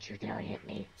 Don't you dare hit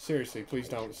me. Seriously, please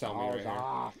don't sell me right Balls here.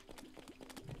 off.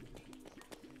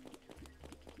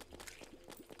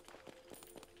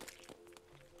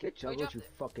 Get Oh, you juggled, dropped you it.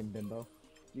 fucking bimbo.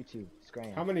 You too.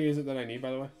 Scram. How many is it that I need,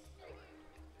 by the way?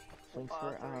 Flinks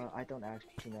for, Three. I don't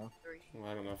actually know. 3. Well,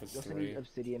 I don't know if it's You also 3. need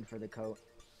obsidian for the coat.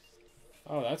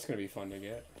 Oh, that's gonna be fun to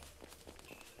get.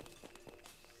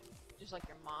 Just like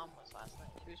your mom was last night.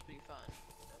 She was pretty fun.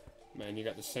 Man, you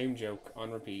got the same joke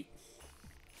on repeat.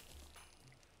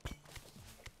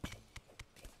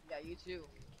 Yeah, you too.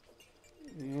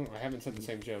 I haven't said the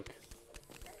same joke.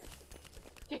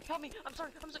 Hey, help me! I'm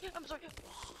sorry! I'm sorry! I'm sorry!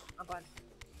 I'm fine.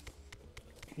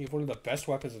 You have one of the best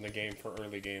weapons in the game for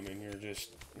early game, and you're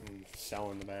just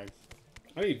selling the bag.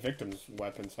 I need victim's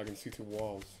weapon so I can see through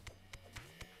walls.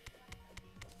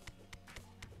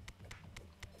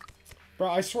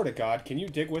 Bro, I swear to God, can you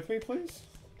dig with me, please?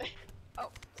 Oh,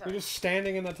 sorry. You're just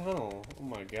standing in the tunnel. Oh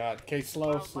my God. Okay,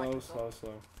 slow. Because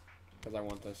I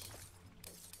want this.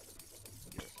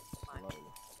 Fine.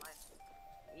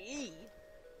 Eee.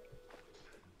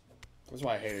 That's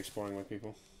why I hate exploring with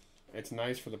people. It's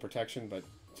nice for the protection, but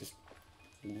just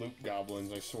loot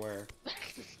goblins, I swear.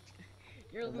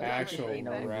 You're losing Actual everything.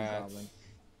 no rats. goblin.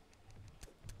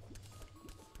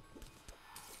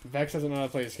 Vex doesn't know how to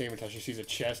play this game until she sees a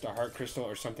chest, a heart crystal,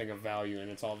 or something of value, and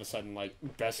it's all of a sudden like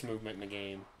best movement in the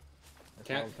game.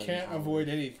 Can't avoid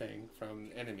anything from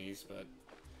enemies, but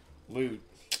loot.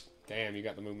 Damn, you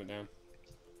got the movement down.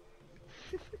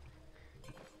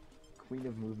 Queen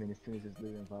of movement as soon as there's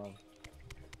loot involved.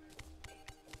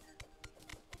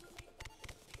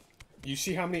 You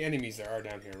see how many enemies there are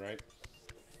down here, right?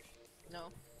 No.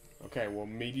 Okay, well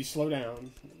maybe slow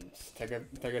down. Just take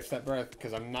a step breath,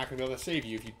 because I'm not gonna be able to save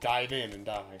you if you dive in and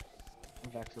die.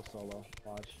 Vex will solo.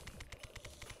 Watch.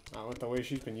 Not with the way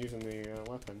she's been using the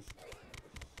weapon.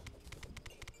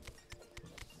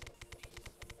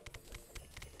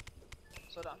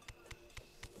 So done.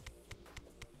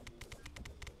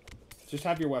 Just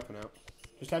have your weapon out.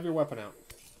 Just have your weapon out.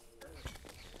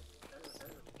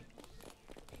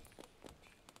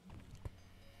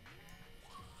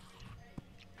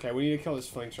 Okay, we need to kill this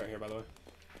Flix right here, by the way.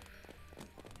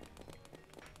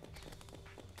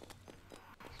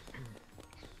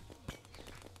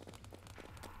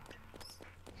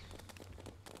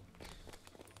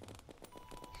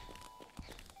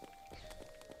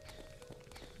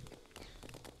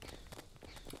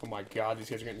 Oh my God, these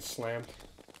guys are getting slammed.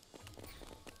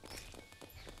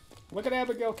 Look at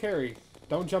Abigail carry.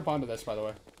 Don't jump onto this, by the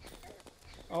way.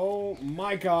 Oh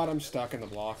my God, I'm stuck in the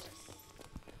block.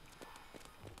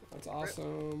 That's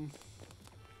awesome.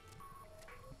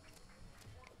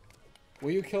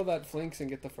 Will you kill that Flix and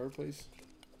get the fur, please?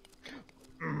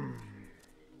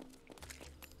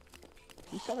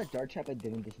 You saw the dart trap, I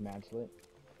didn't dismantle it.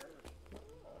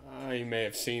 You may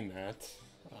have seen that.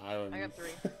 I don't. I got 3.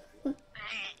 I'm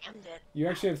dead. You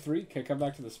actually have 3? Okay, come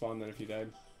back to the spawn then if you died.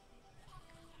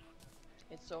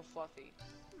 It's so fluffy.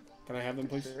 Can I have them,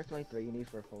 please? There's only 3 you need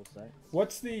for a full set.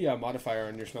 What's the modifier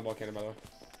on your snowball cannon, by the way?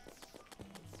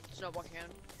 Snowball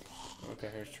cannon. Okay,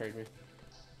 here's trade me.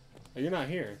 Oh, you're not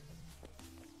here.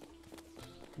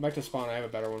 Come back to spawn. I have a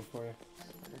better one for you.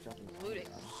 Looting.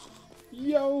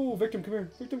 Yo, victim, come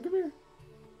here. Victim, come here.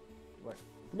 What?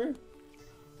 Come here.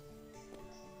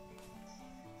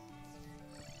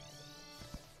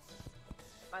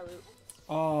 My loot.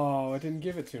 Oh, it didn't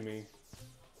give it to me.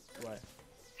 What?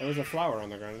 There was a flower on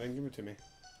the ground. It didn't give it to me.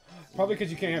 Probably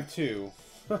because you can't have 2.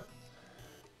 You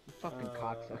fucking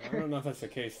cocksucker. I don't know if that's the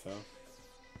case,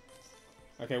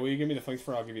 though. Okay, will you give me the Flix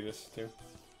for? I'll give you this, too.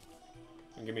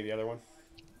 And give me the other one.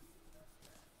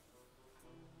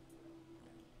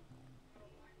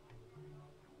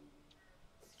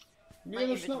 My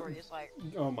inventory is like...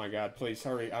 Oh my god, please,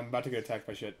 hurry. I'm about to get attacked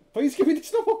by shit. Please give me the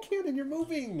snowball cannon, you're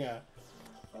moving!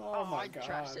 Oh my god. I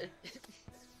trashed it.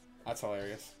 That's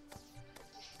hilarious.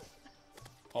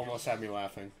 Almost had me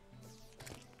laughing.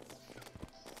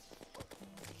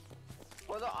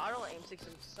 Well, the auto aim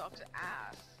system sucks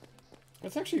ass.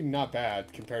 That's actually not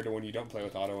bad compared to when you don't play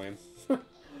with auto aim.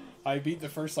 I beat the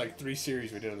first like 3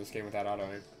 series we did on this game without auto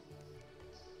aim.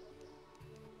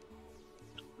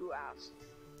 Who asked?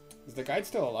 Is the guide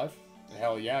still alive?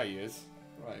 Hell yeah, he is.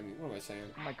 What am I saying?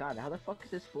 Oh my god, how the fuck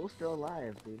is this fool still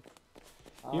alive, dude?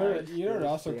 You know what it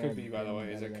also could be, by the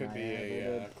way, is it could be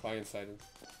a client-sided.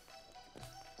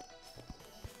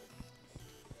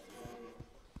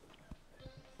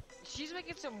 She's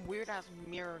making some weird-ass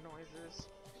mirror noises.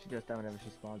 She does that whenever she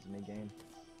spawns in the game.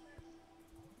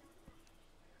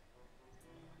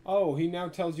 Oh, he now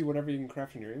tells you whatever you can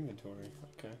craft in your inventory.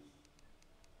 Okay.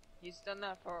 He's done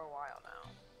that for a while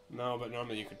now. No, but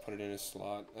normally you could put it in a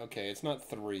slot. Okay, it's not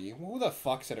 3. Who the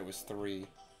fuck said it was 3?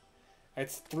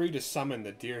 It's 3 to summon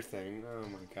the deer thing. Oh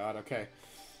my god, okay.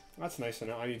 That's nice to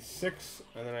know. I need 6,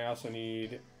 and then I also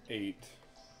need 8.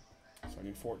 So I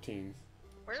need 14.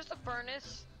 Where's the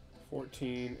furnace?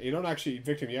 14. You don't actually,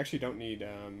 Victim, you actually don't need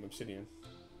obsidian.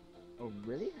 Oh,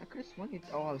 really? I could have sworn it.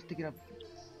 Oh, I was thinking of...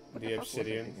 What The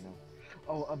obsidian.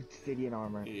 Oh, obsidian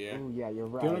armor. Yeah. Oh, yeah, you're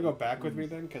right. Do you want to go back with me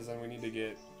then? Because then we need to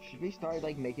get... Should we start,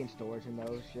 like, making stores in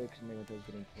those shit? Because maybe those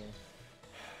getting full.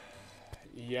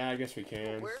 Yeah, I guess we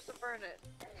can. Where's the furnace?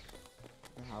 I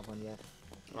don't have one yet.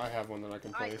 I have one that I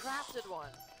can place. I crafted one.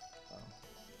 Oh.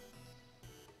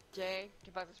 Jay,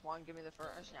 give back this one. Give me the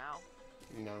furnace now.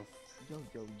 No.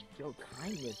 Yo,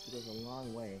 kindness goes a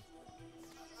long way.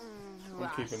 Who I'm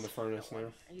asked? keeping the furnace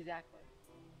now. Exactly.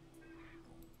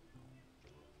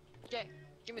 Jay,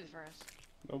 give me the furnace.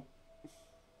 Nope.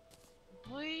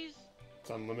 Please? It's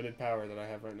unlimited power that I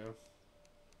have right now.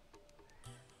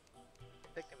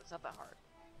 Victim, it's not that hard.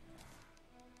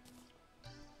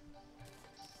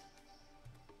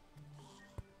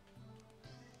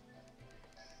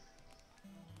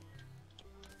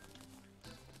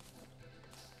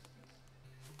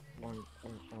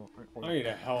 I need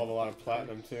a hell of a lot of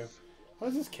platinum too. How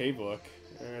does this cave look?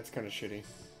 It's kind of shitty.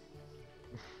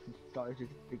 Thought you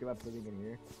think about putting in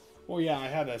here. Well, yeah, I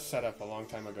had a setup a long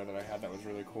time ago that I had that was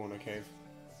really cool in a cave.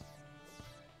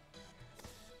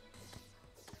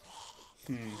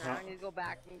 Now I need to go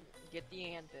back and get the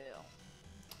anvil.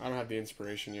 I don't have the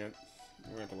inspiration yet.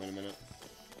 We're gonna have to wait a minute.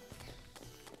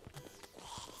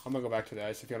 I'm gonna go back to the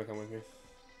ice if you wanna come with me.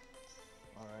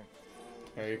 Alright.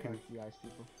 Yeah, you can. The ice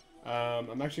people.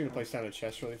 I'm actually gonna place down a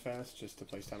chest really fast, just to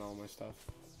place down all my stuff.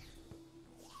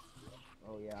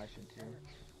 Oh yeah, I should too.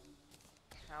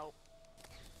 Help.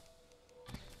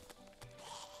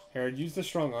 Here, use the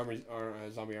strong armor,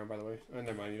 zombie arm, by the way. Oh,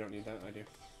 never mind, you don't need that. I do.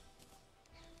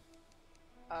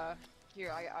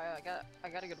 Here, I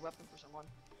got a good weapon for someone.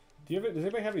 Do you have it? Does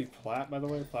anybody have any by the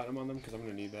way, platinum on them? Because I'm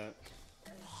gonna need that.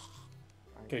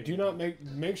 Okay, do not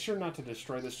make sure not to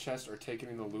destroy this chest or take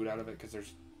any of the loot out of it, because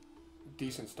there's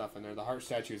decent stuff in there. The heart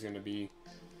statue is gonna be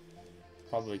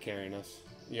probably carrying us.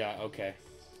 Yeah. Okay.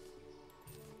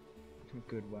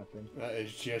 Good weapon. That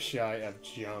is just shy of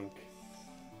junk.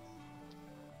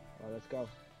 Alright, let's go.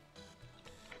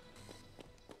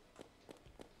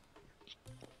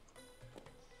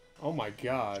 Oh my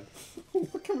god.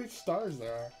 Look how many stars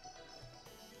there are.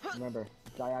 Remember,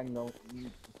 diagonal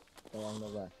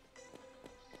left.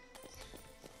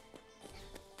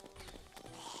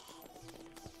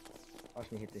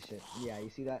 Watch me hit this shit. Yeah, you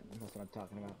see that? That's what I'm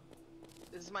talking about.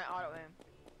 This is my auto aim.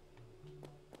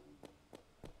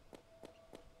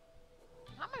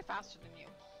 How am I faster than you?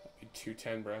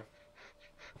 210, bro.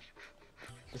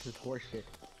 This is horseshit.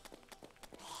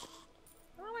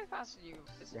 How am I faster than you?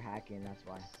 You're hacking, that's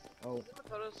why. Oh.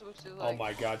 Oh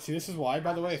my god. See, this is why,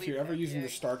 by the way, if you're ever using yeah.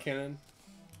 the star cannon,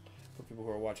 for people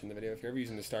who are watching the video, if you're ever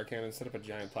using the star cannon, set up a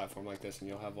giant platform like this and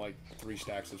you'll have like 3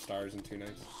 stacks of stars in 2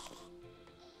 nights.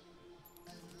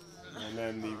 And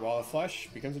then the wall of flesh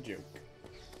becomes a joke.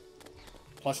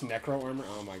 Plus necro armor.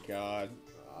 Oh my god.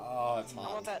 Oh, that's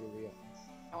hot.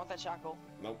 I want that shackle.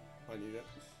 Nope. I need it.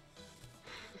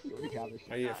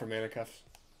 I I need it for mana cuffs.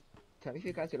 Tell me if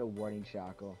you guys get a warning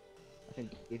shackle. I can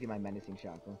give you my menacing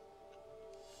shackle.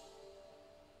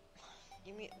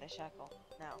 Give me the shackle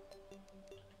now.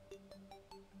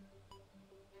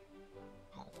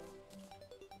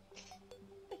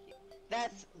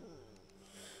 That's.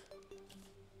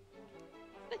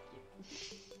 Thank you.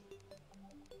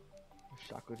 What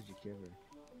shackle did you give her?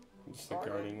 Just the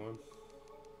guarding one.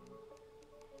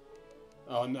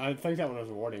 Oh, no, I think that one was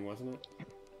rewarding, wasn't it?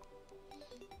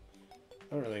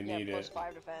 I don't really need plus it.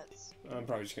 5 defense. I'm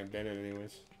probably just gonna ban it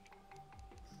anyways.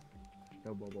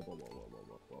 No,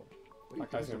 whoa. That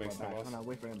guy's gonna make snowballs. Oh, no,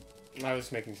 wait for him. I was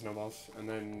making snowballs, and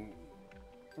then...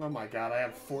 Oh my god, I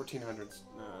have 1,400s.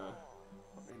 I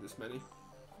don't need this many.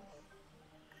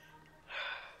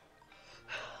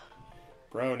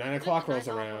 Bro, 9 o'clock rolls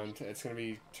around. It's gonna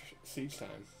be siege time.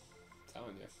 I'm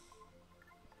telling you.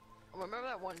 Remember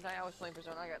that one night I was playing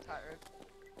Persona, I got tired.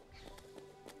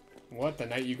 What, the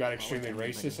night you got extremely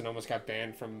racist and almost got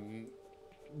banned from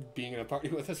being in a party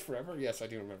with us forever? Yes, I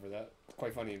do remember that.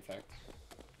 Quite funny, in fact.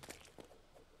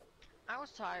 I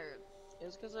was tired. It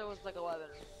was because I was like 11.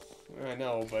 I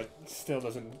know, but still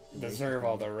doesn't deserve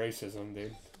all the racism,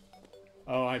 dude.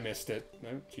 Oh, I missed it.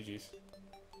 No, GG's.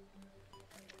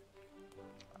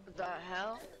 The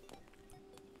hell?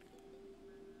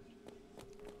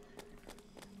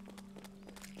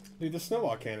 Dude, the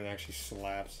snowball cannon actually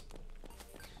slaps.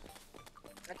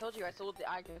 I told you I sold the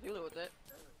Eye Cthulhu with it.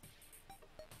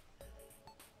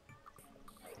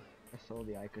 I sold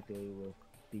the Icothay with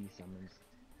B summons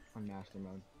on master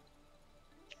mode.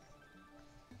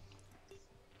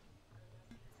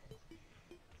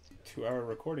 Two-hour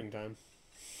recording time.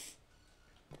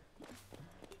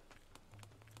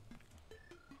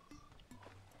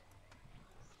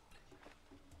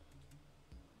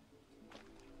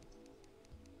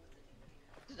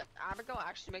 Does Abigail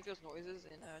actually make those noises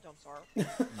in Don't Starve?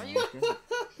 Are you?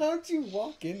 How'd you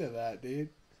walk into that, dude?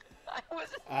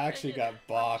 I actually got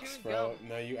boxed, bro.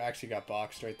 No, you actually got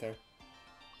boxed right there.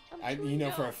 You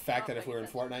know for a fact that if we were in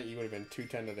Fortnite, you would have been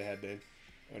 210 to the head, dude. It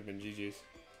would have been GG's.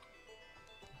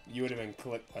 You would have been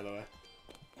clipped, by the way.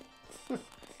 I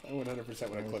 100% would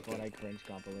have clipped it. Fortnite cringe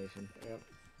compilation. Yep.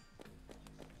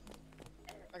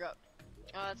 I got.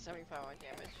 Oh, that's 75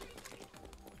 damage.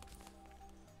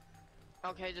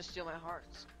 Okay, just steal my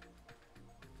hearts.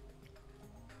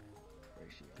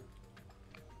 Ratio.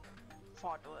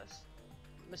 Faultless.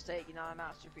 Mistake, not a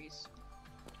masterpiece.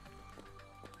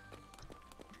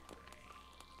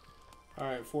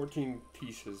 Alright, 14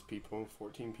 pieces, people.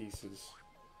 14 pieces.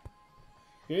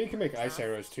 You know, you can make ice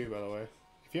arrows too, by the way.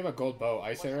 If you have a gold bow,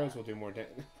 ice arrows will do more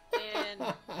damage.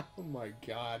 Oh my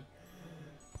god.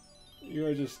 You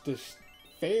are just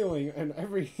failing in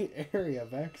every area,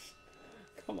 Vex.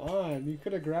 Come on, you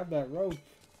could have grabbed that rope.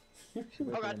 Should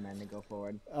wait for the men to go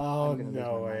forward. Oh,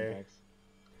 no way.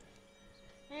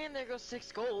 And there goes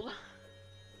 6 gold.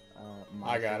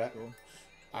 I got it. Gold.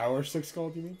 Our 6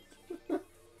 gold, you mean?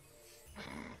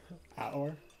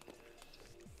 Our?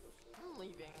 I'm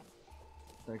leaving.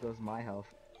 There goes my health.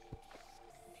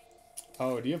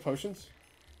 Oh, do you have potions?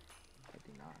 I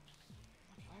do not.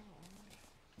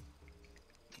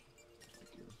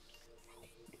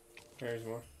 There's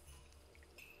more.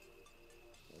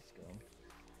 Let's go.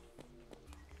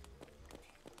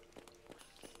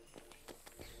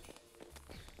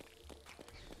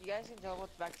 You guys can tell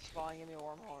what's back to spawn and give me a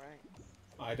wormhole, right?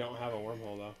 I don't have a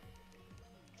wormhole, though.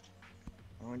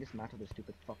 I want to dismantle this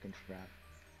stupid fucking trap.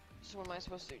 So what am I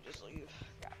supposed to do? Just leave?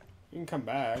 God. You can come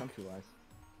back. Come to us.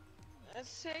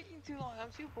 It's taking too long.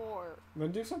 I'm too bored.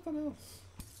 Then do something else.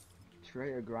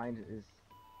 Terraria grind is...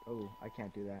 Oh, I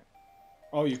can't do that.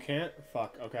 Oh, you can't?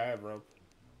 Fuck. Okay, I have rope.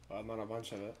 Not a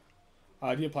bunch of it. Do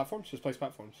you have platforms? Just place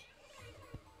platforms.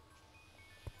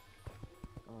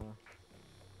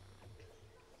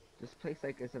 This place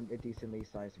like is a decently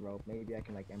sized rope. Maybe I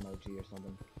can like MLG or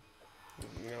something.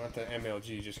 You know what? The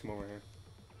MLG, just come over here.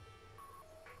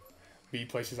 B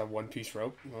places a one-piece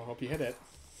rope. I'll hope you hit it.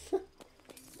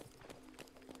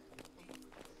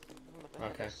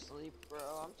 Okay. Sleep,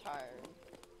 bro. I'm tired.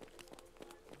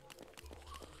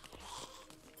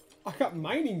 I got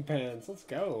mining pants. Let's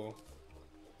go.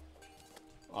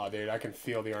 Oh, dude, I can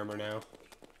feel the armor now.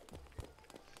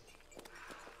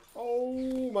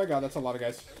 Oh my god, that's a lot of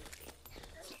guys.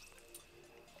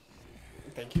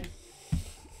 Thank you.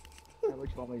 I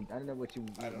don't know what you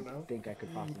I don't know. think I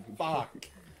could possibly do. Fuck.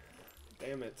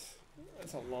 Damn it.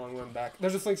 That's a long run back.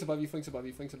 There's a Flix above you, Flix above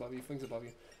you, Flix above you, Flix above you.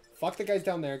 Fuck the guys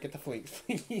down there, get the Flix.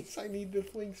 Please, I need the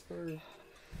Flix for...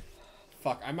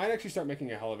 Fuck, I might actually start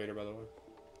making a elevator, by the way.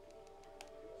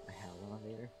 A hell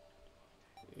elevator?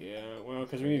 Yeah, well,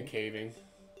 because we need caving.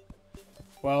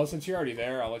 Well, since you're already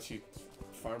there, I'll let you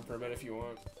farm for a bit if you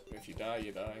want. If you die,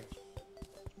 you die.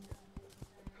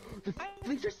 The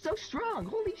Flix are so strong!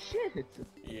 Holy shit!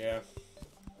 Yeah.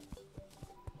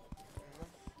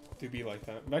 Do be like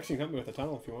that. Vex, you can help me with the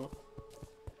tunnel if you want.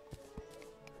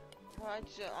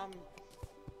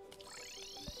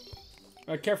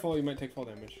 Careful, you might take fall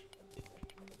damage. Do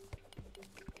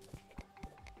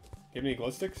you have any glow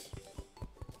sticks?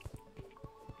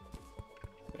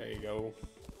 There you go.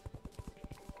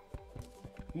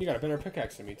 And you got a better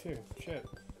pickaxe than me too. Shit.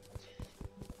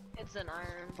 It's an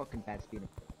iron. Fucking bad speed of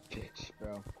bitch,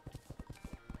 bro.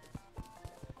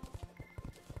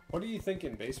 What are you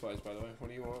thinking base-wise, by the way? What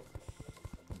do you want?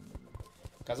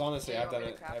 Because honestly, I've done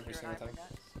it every single time.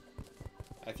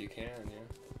 If you can, yeah.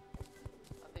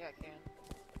 I think I can.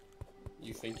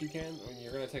 You think you can? I mean,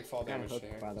 you're gonna take fall damage hook,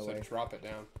 there, by the so way. drop it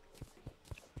down.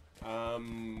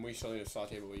 We still need a saw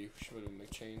table. You should have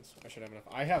make chains. I should have enough.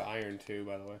 I have iron too,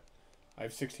 by the way. I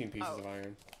have 16 pieces of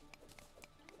iron.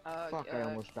 Fuck, I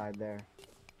almost died there.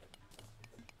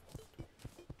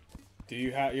 Do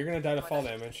you have? You're gonna die to fall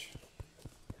damage.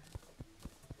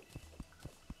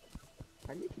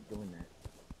 Why do you keep doing that?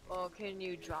 Well, can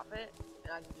you drop it?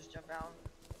 And I can just jump out.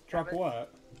 Drop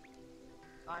what?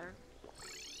 Iron.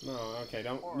 No, okay.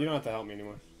 You don't have to help me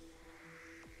anymore.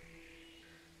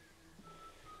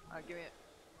 Give me it.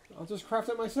 I'll just craft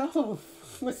it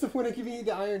myself. What's the point of giving you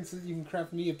the iron so that you can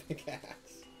craft me a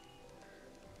pickaxe?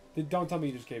 Don't tell me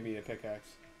you just gave me a pickaxe.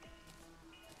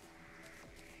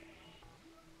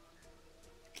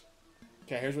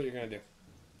 Okay, here's what you're gonna do.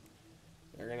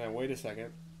 You're gonna wait a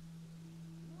second.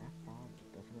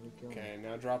 Okay,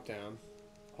 now drop down.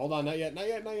 Hold on, not yet, not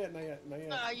yet, not yet, not yet, not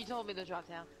yet. You told me to drop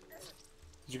down.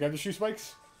 Did you grab the shoe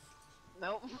spikes?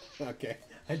 Nope. Okay.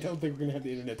 I don't think we're gonna have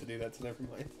the internet to do that, so never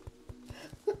mind.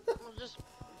 Well, just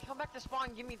come back to spawn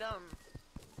and give me them.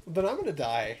 Then I'm gonna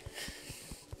die.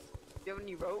 Do you have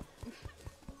any rope?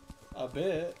 A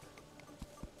bit.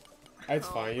 It's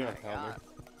fine, you don't have to help me.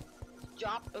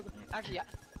 Drop. Actually, yeah.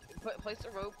 Place the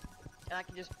rope, and I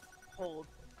can just hold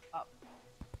up.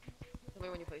 Tell me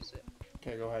when you place it.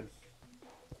 Okay, go ahead.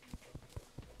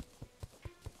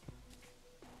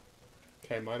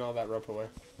 Okay, mine all that rope away.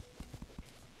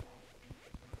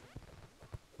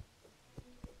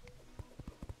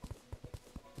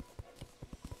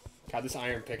 God, this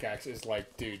iron pickaxe is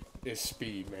like, dude, is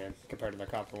speed, man, compared to the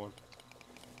copper one.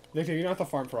 Victor, you don't have to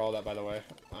farm for all that, by the way.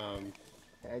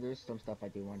 There's some stuff I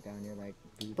do want down here, like...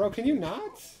 Bro, can you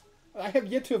not? I have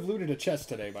yet to have looted a chest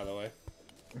today, by the way.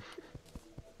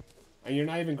 And you're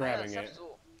not even grabbing it.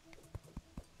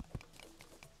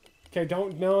 Okay,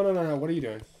 don't... No. What are you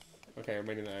doing? Okay, I'm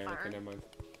waiting the iron. Okay, never mind.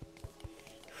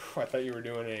 I thought you were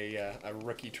doing a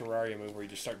rookie Terraria move where you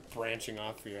just start branching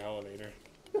off for your elevator.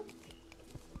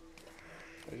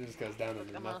 It just goes down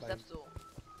into nothing.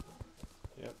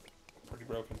 Yep, pretty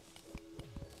broken.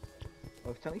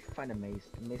 Oh, tell me if you find a mace.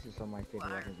 The mace is one of my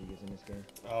favorite weapons we use in this game.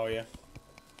 Oh, yeah.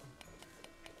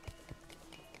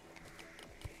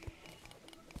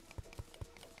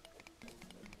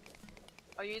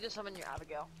 Oh, you need to summon your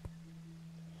Abigail.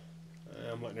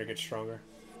 I'm letting her get stronger.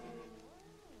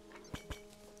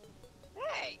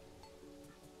 Hey!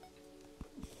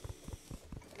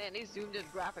 Man, these zoomed in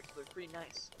graphics look pretty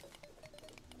nice.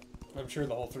 I'm sure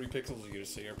the whole 3 pixels you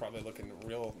just see are probably looking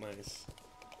real nice.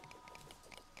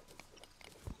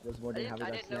 I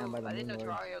didn't know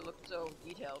Terraria looked so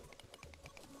detailed.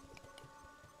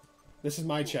 This is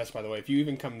my chest, by the way. If you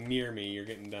even come near me, you're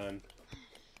getting done.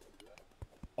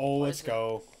 Oh, let's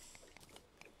go.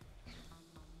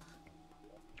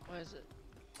 What is it?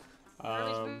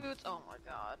 Hermes boots? Oh my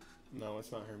god. No,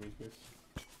 it's not Hermes boots.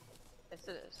 Yes,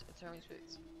 it is. It's Hermes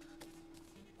boots.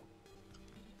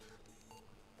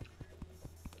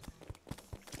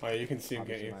 Oh, yeah, you can see him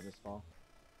get you. Yeah,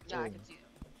 I can see them.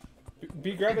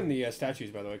 Be grabbing the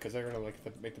statues, by the way, because they're gonna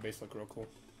make the base look real cool.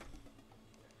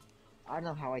 I don't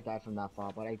know how I died from that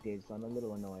fall, but I did, so I'm a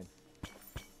little annoyed.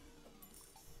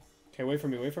 Okay, wait for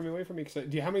me.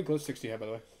 How many glow sticks do you have, by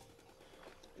the way?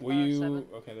 Will you... 7.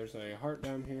 Okay, there's a heart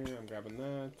down here. I'm grabbing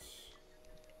that.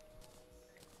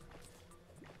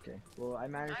 Okay, well, I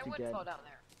managed to get... fall down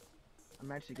there. I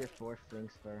managed to get 4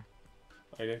 Flix for...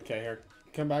 I did? Okay, here.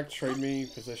 come back, trade me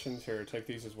positions here. Take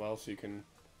these as well, so you can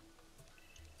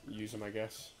use them, I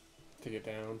guess, to get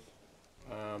down.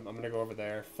 I'm gonna go over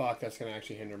there. Fuck, that's gonna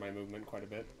actually hinder my movement quite a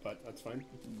bit, but that's fine.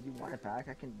 If you want it back,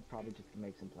 I can probably just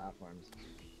make some platforms.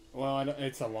 Well,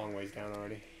 it's a long ways down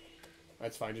already.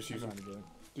 That's fine. Just use them.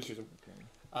 Just use them.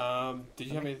 Okay. Did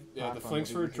you have a the Flix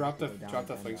for? Drop the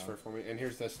Flix for me. And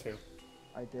here's this too.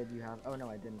 I did. You have? Oh no,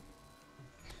 I didn't.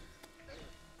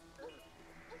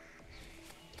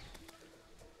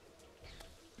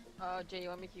 Jay, you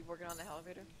want me to keep working on the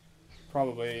elevator?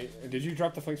 Probably. Did you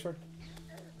drop the Flix for?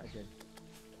 I did.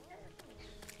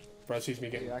 Bro sees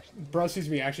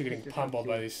me actually getting pummeled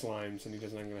by these slimes, and he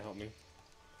doesn't even gonna help me.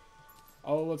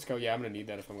 Oh, let's go. Yeah, I'm gonna need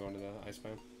that if I'm going to the ice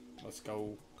biome. Let's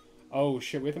go. Oh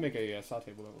shit, we have to make a saw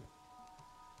table, don't we?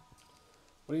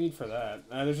 What do you need for that?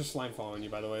 There's a slime following you,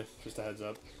 by the way. Just a heads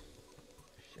up.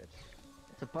 Shit.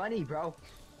 It's a bunny, bro.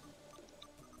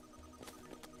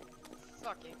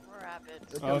 Fucking rabbit.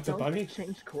 Oh, it's a bunny?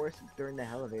 Change course during the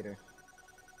elevator.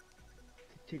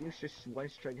 Continuous just one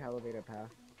straight elevator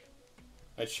path.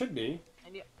 It should be.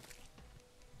 And you...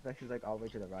 It's actually like all the way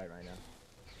to the right now.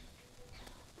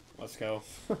 Let's go.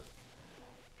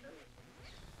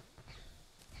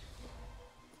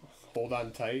 Hold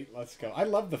on tight. Let's go. I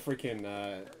love the freaking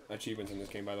achievements in this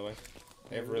game, by the way.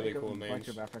 They have really cool names. A bunch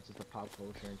of references to pop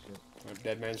culture and shit.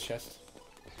 Dead man's chest.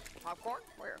 Popcorn?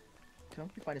 Where? Can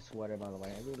you find a sweater, by the way?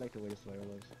 I really like the way the sweater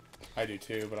looks. I do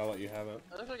too, but I'll let you have it.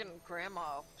 It looks like a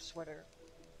grandma sweater.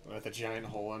 With a giant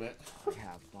hole in it. I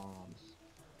have bombs.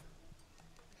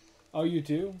 Oh, you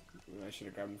do? I should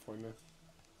have grabbed them for you, man.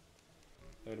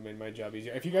 That would have made my job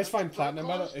easier. If you guys find platinum,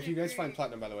 by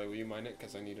the way, will you mine it?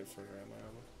 Because I need it for my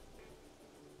armor.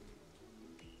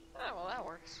 Oh, well, that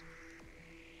works.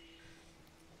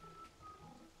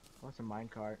 What's a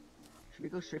minecart? Should we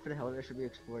go straight for the elevator? Should we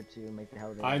explore to make the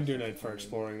elevator? I'm doing it for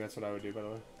exploring. That's what I would do, by the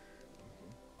way.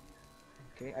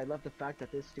 Okay, I love the fact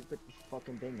that this stupid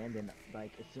fucking thing ended,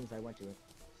 like, as soon as I went to it.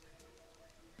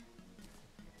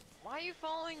 Why are you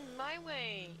following my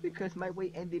way? Because my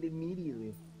way ended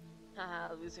immediately.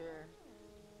 Haha, loser.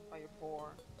 Oh, you're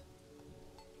poor.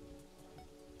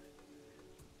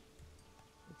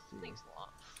 Let's see. Thanks a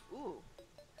lot. Ooh.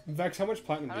 Vex, how much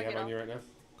platinum do you have on you right now?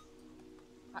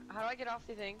 How do I get off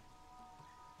the thing?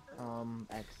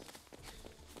 X.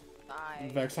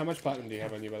 Vex, how much platinum do you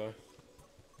have on you, by the way?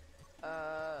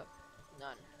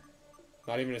 None.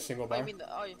 Not even a single bar? I mean,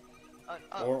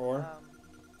 Or?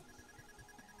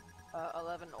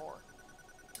 11 ore.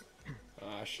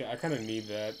 Shit, I kind of need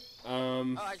that.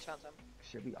 Oh, I just found some.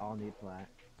 Should we all need plat?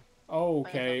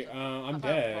 Okay, I'm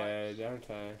dead, aren't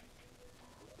I?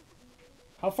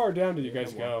 How far down did you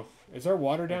guys go? Is there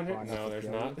water down here? No, there's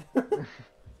not.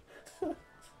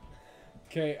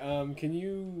 Okay, can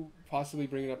you possibly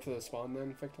bring it up to the spawn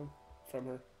then, Victim? From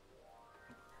her?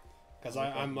 Because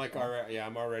I'm like already,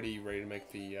 I'm already ready to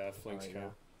make the Flink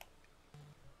go.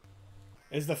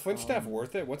 Is the Flint staff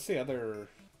worth it? What's the other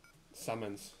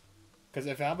summons? Because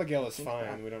if Abigail is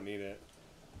fine, we don't need it.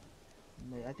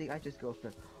 I think I just go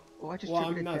for. Oh, I just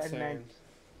triggered a detonator.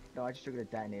 No, I just triggered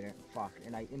a detonator. Fuck,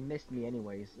 and it missed me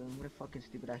anyways. What a fucking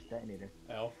stupid ass detonator.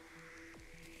 L.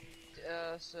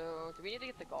 So do we need to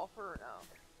get the golfer or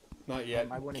no? Not yet.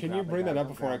 Can you bring that up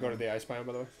before I go to the ice biome,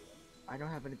 by the way? I don't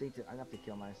have anything to. I have to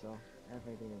kill myself. I don't have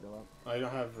anything to go up. I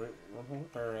don't have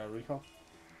recall.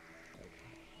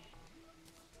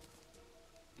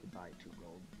 Goodbye, 2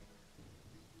 gold.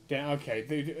 Damn. Okay.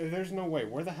 There's no way.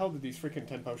 Where the hell did these freaking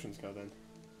 10 potions go then?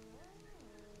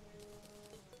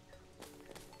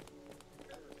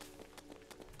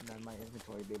 Not in my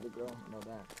inventory, baby girl. I know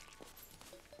that.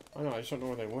 I know. I just don't know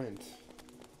where they went.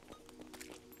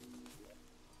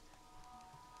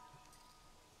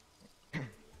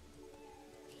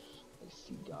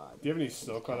 God. Do you have any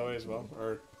silk, by the way, as well?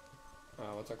 Or,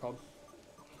 what's that called?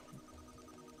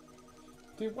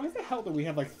 Dude, why the hell do we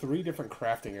have, like, 3 different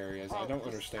crafting areas? I don't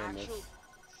understand this.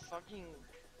 Fucking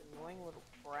annoying little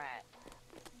brat.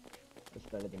 It's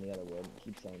better than the other word.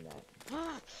 Keep saying that.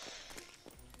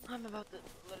 I'm about to,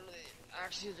 literally,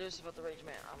 actually just about to rage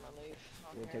man. I'm gonna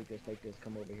leave. Here, take this,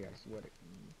 come over here, I swear to.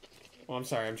 Well, I'm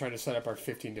sorry, I'm trying to set up our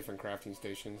 15 different crafting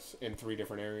stations in 3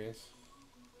 different areas.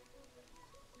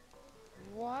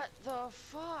 What the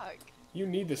fuck? You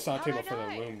need the saw table for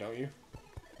the loom, don't you?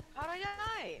 How'd I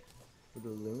die? For the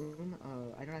loom?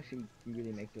 I don't actually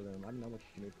really make the loom. I don't know what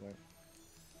you need for it.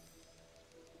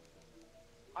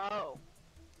 Oh.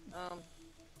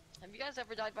 Have you guys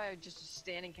ever died by just a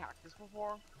standing cactus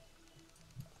before?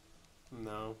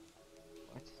 No.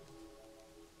 What?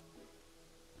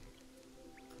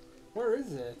 Where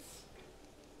is it?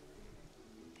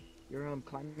 Your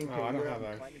climbing, Oh, I don't have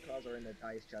a... climbing claws are in the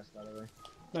dice chest, by the way.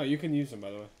 No, you can use them,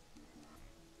 by the way.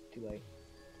 Too late.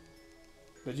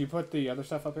 Did you put the other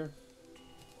stuff up here?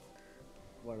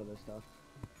 What other stuff?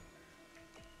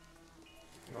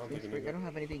 I don't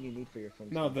have anything you need for your Flix.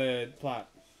 No, the plot.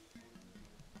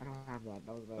 I don't have that.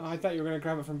 That was Vex. Oh, I thought you were gonna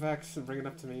grab it from Vex and bring it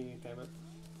up to me. Damn it.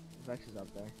 Vex is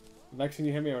up there. Vex, can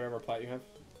you hand me whatever plot you have?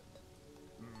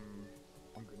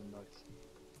 I'm good in Vex.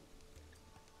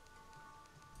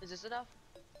 Is this enough?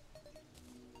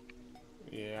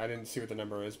 Yeah, I didn't see what the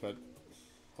number is, but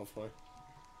hopefully.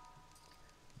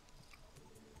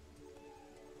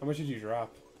 How much did you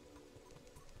drop?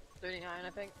 39, I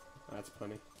think. That's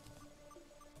plenty.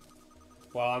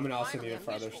 Well, I'm gonna also need it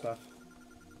for other stuff.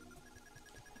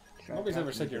 Nobody's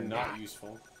ever said you're not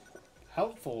useful.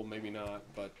 Helpful, maybe not,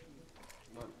 but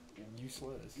not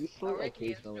useless. Useful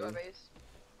occasionally.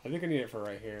 I think I need it for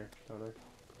right here, don't I?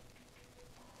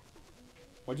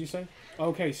 What'd you say?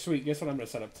 Okay, sweet. Guess what I'm gonna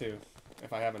set up too,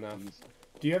 if I have enough.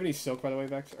 Do you have any silk, by the way,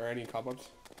 Vex, or any cobwebs?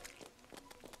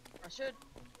 I should.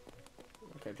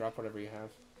 Okay, drop whatever you have.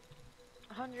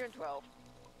 112.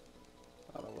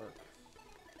 That'll work.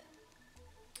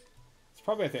 It's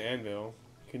probably at the anvil.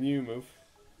 Can you move?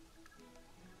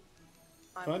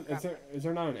 But is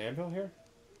there not an anvil here?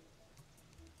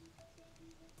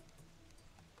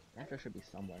 Anvil should be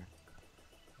somewhere.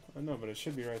 I know, but it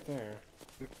should be right there.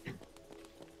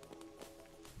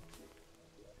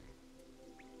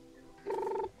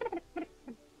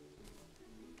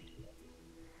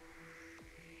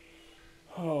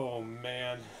 Oh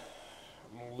man,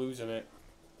 I'm losing it.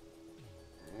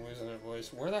 I'm losing it,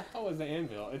 boys. Where the hell is the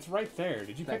anvil? It's right there.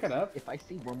 Did you pick it up? If I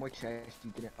see one more chest,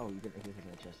 you didn't. Oh, you didn't. Here's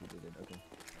another chest. You did. Okay.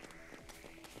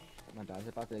 My God, I was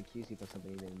about to accuse you for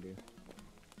something you didn't do.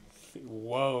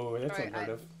 Whoa, that's unheard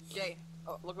of. Jay,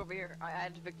 look over here. I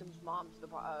added victim's mom to the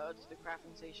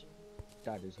crafting station.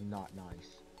 That is not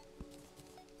nice.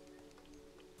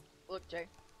 Look, Jay.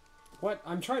 What?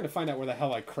 I'm trying to find out where the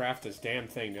hell I craft this damn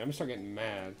thing, dude. I'm gonna start getting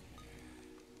mad.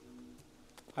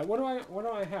 What do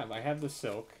I have? I have the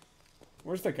silk.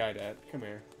 Where's the guide at? Come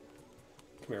here.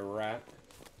 Come here, rat.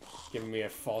 Giving me a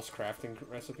false crafting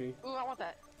recipe. Ooh, I want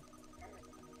that.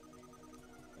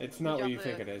 It's not what you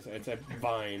think it is. It's a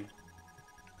vine.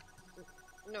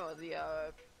 No, the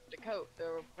coat,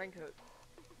 the raincoat.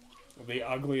 The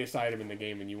ugliest item in the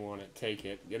game, and you want it. Take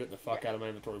it. Get it the fuck out of my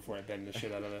inventory before I bend the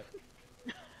shit out of it.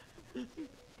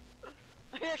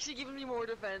 You're actually giving me more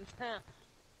defense, huh?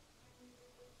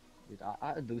 Dude,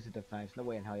 I'd lose the defense. No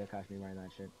way in hell you'll catch me wearing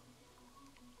that shit.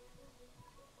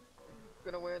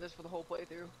 Gonna wear this for the whole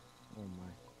playthrough. Oh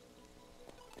my.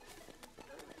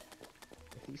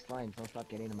 If these slimes don't stop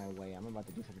getting in my way, I'm about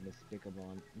to do something despicable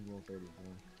on Rule 34.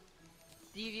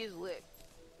 Devious lick.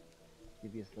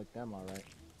 Devious lick them, alright.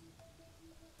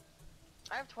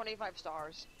 I have 25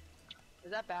 stars.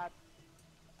 Is that bad?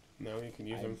 No, you can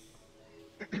use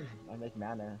them. I make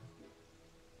mana.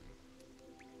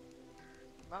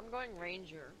 I'm going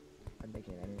ranger. I'm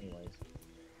making it anyways.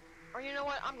 Or you know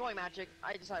what? I'm going magic.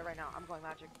 I decided right now. I'm going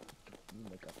magic. You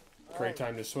make up. Great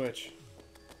time to switch.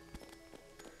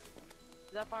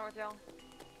 Is that fine with y'all?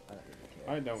 I don't really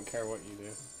care. I don't care what you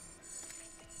do.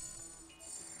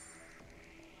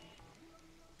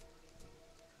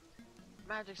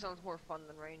 Magic sounds more fun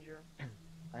than ranger.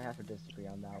 I have to disagree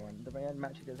on that one. The Rand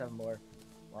Magic does have more,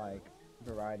 like,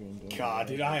 variety in games. God,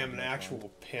 dude, I am an actual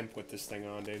pimp with this thing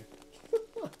on, dude.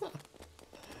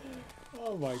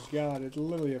 Oh my God, it's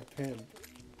literally a pimp.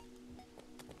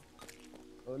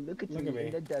 Oh, look at me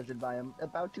in the desert biome,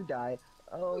 about to die.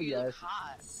 Oh, you yes. look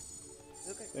hot.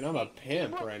 And I'm a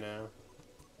pimp right now.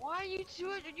 Why are you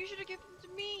do it? You should have given them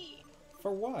to me.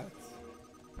 For what?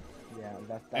 Yeah,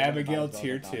 that's Abigail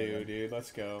tier 2, dude.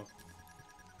 Let's go.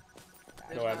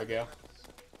 Go, Abigail.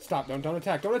 Stop! Don't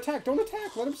attack! Don't attack! Don't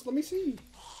attack! Let me see.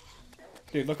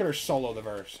 Dude, look at her solo the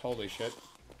verse. Holy shit.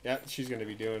 Yeah, she's gonna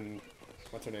be doing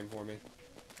what's her name for me?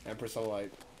 Empress of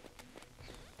Light.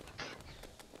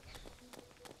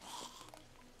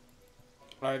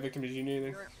 Alright, Victim, did you need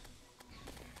anything?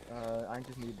 I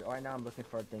just need. Right now, I'm looking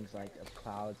for things like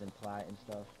clouds and plat and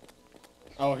stuff.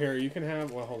 Oh, here you can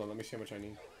have. Well, hold on. Let me see how much I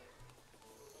need.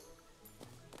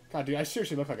 God, dude, I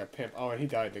seriously look like a pimp. Oh, and he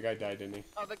died. The guy died, didn't he?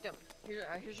 Oh, victim.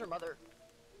 Here's your mother.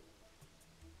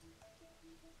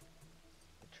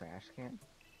 A trash can?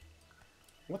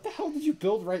 What the hell did you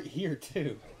build right here,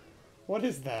 too? What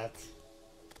is that?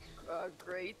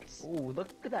 Great. Ooh, look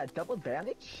at that double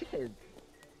damage. Shit.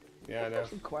 Yeah, I know. That's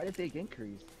actually quite a big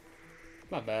increase.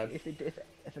 Not bad.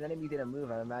 If an enemy didn't move,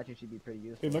 I imagine she'd be pretty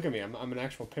useful. Dude, look at me. I'm an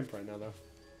actual pimp right now, though.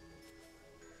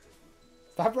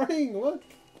 Stop running! Look!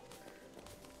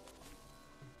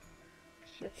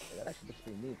 shit, that actually looks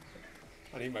pretty neat.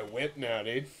 I need my whip now,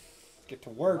 dude. Get to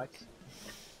work. What?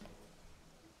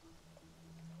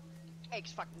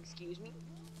 Excuse me.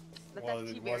 Let Well, that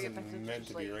tea it very wasn't offensive meant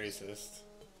to be slaves. racist.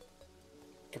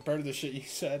 Compared to the shit you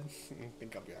said, I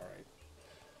think I'll be alright.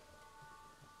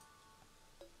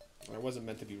 It wasn't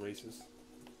meant to be racist.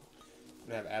 I'm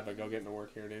gonna have Abigail getting to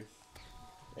work here, dude.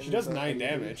 She does 9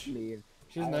 damage. She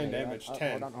does 9 damage,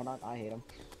 10. Hold on, I hate him.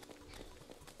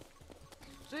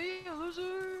 See you,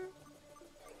 loser!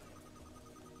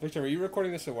 Victor, are you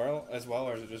recording this as well,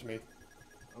 or is it just me?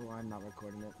 Oh, I'm not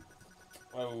recording it.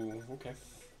 Oh, okay.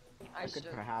 I could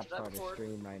perhaps start a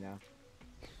stream right now.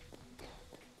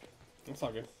 That's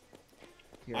all good.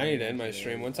 Here, I need to end my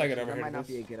stream once I get over that here. That might to not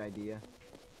this. be a good idea.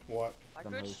 What? I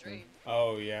could stream.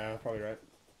 Oh, yeah, probably right.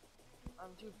 I'm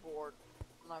too bored.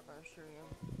 I'm not gonna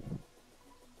stream.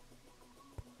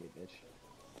 Hey, bitch.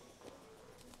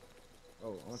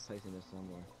 Oh, I'm placing this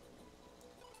somewhere.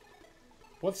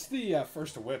 What's the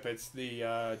first whip? It's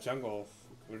the jungle.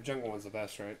 The jungle one's the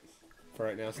best, right? For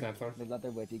right now, Snapthorn. The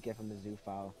leather whip you get from the zoo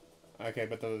file. Okay,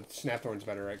 but the Snapthorn's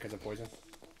better, right? Because of poison.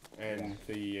 And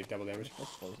the double damage.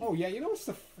 That's poison. Oh, yeah, you know what's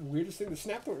the weirdest thing? The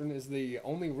Snapthorn is the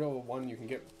only real one you can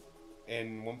get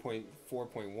in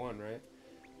 1.4.1, right?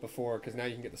 Before, because now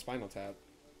you can get the Spinal Tap.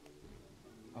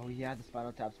 Oh yeah, the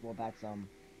spinal taps. Well, that's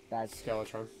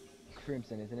Skeletron.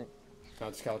 Crimson, isn't it? No,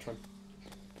 it's Skeletron.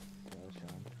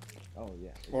 Skeletron. Oh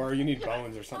yeah. Or you need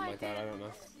bones or something like that, I don't know.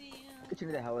 I'll get you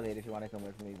to the Hellate if you want to come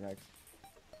with me, Rex.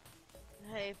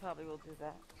 Hey, probably will do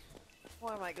that.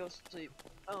 Or I might go sleep.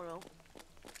 I don't know.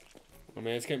 I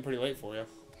mean, it's getting pretty late for you.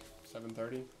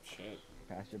 7:30? Shit.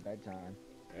 Past your bedtime.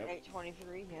 Yep.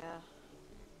 8:23, yeah.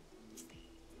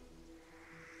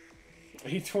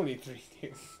 8:23,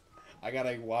 dude. I got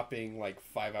a whopping, like,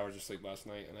 5 hours of sleep last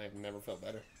night, and I have never felt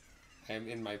better. I am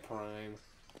in my prime.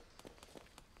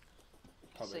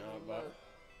 Probably Sigma not,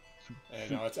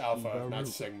 but... no, it's alpha, not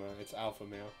sigma. It's alpha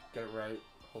male. Get it right.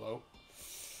 Hello?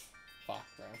 Fuck,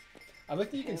 bro. I like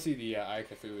that you can see the Eye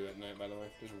Cthulhu at night, by the way.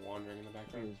 Just wandering in the It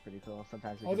background. was pretty cool.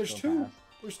 Sometimes Oh, there's two!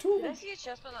 There's two of Did I them! see a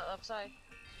chest on the upside?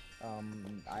 What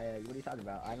are you talking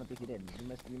about? I don't think you did. You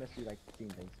must be like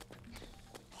seeing things.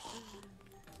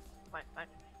 Fine.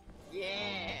 Yeah!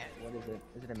 What is it?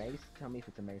 Is it a mace? Tell me if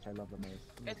it's a mace. I love the mace.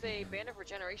 It's a band of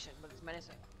regeneration, but it's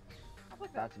menacing. I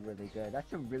like that. That's really good.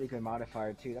 That's a really good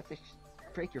modifier too. That's a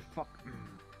break your fuck.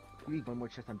 You need one more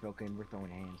chest unbroken. We're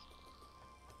throwing hands.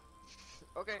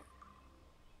 Okay.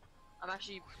 I'm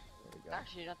actually There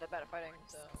we go. not that bad at fighting,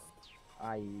 so...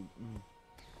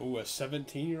 Ooh, a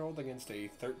 17-year-old against a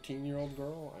 13-year-old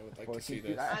girl? I would like to see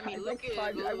this. I mean, look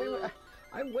at...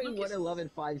 I'm weighing Lucas- 111,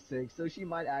 5'6", so she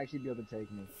might actually be able to take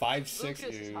me. 5'6", Lucas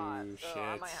is hot, ooh, so shit.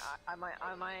 I might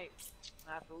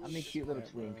have to I'm a lose. cute little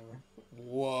twink.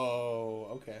 Whoa,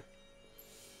 okay.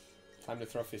 Time to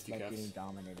throw Like getting fisticuffs.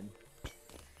 dominated.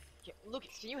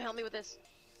 Lucas, can you help me with this?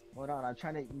 Hold on, I'm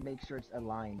trying to make sure it's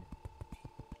aligned.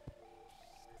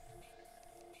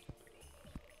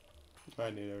 I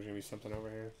knew there was gonna be something over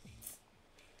here.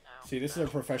 No, See, this is a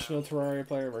professional Terraria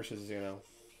player versus, you know,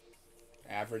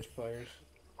 average players.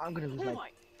 I'm gonna lose Oh my... my...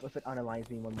 If it unaligns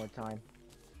me one more time.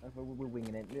 We're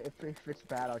winging it. If it's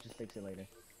bad, I'll just fix it later.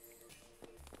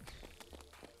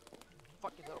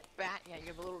 Fucking little bat, yeah, you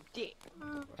have a little dick.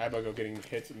 Abigail getting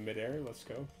hits in midair. Let's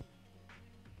go.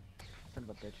 Son of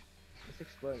a bitch. Let's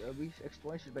explore.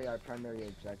 Exploring should be our primary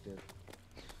objective.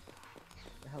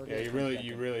 The hell is Yeah, it?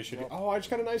 you really should. Well, Oh, I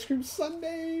just got an ice cream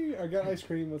sundae. I got ice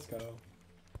cream. Let's go.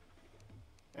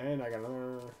 And I got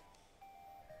another.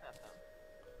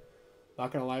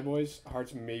 Not gonna lie, boys.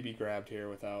 Hearts may be grabbed here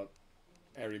without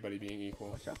everybody being equal.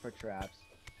 watch out for traps.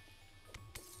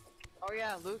 Oh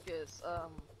yeah, Lucas,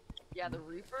 yeah, the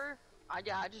Reaper, I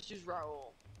just use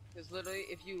Raoul. Because literally,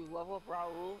 if you level up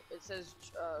Raoul, it says,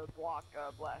 block,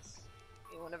 bless.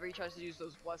 And whenever he tries to use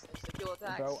those bless and stickle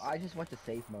attacks... Bro, I just went to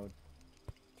safe mode.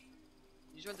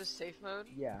 You just went to safe mode?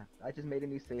 Yeah, I just made a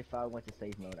new save file, went to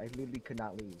safe mode. I literally could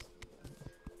not lose.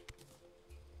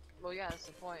 Well, yeah, that's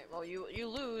the point. Well, you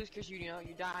lose because you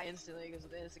die instantly because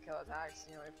of the instant kill attacks, if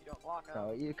you don't block them.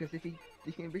 So, because if you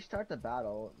can restart the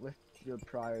battle with your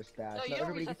prior stats. No, you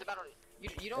don't reset the battle.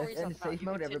 You don't reset in the battle. safe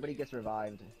mode, everybody gets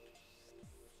revived.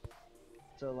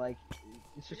 So, like,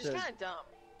 it's It's just just kind of dumb.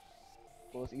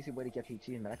 well, it's an easy way to get the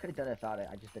achievement. I could have done it without it,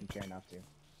 I just didn't care enough to.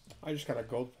 I just got a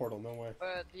gold portal. No way.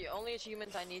 But the only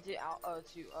achievements I need to what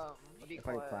do you If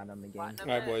call I it? platinum the game. Platinum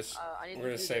Alright, it, boys. I need We're to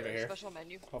gonna do save the it here. Special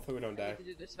menu. Hopefully we don't I die. need to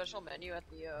do the special menu at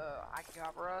the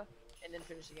Akihabara, and then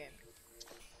finish the game.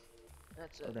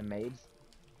 That's Oh, it. the maids?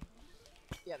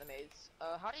 Yeah, the maids.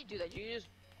 How do you do that?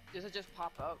 Does it just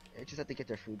pop up? It's just have to get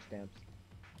their food stamps.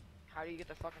 How do you get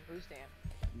the fucking food stamp?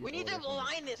 You We need order to from-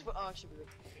 align this. Oh, should be.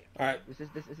 Alright, This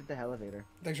is the elevator.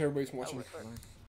 thanks everybody for watching. Oh,